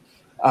too.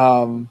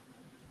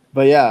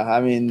 But yeah,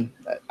 I mean,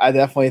 I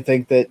definitely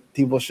think that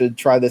people should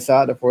try this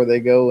out before they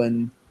go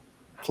and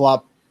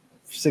plop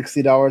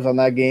 $60 on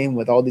that game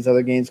with all these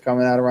other games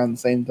coming out around the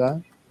same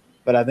time.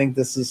 But I think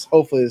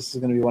hopefully this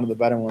is going to be one of the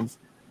better ones.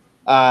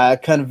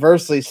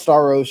 Conversely,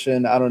 Star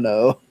Ocean, I don't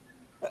know.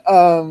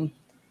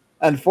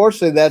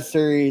 Unfortunately, that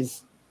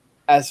series,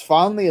 as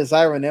fondly as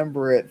I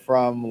remember it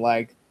from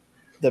like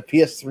the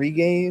PS3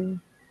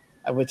 game,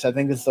 which I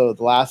think is the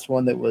last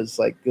one that was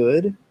like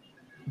good,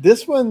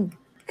 this one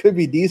could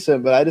be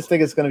decent, but I just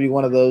think it's going to be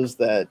one of those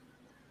that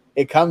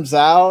it comes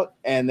out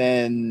and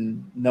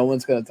then no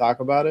one's going to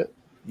talk about it.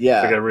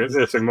 Yeah,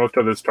 it's like most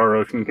of the Star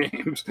Ocean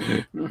games.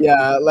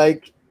 Yeah,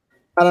 like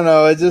I don't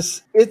know.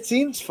 It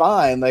seems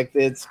fine. Like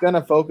it's going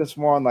to focus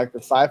more on like the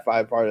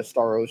sci-fi part of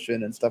Star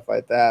Ocean and stuff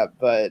like that.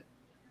 But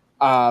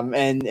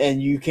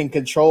and you can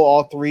control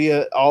all three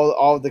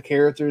all of the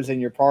characters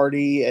in your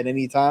party at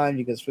any time.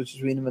 You can switch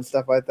between them and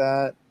stuff like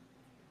that.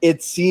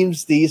 It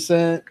seems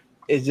decent.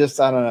 It's just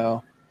I don't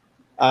know.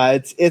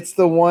 It's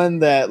the one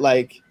that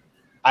like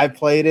I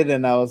played it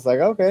and I was like,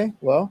 okay,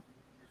 well,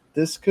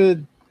 this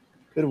could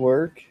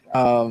work.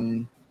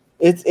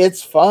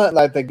 It's fun.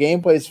 Like the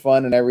gameplay's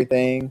fun and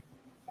everything.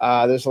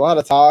 There's a lot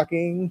of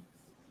talking.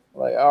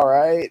 Like, all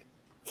right,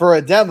 for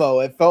a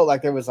demo, it felt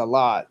like there was a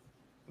lot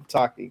of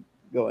talking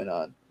going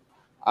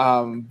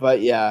on.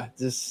 But yeah,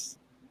 just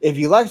if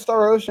you like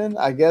Star Ocean,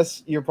 I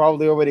guess you're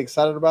probably already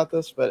excited about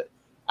this. But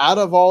out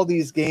of all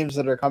these games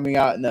that are coming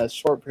out in a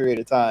short period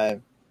of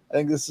time, I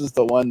think this is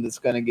the one that's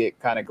going to get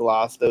kind of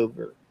glossed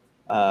over,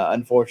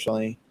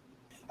 unfortunately.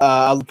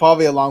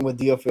 Probably along with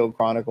DioField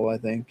Chronicle, I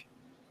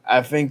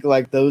think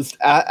like those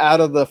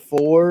out of the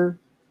four,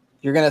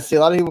 you're going to see a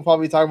lot of people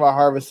probably talking about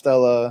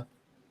Harvestella.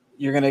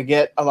 You're going to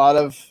get a lot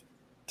of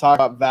talk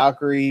about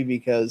Valkyrie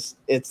because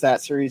it's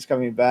that series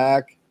coming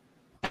back.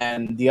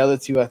 And the other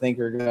two, I think,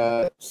 are going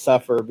to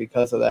suffer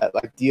because of that.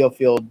 Like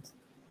DioField,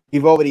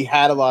 you've already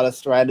had a lot of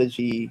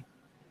strategy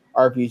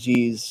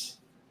RPGs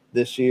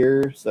this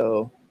year,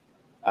 so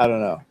I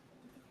don't know.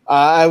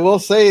 I will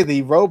say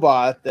the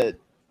robot that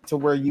to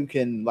where you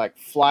can like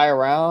fly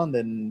around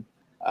and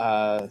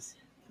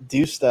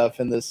do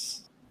stuff in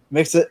this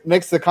makes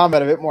the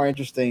combat a bit more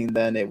interesting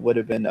than it would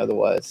have been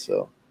otherwise.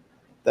 So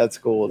that's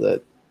cool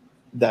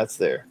that's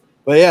there.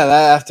 But yeah,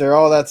 after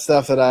all that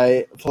stuff that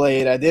I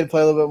played, I did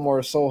play a little bit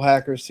more Soul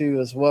Hackers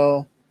 2 as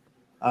well.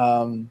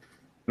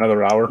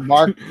 Another hour.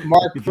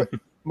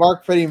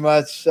 Mark pretty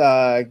much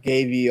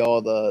gave you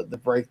all the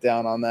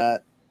breakdown on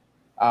that.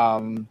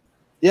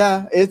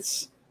 Yeah,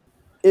 it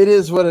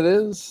is what it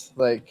is.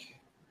 Like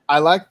I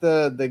like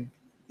the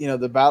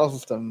battle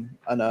system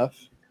enough,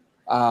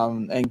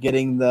 and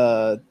getting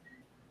the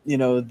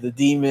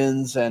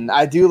demons, and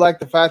I do like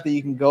the fact that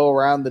you can go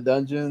around the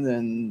dungeon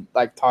and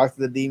like talk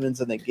to the demons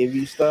and they give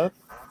you stuff.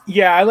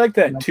 Yeah, I like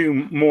that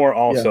too more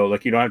also. Yeah.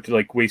 Like you don't have to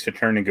like waste a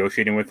turn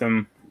negotiating with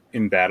them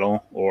in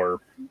battle,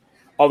 or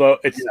although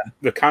it's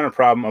the kind of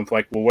problem of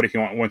like, well, what if you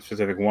want one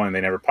specific one and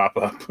they never pop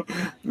up?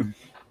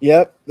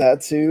 Yep,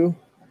 that too.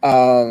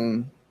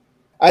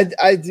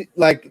 I do,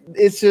 like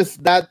it's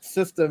just that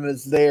system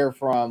is there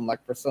from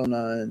like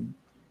Persona and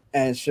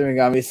and Shin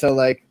Megami. So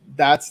like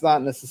that's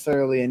not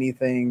necessarily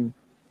anything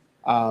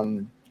they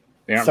aren't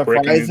surprising.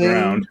 Breaking new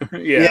ground.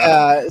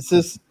 Yeah, it's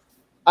just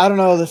I don't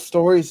know. The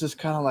story's just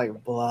kind of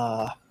like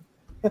blah.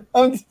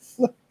 I'm just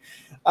like,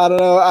 I don't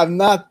know. I'm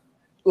not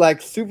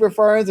like super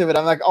far into it.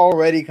 I'm like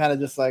already kind of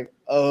just like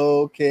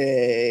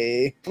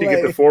okay. Did you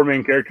get the 4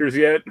 main characters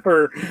yet?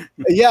 Or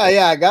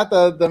yeah, I got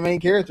the main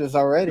characters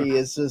already.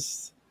 It's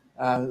just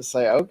it's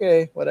like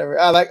okay, whatever.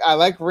 I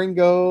like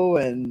Ringo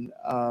and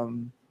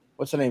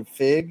what's her name,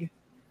 Fig.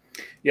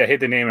 Yeah, I hate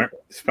the name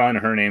spelling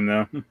her name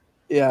though.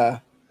 Yeah,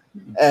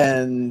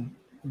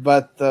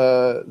 but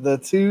the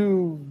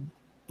 2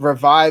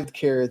 revived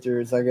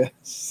characters, I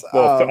guess.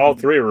 Well, all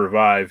 3 are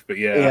revived, but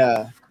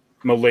yeah,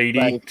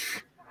 Milady,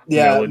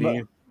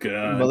 Melody,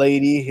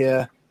 Milady,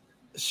 yeah,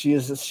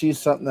 she's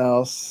something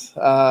else.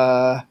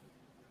 I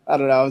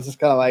don't know. I was just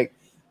kind of like,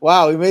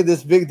 wow, we made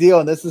this big deal,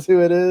 and this is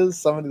who it is.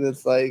 Somebody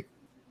that's like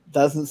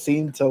doesn't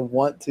seem to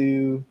want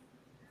to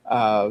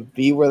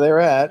be where they're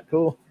at.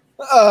 Cool.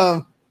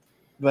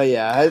 But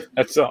yeah,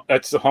 that's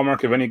the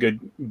hallmark of any good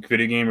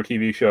video game or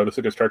TV show. Just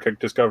like a Star Trek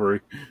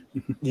Discovery.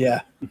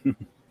 Yeah,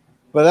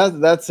 but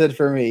that's it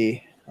for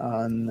me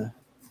on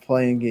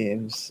playing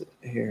games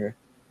here.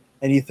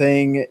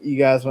 Anything you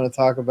guys want to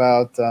talk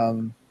about?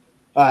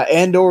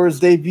 Andor is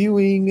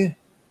debuting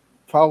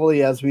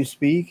probably as we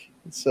speak,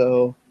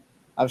 so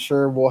I'm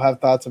sure we'll have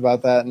thoughts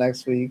about that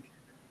next week.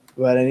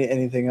 But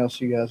anything else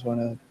you guys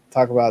want to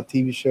talk about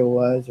TV show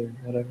wise or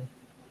whatever?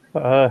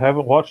 I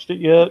haven't watched it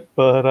yet,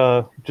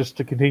 but just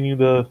to continue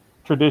the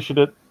tradition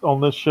on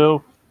this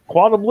show,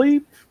 Quantum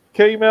Leap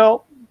came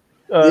out.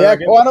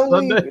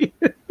 Quantum Leap.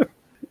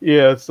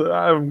 Yeah, so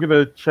I'm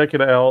gonna check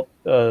it out.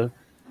 It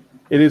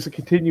is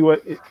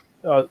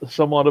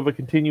somewhat of a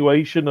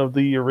continuation of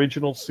the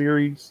original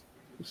series.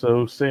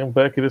 So Sam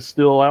Beckett is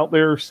still out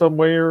there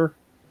somewhere.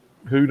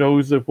 Who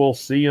knows if we'll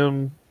see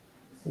him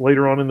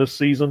later on in this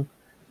season?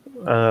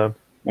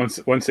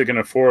 Once they can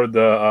afford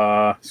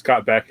the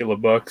Scott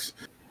Bakula books.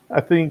 I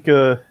think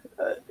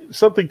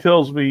something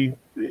tells me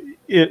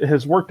it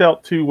has worked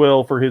out too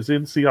well for his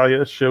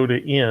NCIS show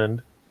to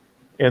end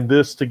and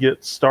this to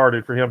get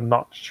started for him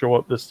not to show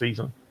up this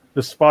season,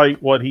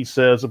 despite what he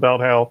says about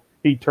how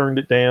he turned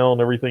it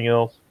down, everything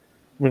else.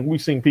 I mean,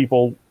 we've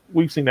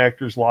seen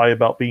actors lie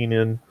about being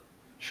in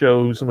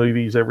shows,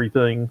 movies,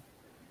 everything.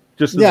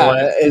 Just in the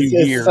last few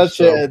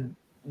years.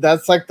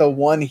 That's like the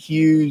one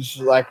huge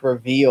like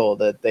reveal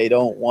that they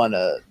don't want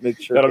to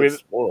make sure it's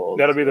spoiled.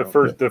 That'll be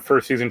the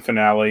first season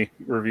finale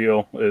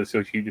reveal.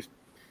 So he just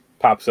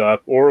pops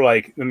up, or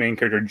like the main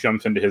character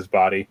jumps into his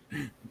body.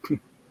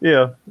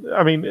 Yeah,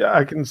 I mean,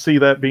 I can see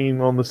that being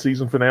on the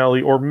season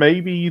finale, or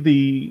maybe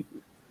the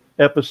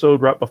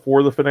episode right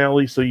before the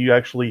finale, so you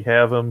actually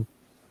have him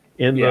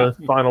in the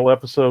final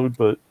episode.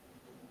 But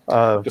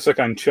just like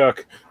on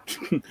Chuck.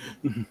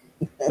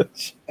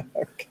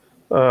 Chuck.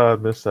 I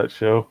missed that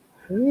show.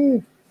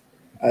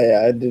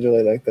 I did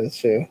really like that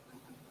show.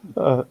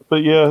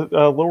 But yeah,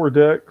 Lower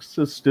Decks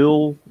is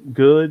still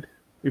good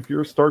if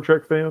you're a Star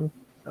Trek fan.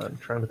 I'm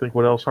trying to think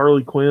what else.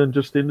 Harley Quinn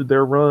just ended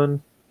their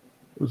run.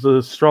 It was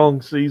a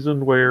strong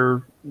season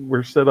where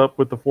we're set up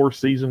with the 4th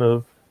season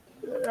of,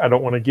 I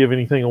don't want to give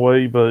anything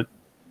away, but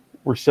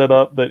we're set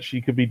up that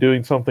she could be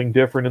doing something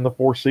different in the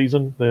 4th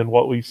season than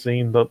what we've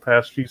seen the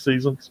past few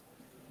seasons.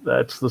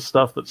 That's the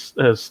stuff that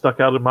has stuck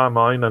out in my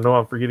mind. I know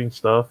I'm forgetting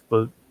stuff,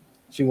 but...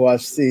 Did you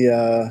watch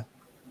the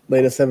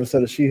latest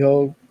episode of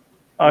She-Hulk?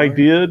 I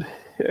did,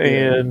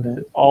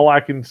 and all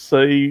I can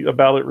say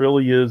about it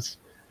really is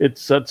it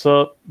sets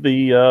up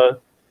the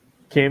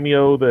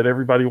cameo that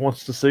everybody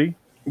wants to see.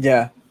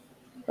 Yeah.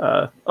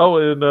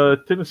 And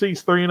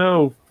Tennessee's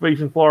 3-0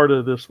 facing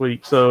Florida this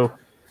week, so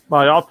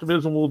my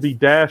optimism will be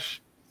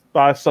dashed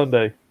by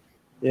Sunday.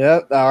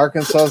 Yep,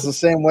 Arkansas is the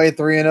same way,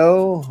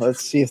 3-0.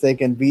 Let's see if they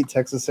can beat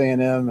Texas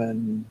A&M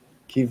and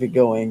keep it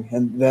going,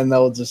 and then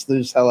they'll just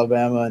lose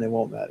Alabama, and it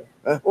won't matter.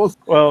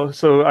 Well,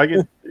 so I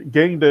get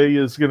game day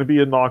is going to be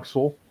in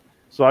Knoxville,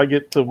 so I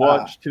get to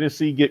watch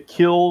Tennessee get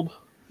killed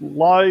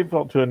live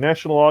to a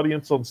national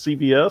audience on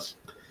CBS.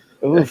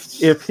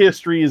 Oof. If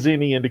history is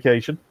any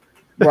indication,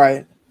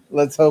 right?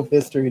 Let's hope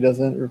history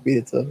doesn't repeat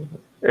itself.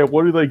 And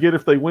what do they get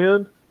if they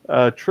win?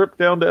 A trip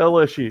down to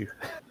LSU,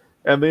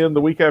 and then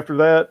the week after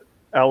that,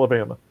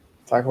 Alabama.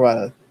 Talk about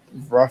a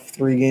rough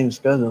 3-game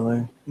schedule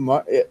there.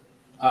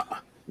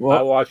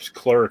 I watched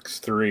Clerks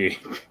 3.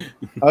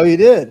 Oh, you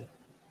did?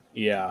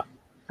 Yeah.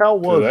 How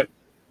was it?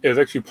 It was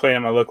actually playing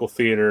at my local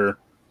theater,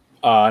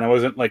 and it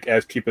wasn't like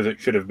as cheap as it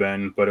should have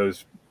been, but it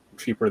was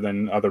cheaper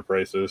than other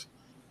prices.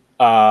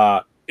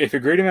 If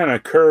you're grading on a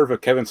curve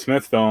of Kevin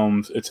Smith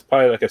films, it's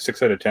probably like a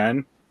 6 out of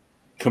 10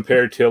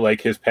 compared to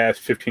like his past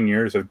 15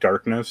 years of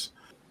darkness.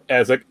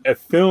 As like a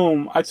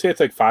film, I'd say it's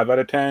like 5 out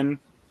of 10.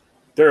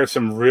 There are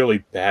some really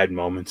bad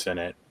moments in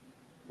it.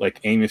 Like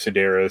Amy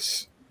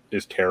Sedaris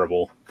is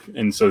terrible,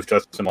 and so is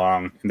Justin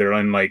Long. And they're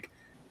in like,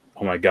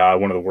 oh my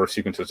god, one of the worst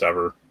sequences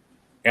ever.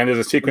 And there's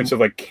a sequence of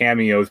like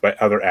cameos by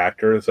other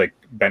actors, like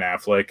Ben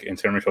Affleck and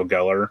Sarah Michelle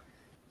Gellar.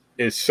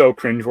 Is so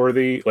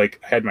cringeworthy.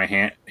 Like I had my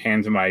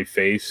hands in my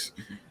face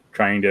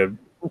trying to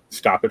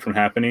stop it from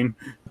happening.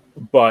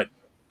 But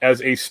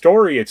as a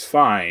story, it's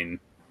fine.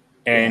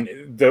 And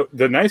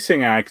the nice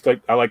thing I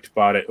liked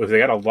about it was they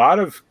got a lot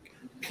of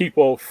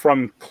people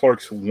from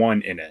Clerks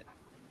 1 in it.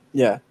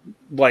 Yeah.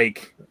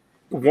 Like,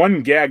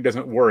 one gag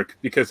doesn't work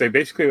because they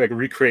basically like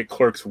recreate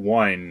Clerks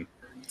 1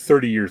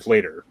 30 years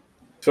later.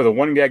 So the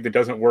one gag that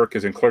doesn't work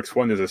is in Clerks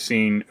 1, there's a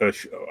scene,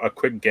 a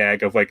quick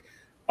gag of like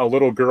a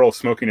little girl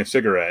smoking a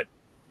cigarette.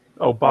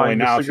 Oh, buying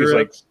the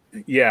cigarettes?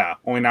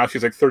 Only now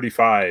she's like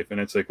 35. And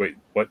it's like, wait,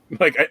 what?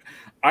 Like,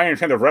 I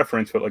understand the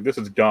reference, but like, this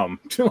is dumb.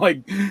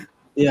 Like,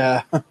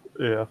 yeah.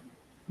 Yeah.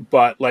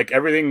 But like,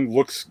 everything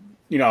looks,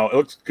 it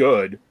looks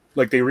good.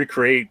 Like, they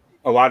recreate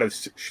a lot of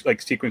like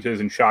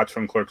sequences and shots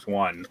from Clerks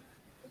 1.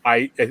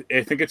 I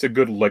think it's a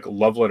good like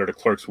love letter to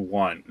Clerks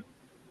 1.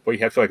 But you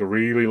have to like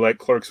really like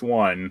Clerks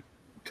 1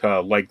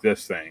 to like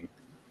this thing.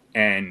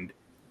 And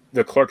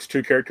the Clerks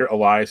 2 character,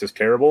 Elias, is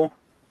terrible.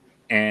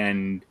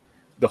 And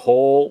the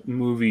whole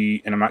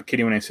movie, and I'm not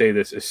kidding when I say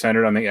this, is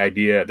centered on the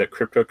idea that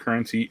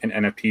cryptocurrency and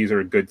NFTs are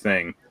a good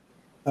thing.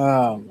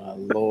 Oh, my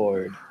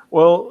Lord.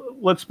 Well,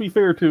 let's be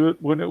fair to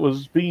it. When it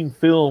was being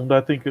filmed, I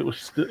think it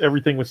was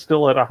everything was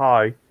still at a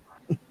high.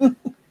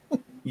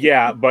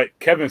 Yeah, but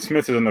Kevin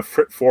Smith is in the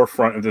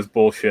forefront of this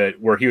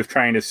bullshit where he was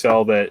trying to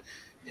sell that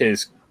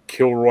his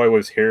Kilroy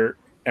was here,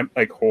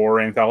 like horror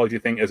anthology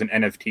thing as an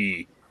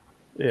NFT.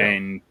 Yeah.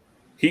 And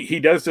he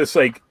does this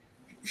like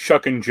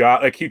shuck and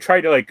jive. Like he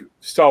tried to like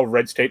sell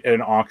Red State at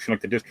an auction,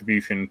 like the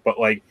distribution, but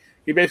like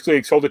he basically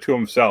like, sold it to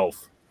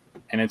himself.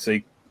 And it's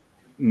like,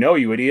 no,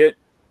 you idiot.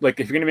 Like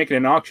if you're going to make it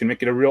an auction,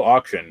 make it a real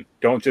auction.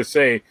 Don't just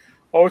say,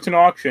 oh, it's an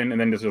auction. And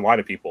then there's a lot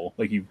of people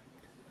like you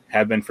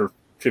have been for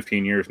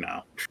 15 years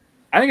now.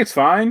 I think it's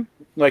fine.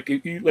 Like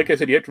I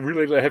said, you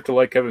have to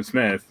like Kevin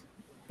Smith,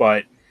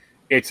 but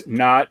it's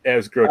not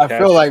as grotesque. I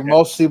feel like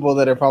most people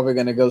that are probably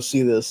going to go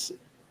see this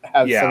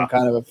have some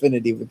kind of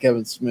affinity with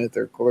Kevin Smith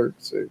or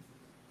Clerks.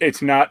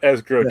 It's not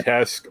as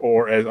grotesque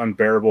or as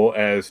unbearable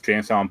as Jay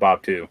and Silent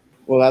Bob 2.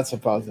 Well, that's a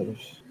positive.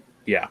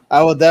 Yeah.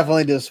 I will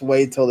definitely just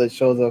wait till it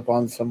shows up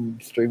on some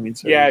streaming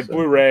service. Yeah,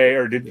 Blu-ray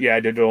or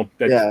digital.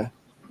 That's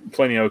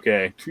plenty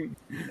okay.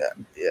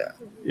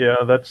 Yeah,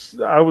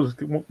 I was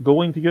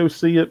going to go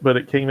see it, but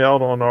it came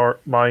out on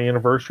my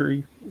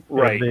anniversary.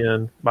 Right. And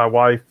then my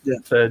wife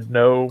said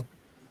no.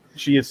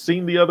 She has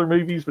seen the other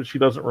movies, but she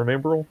doesn't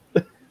remember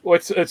them. Well,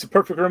 it's a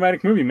perfect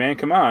romantic movie, man.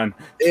 Come on.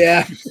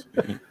 Yeah.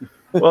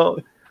 Well,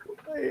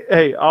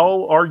 hey,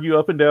 I'll argue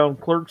up and down.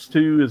 Clerks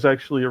 2 is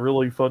actually a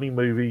really funny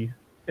movie.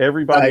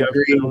 Everybody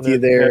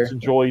has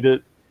enjoyed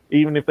it.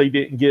 Even if they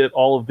didn't get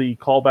all of the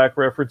callback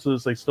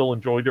references, they still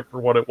enjoyed it for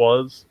what it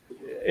was.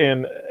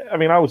 And, I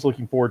mean, I was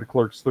looking forward to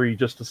Clerks 3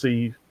 just to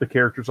see the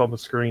characters on the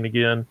screen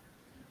again.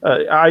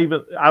 I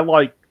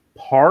like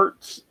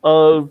parts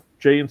of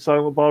Jay and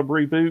Silent Bob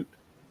Reboot.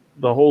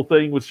 The whole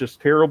thing was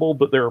just terrible,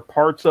 but there are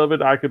parts of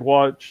it I could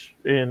watch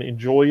and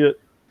enjoy it.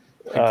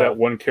 Like that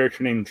one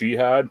character named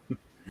Jihad.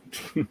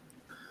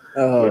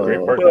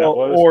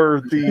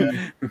 Or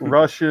the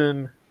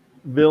Russian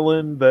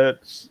villain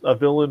that's a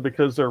villain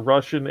because they're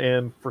Russian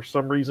and for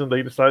some reason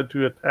they decide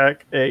to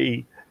attack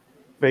a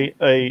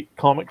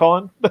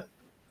Comic-Con.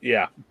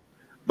 Yeah.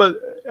 But,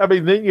 I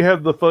mean, then you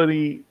have the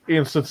funny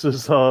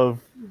instances of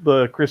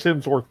the Chris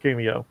Hemsworth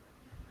cameo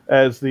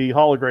as the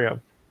hologram.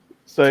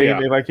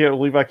 Saying, and I can't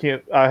believe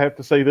I have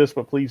to say this,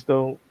 but please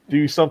don't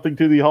do something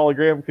to the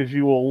hologram because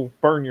you will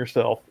burn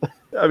yourself.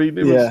 I mean,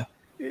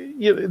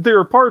 there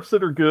are parts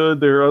that are good.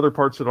 There are other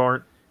parts that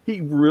aren't. He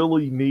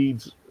really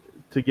needs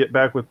to get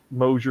back with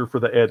Mosier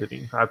for the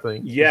editing, I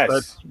think. Yes.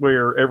 That's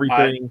where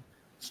everything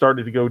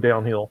started to go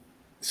downhill.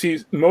 See,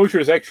 Mosier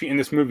is actually in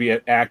this movie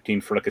acting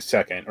for like a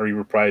second, or he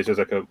reprised as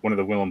like one of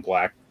the Will and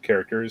Black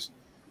characters.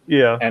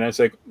 Yeah. And it's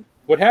like,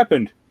 what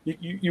happened?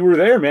 You were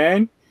there,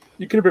 man.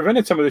 You could have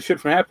prevented some of this shit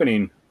from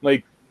happening.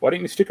 Like, why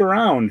didn't you stick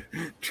around?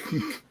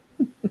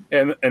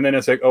 and then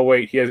it's like, oh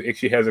wait, he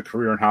actually has a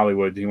career in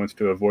Hollywood. He wants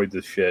to avoid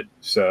this shit.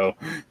 So,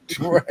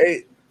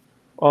 right.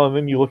 Well, and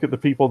then you look at the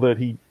people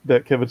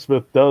that Kevin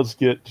Smith does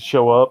get to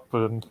show up,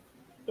 and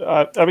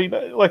I mean,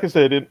 like I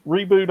said, in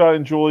Reboot, I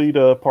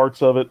enjoyed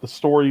parts of it. The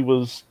story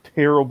was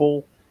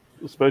terrible,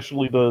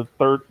 especially the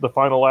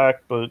final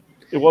act, but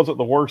it wasn't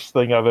the worst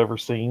thing I've ever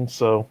seen.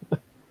 So.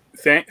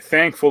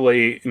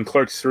 Thankfully, in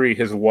Clerks 3,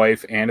 his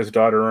wife and his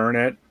daughter are in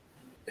it.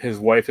 His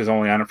wife is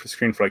only on it for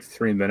screen for like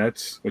 3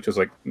 minutes, which is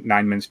like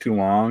 9 minutes too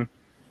long.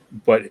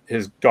 But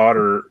his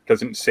daughter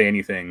doesn't say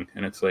anything,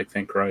 and it's like,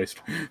 thank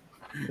Christ.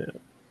 Yeah.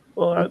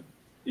 Well,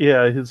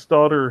 his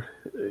daughter,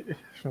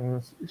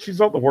 she's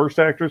not the worst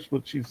actress,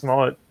 but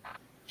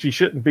she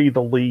shouldn't be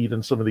the lead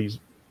in some of these.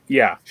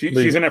 Yeah,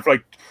 she's in it for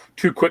like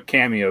 2 quick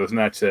cameos, and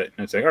that's it.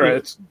 And it's like, all right,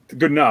 it's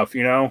good enough,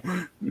 you know?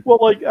 Well,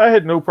 like, I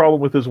had no problem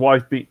with his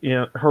wife being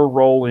in her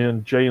role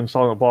in Jay and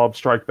Silent Bob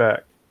Strike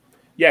Back.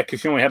 Yeah,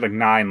 because she only had like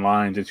 9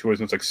 lines, and she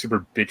wasn't like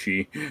super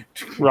bitchy.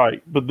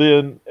 Right, but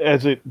then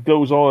as it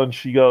goes on,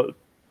 she got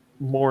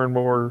more and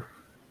more...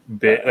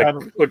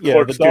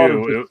 Clerks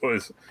 2, it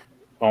was...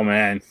 Oh,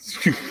 man.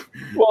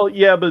 Well,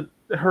 yeah, but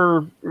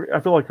I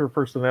feel like her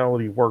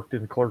personality worked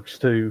in Clerks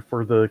 2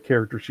 for the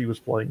character she was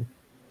playing.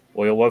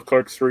 Well, you'll love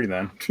Clerks 3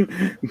 then.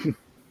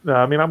 No,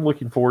 I mean, I'm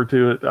looking forward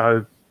to it.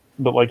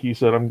 But like you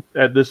said,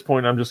 at this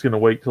point, I'm just going to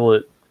wait till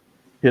it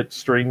hits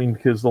streaming,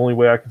 because the only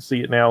way I can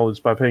see it now is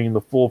by paying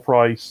the full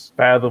price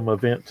Fathom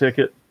event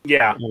ticket.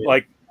 Yeah,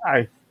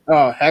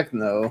 oh heck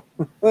no.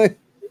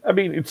 I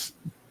mean, it's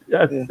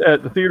at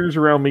the theaters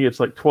around me, it's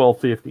like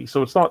 $12.50,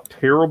 so it's not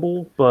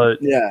terrible, but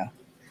yeah.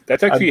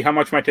 That's actually how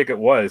much my ticket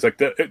was. Like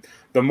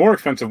the more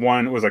expensive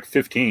one was like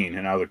 $15,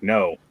 and I was like,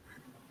 no.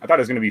 I thought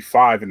it was going to be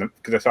 $5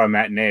 because I saw a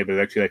matinee, but it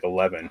was actually like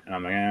 $11, and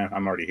I'm like,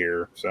 I'm already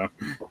here. So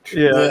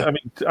yeah, I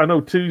mean, I know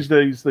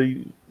Tuesdays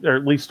or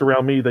at least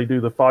around me, they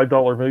do the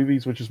 $5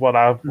 movies, which is what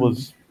I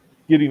was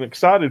getting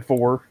excited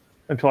for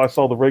until I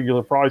saw the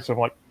regular price. I'm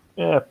like,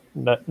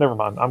 never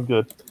mind, I'm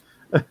good.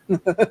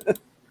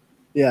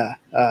 Yeah,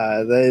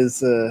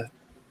 that's a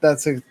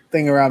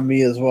thing around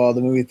me as well.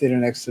 The movie theater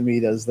next to me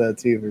does that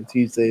too for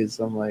Tuesdays.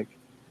 So I'm like,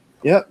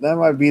 yep, that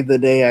might be the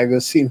day I go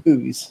see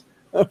movies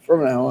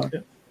from now on. Yeah.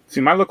 See,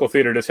 my local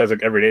theater just has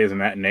like every day is a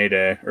matinee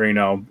day,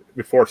 or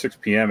before 6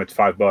 p.m. it's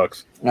 $5.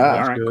 All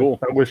right, good. Cool.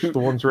 I wish the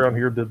ones around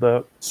here did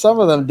that. Some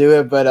of them do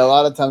it, but a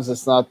lot of times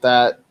it's not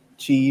that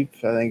cheap.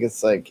 I think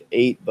it's like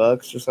 $8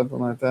 or something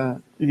like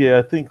that. Yeah,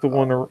 I think the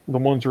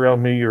ones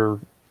around me are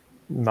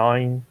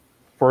 $9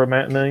 for a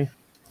matinee.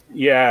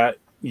 Yeah,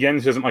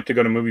 Jens doesn't like to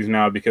go to movies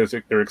now because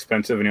they're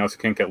expensive, and he also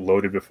can't get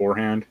loaded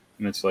beforehand.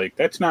 And it's like,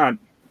 that's not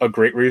a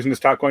great reason to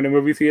stop going to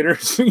movie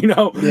theaters,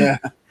 Yeah.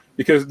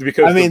 Because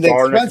I mean, the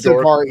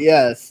expensive part,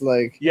 yes,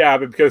 like yeah,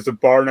 but because the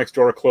bar next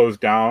door closed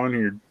down,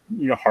 and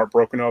you're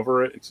heartbroken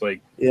over it. It's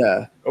like,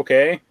 yeah,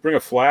 okay, bring a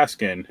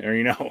flask in, or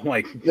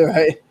like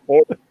right,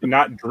 or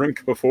not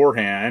drink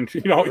beforehand,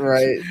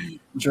 right,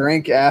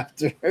 drink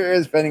after,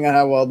 depending on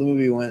how well the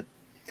movie went.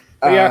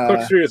 Yeah,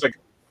 Clerks 3 is like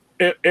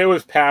it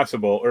was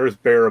passable or it was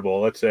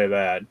bearable. Let's say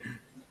that,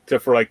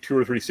 except for like 2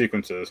 or 3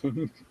 sequences.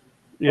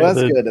 Yeah, well,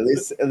 that's good.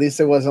 At least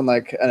it wasn't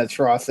like an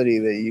atrocity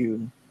that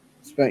you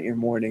spent your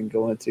morning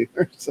going to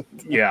or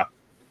something. Yeah.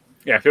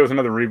 If it was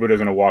another reboot, I was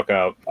gonna walk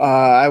out.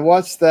 I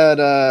watched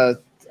that.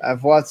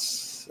 I've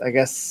watched, I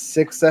guess,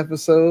 6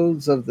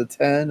 episodes of the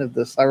 10 of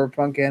the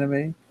Cyberpunk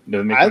anime.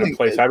 Does it make you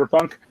play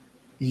Cyberpunk?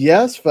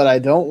 Yes, but I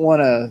don't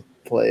want to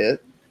play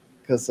it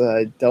because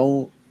I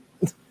don't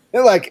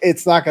like.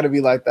 It's not going to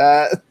be like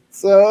that.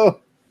 So,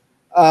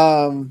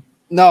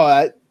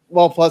 no.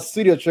 Plus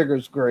Studio Trigger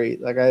is great.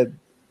 Like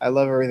I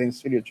love everything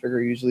Studio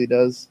Trigger usually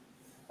does.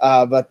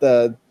 But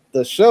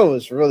the show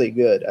is really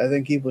good. I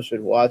think people should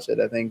watch it.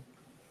 I think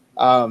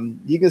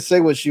you can say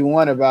what you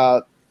want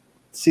about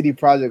CD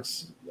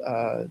Projekt's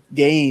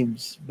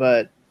games,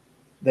 but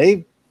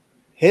they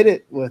hit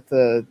it with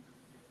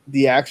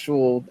the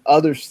actual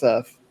other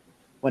stuff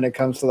when it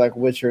comes to like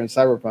Witcher and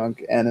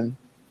Cyberpunk. And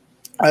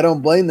I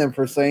don't blame them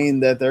for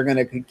saying that they're going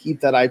to keep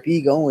that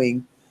IP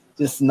going,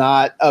 just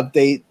not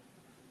update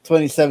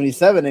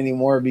 2077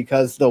 anymore,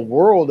 because the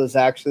world is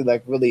actually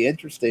like really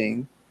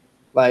interesting.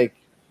 Like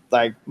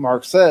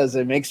Mark says,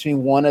 it makes me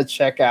want to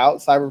check out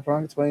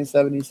Cyberpunk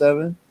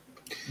 2077.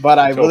 But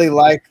I really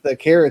like the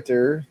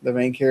character, the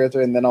main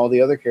character, and then all the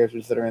other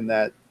characters that are in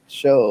that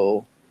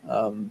show.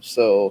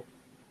 So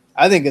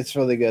I think it's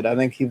really good. I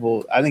think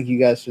you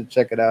guys should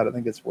check it out. I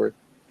think it's worth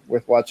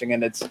watching,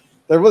 and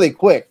they're really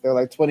quick. They're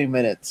like 20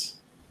 minutes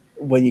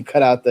when you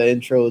cut out the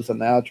intros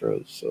and the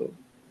outros. So,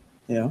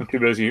 I'm too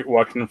busy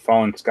watching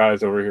Fallen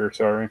Skies over here.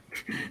 Sorry.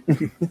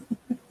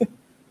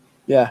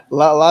 Yeah,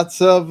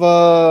 lots of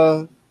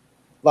blood,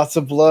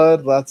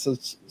 lots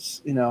of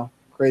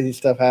crazy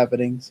stuff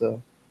happening.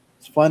 So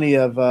it's plenty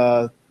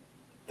of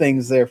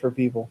things there for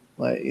people,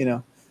 like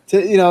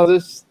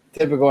there's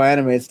typical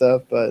anime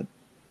stuff, but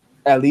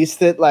at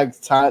least it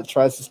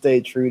tries to stay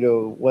true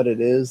to what it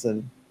is,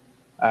 and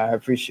I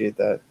appreciate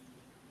that.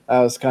 That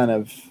was kind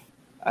of,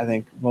 I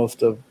think,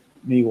 most of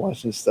me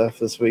watching stuff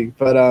this week.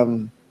 But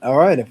all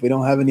right, if we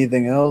don't have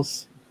anything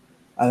else,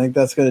 I think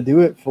that's going to do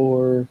it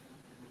for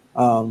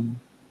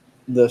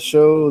the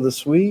show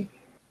this week.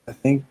 I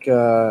think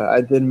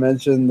I did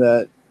mention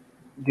that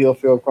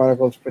DealField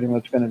Chronicles is pretty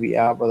much going to be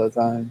out by the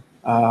time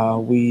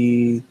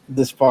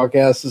this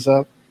podcast is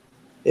up.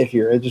 If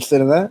you're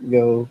interested in that,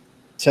 go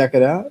check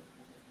it out.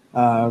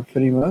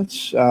 Pretty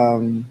much.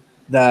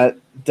 That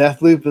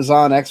Deathloop is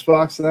on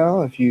Xbox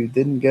now. If you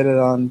didn't get it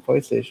on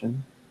PlayStation,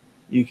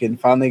 you can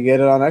finally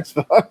get it on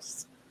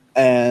Xbox.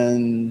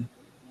 And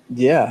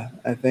yeah,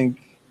 I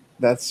think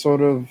that's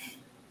sort of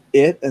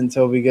it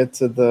until we get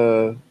to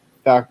the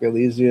Valkyrie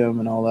Elysium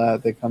and all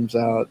that comes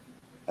out.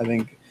 I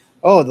think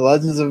the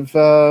Legends of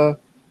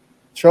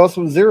Trails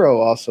from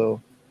Zero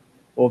also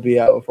will be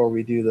out before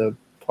we do the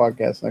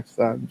podcast next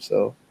time.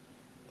 So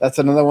that's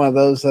another one of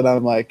those that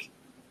I'm like,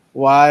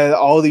 why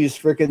all these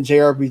freaking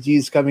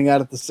JRPGs coming out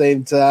at the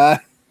same time?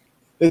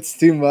 It's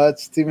too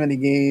much, too many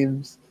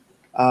games.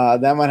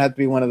 That might have to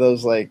be one of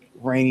those like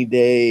rainy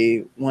day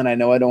when I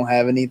know I don't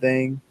have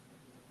anything.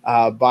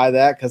 Buy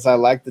that because I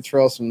like the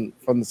Trails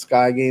from the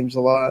Sky games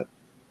a lot.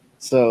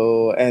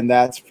 So, and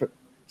that's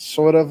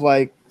sort of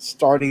like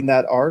starting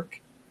that arc.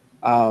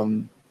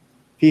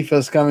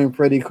 FIFA's coming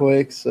pretty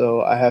quick,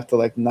 so I have to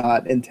like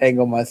not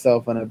entangle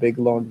myself in a big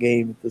long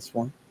game at this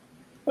one.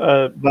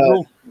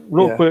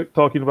 Real quick,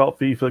 talking about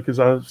FIFA because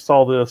I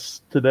saw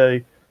this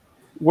today.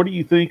 What do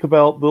you think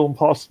about them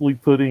possibly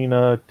putting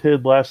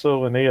Ted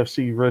Lasso and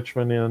AFC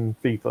Richmond in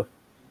FIFA?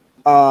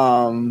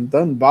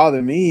 Doesn't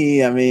bother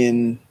me. I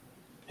mean,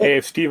 hey,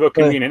 if Steve-O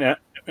can be in an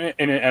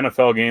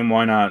NFL game,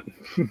 why not?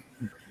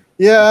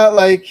 Yeah,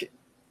 like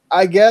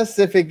I guess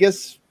if it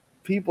gets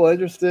people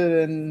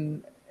interested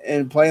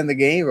in playing the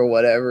game or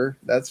whatever,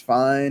 that's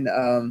fine.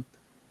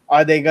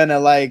 Are they gonna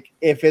like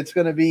if it's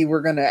gonna be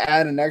we're gonna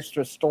add an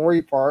extra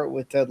story part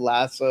with Ted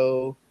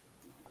Lasso?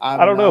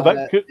 I don't know.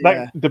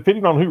 That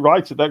depending on who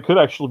writes it, that could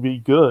actually be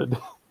good.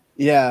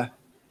 Yeah.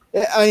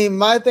 I mean,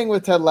 my thing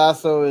with Ted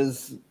Lasso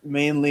is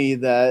mainly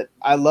that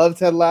I love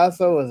Ted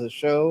Lasso as a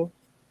show.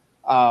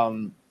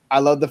 I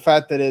love the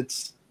fact that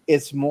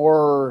it's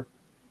more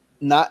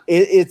not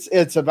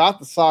it's about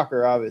the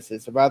soccer, obviously.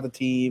 It's about the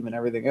team and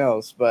everything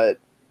else, but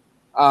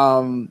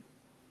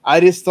I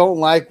just don't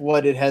like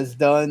what it has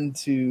done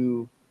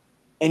to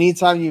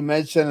anytime you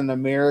mention an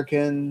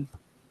American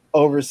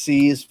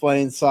overseas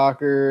playing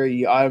soccer,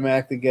 you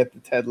automatically get the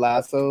Ted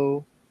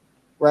Lasso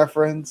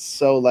reference.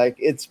 So like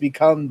it's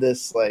become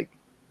this like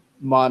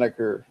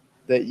moniker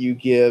that you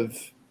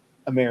give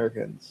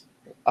Americans.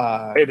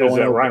 Hey, there's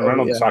a Ryan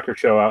Reynolds soccer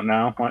show out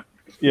now. What?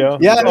 Yeah,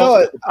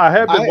 no, I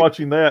have been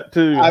watching that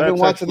too. I've been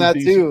watching that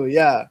too.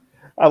 Yeah,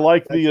 I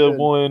like the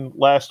one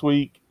last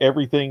week.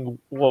 Everything,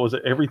 what was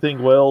it?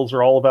 Everything Wells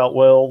or All About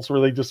Wells,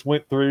 where they just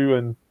went through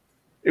and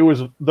it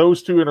was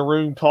those two in a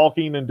room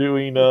talking and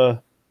doing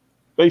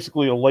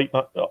basically a late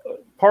night.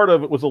 Part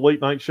of it was a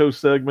late night show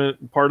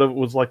segment. Part of it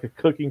was like a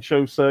cooking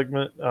show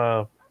segment.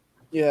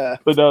 Yeah,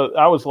 but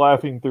I was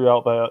laughing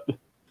throughout that.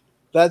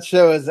 That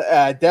show is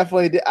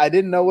definitely. I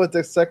didn't know what to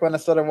expect when I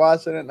started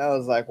watching it, and I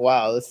was like,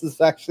 "Wow, this is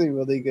actually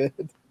really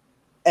good."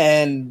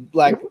 And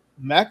like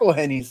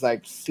McElhenney's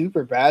like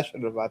super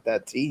passionate about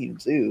that team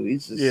too.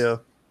 He's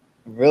just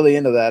really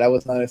into that. I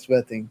was not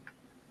expecting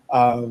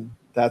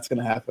that's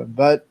gonna happen,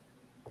 but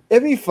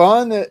it'd be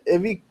fun.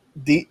 It'd be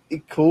the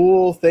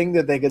cool thing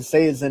that they could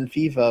say is in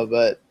FIFA,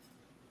 but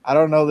I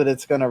don't know that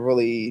it's gonna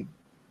really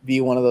be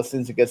one of those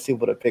things that gets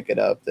people to pick it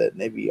up that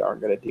maybe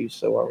aren't gonna do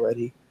so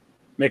already.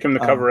 Make him the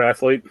cover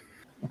athlete.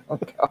 Oh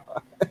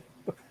God.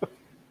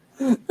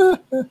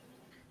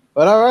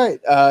 But all right,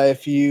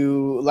 if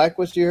you like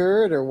what you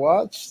heard or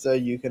watched,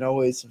 you can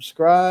always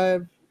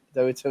subscribe to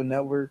WTO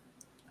Network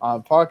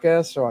on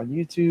podcasts or on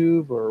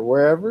YouTube or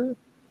wherever,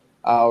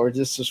 or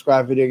just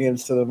subscribe Video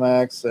Games to the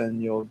Max,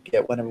 and you'll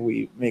get whenever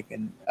we make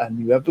a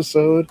new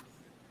episode.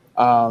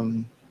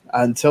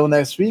 Until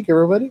next week,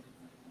 everybody,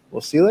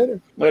 we'll see you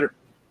later.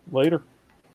 Later.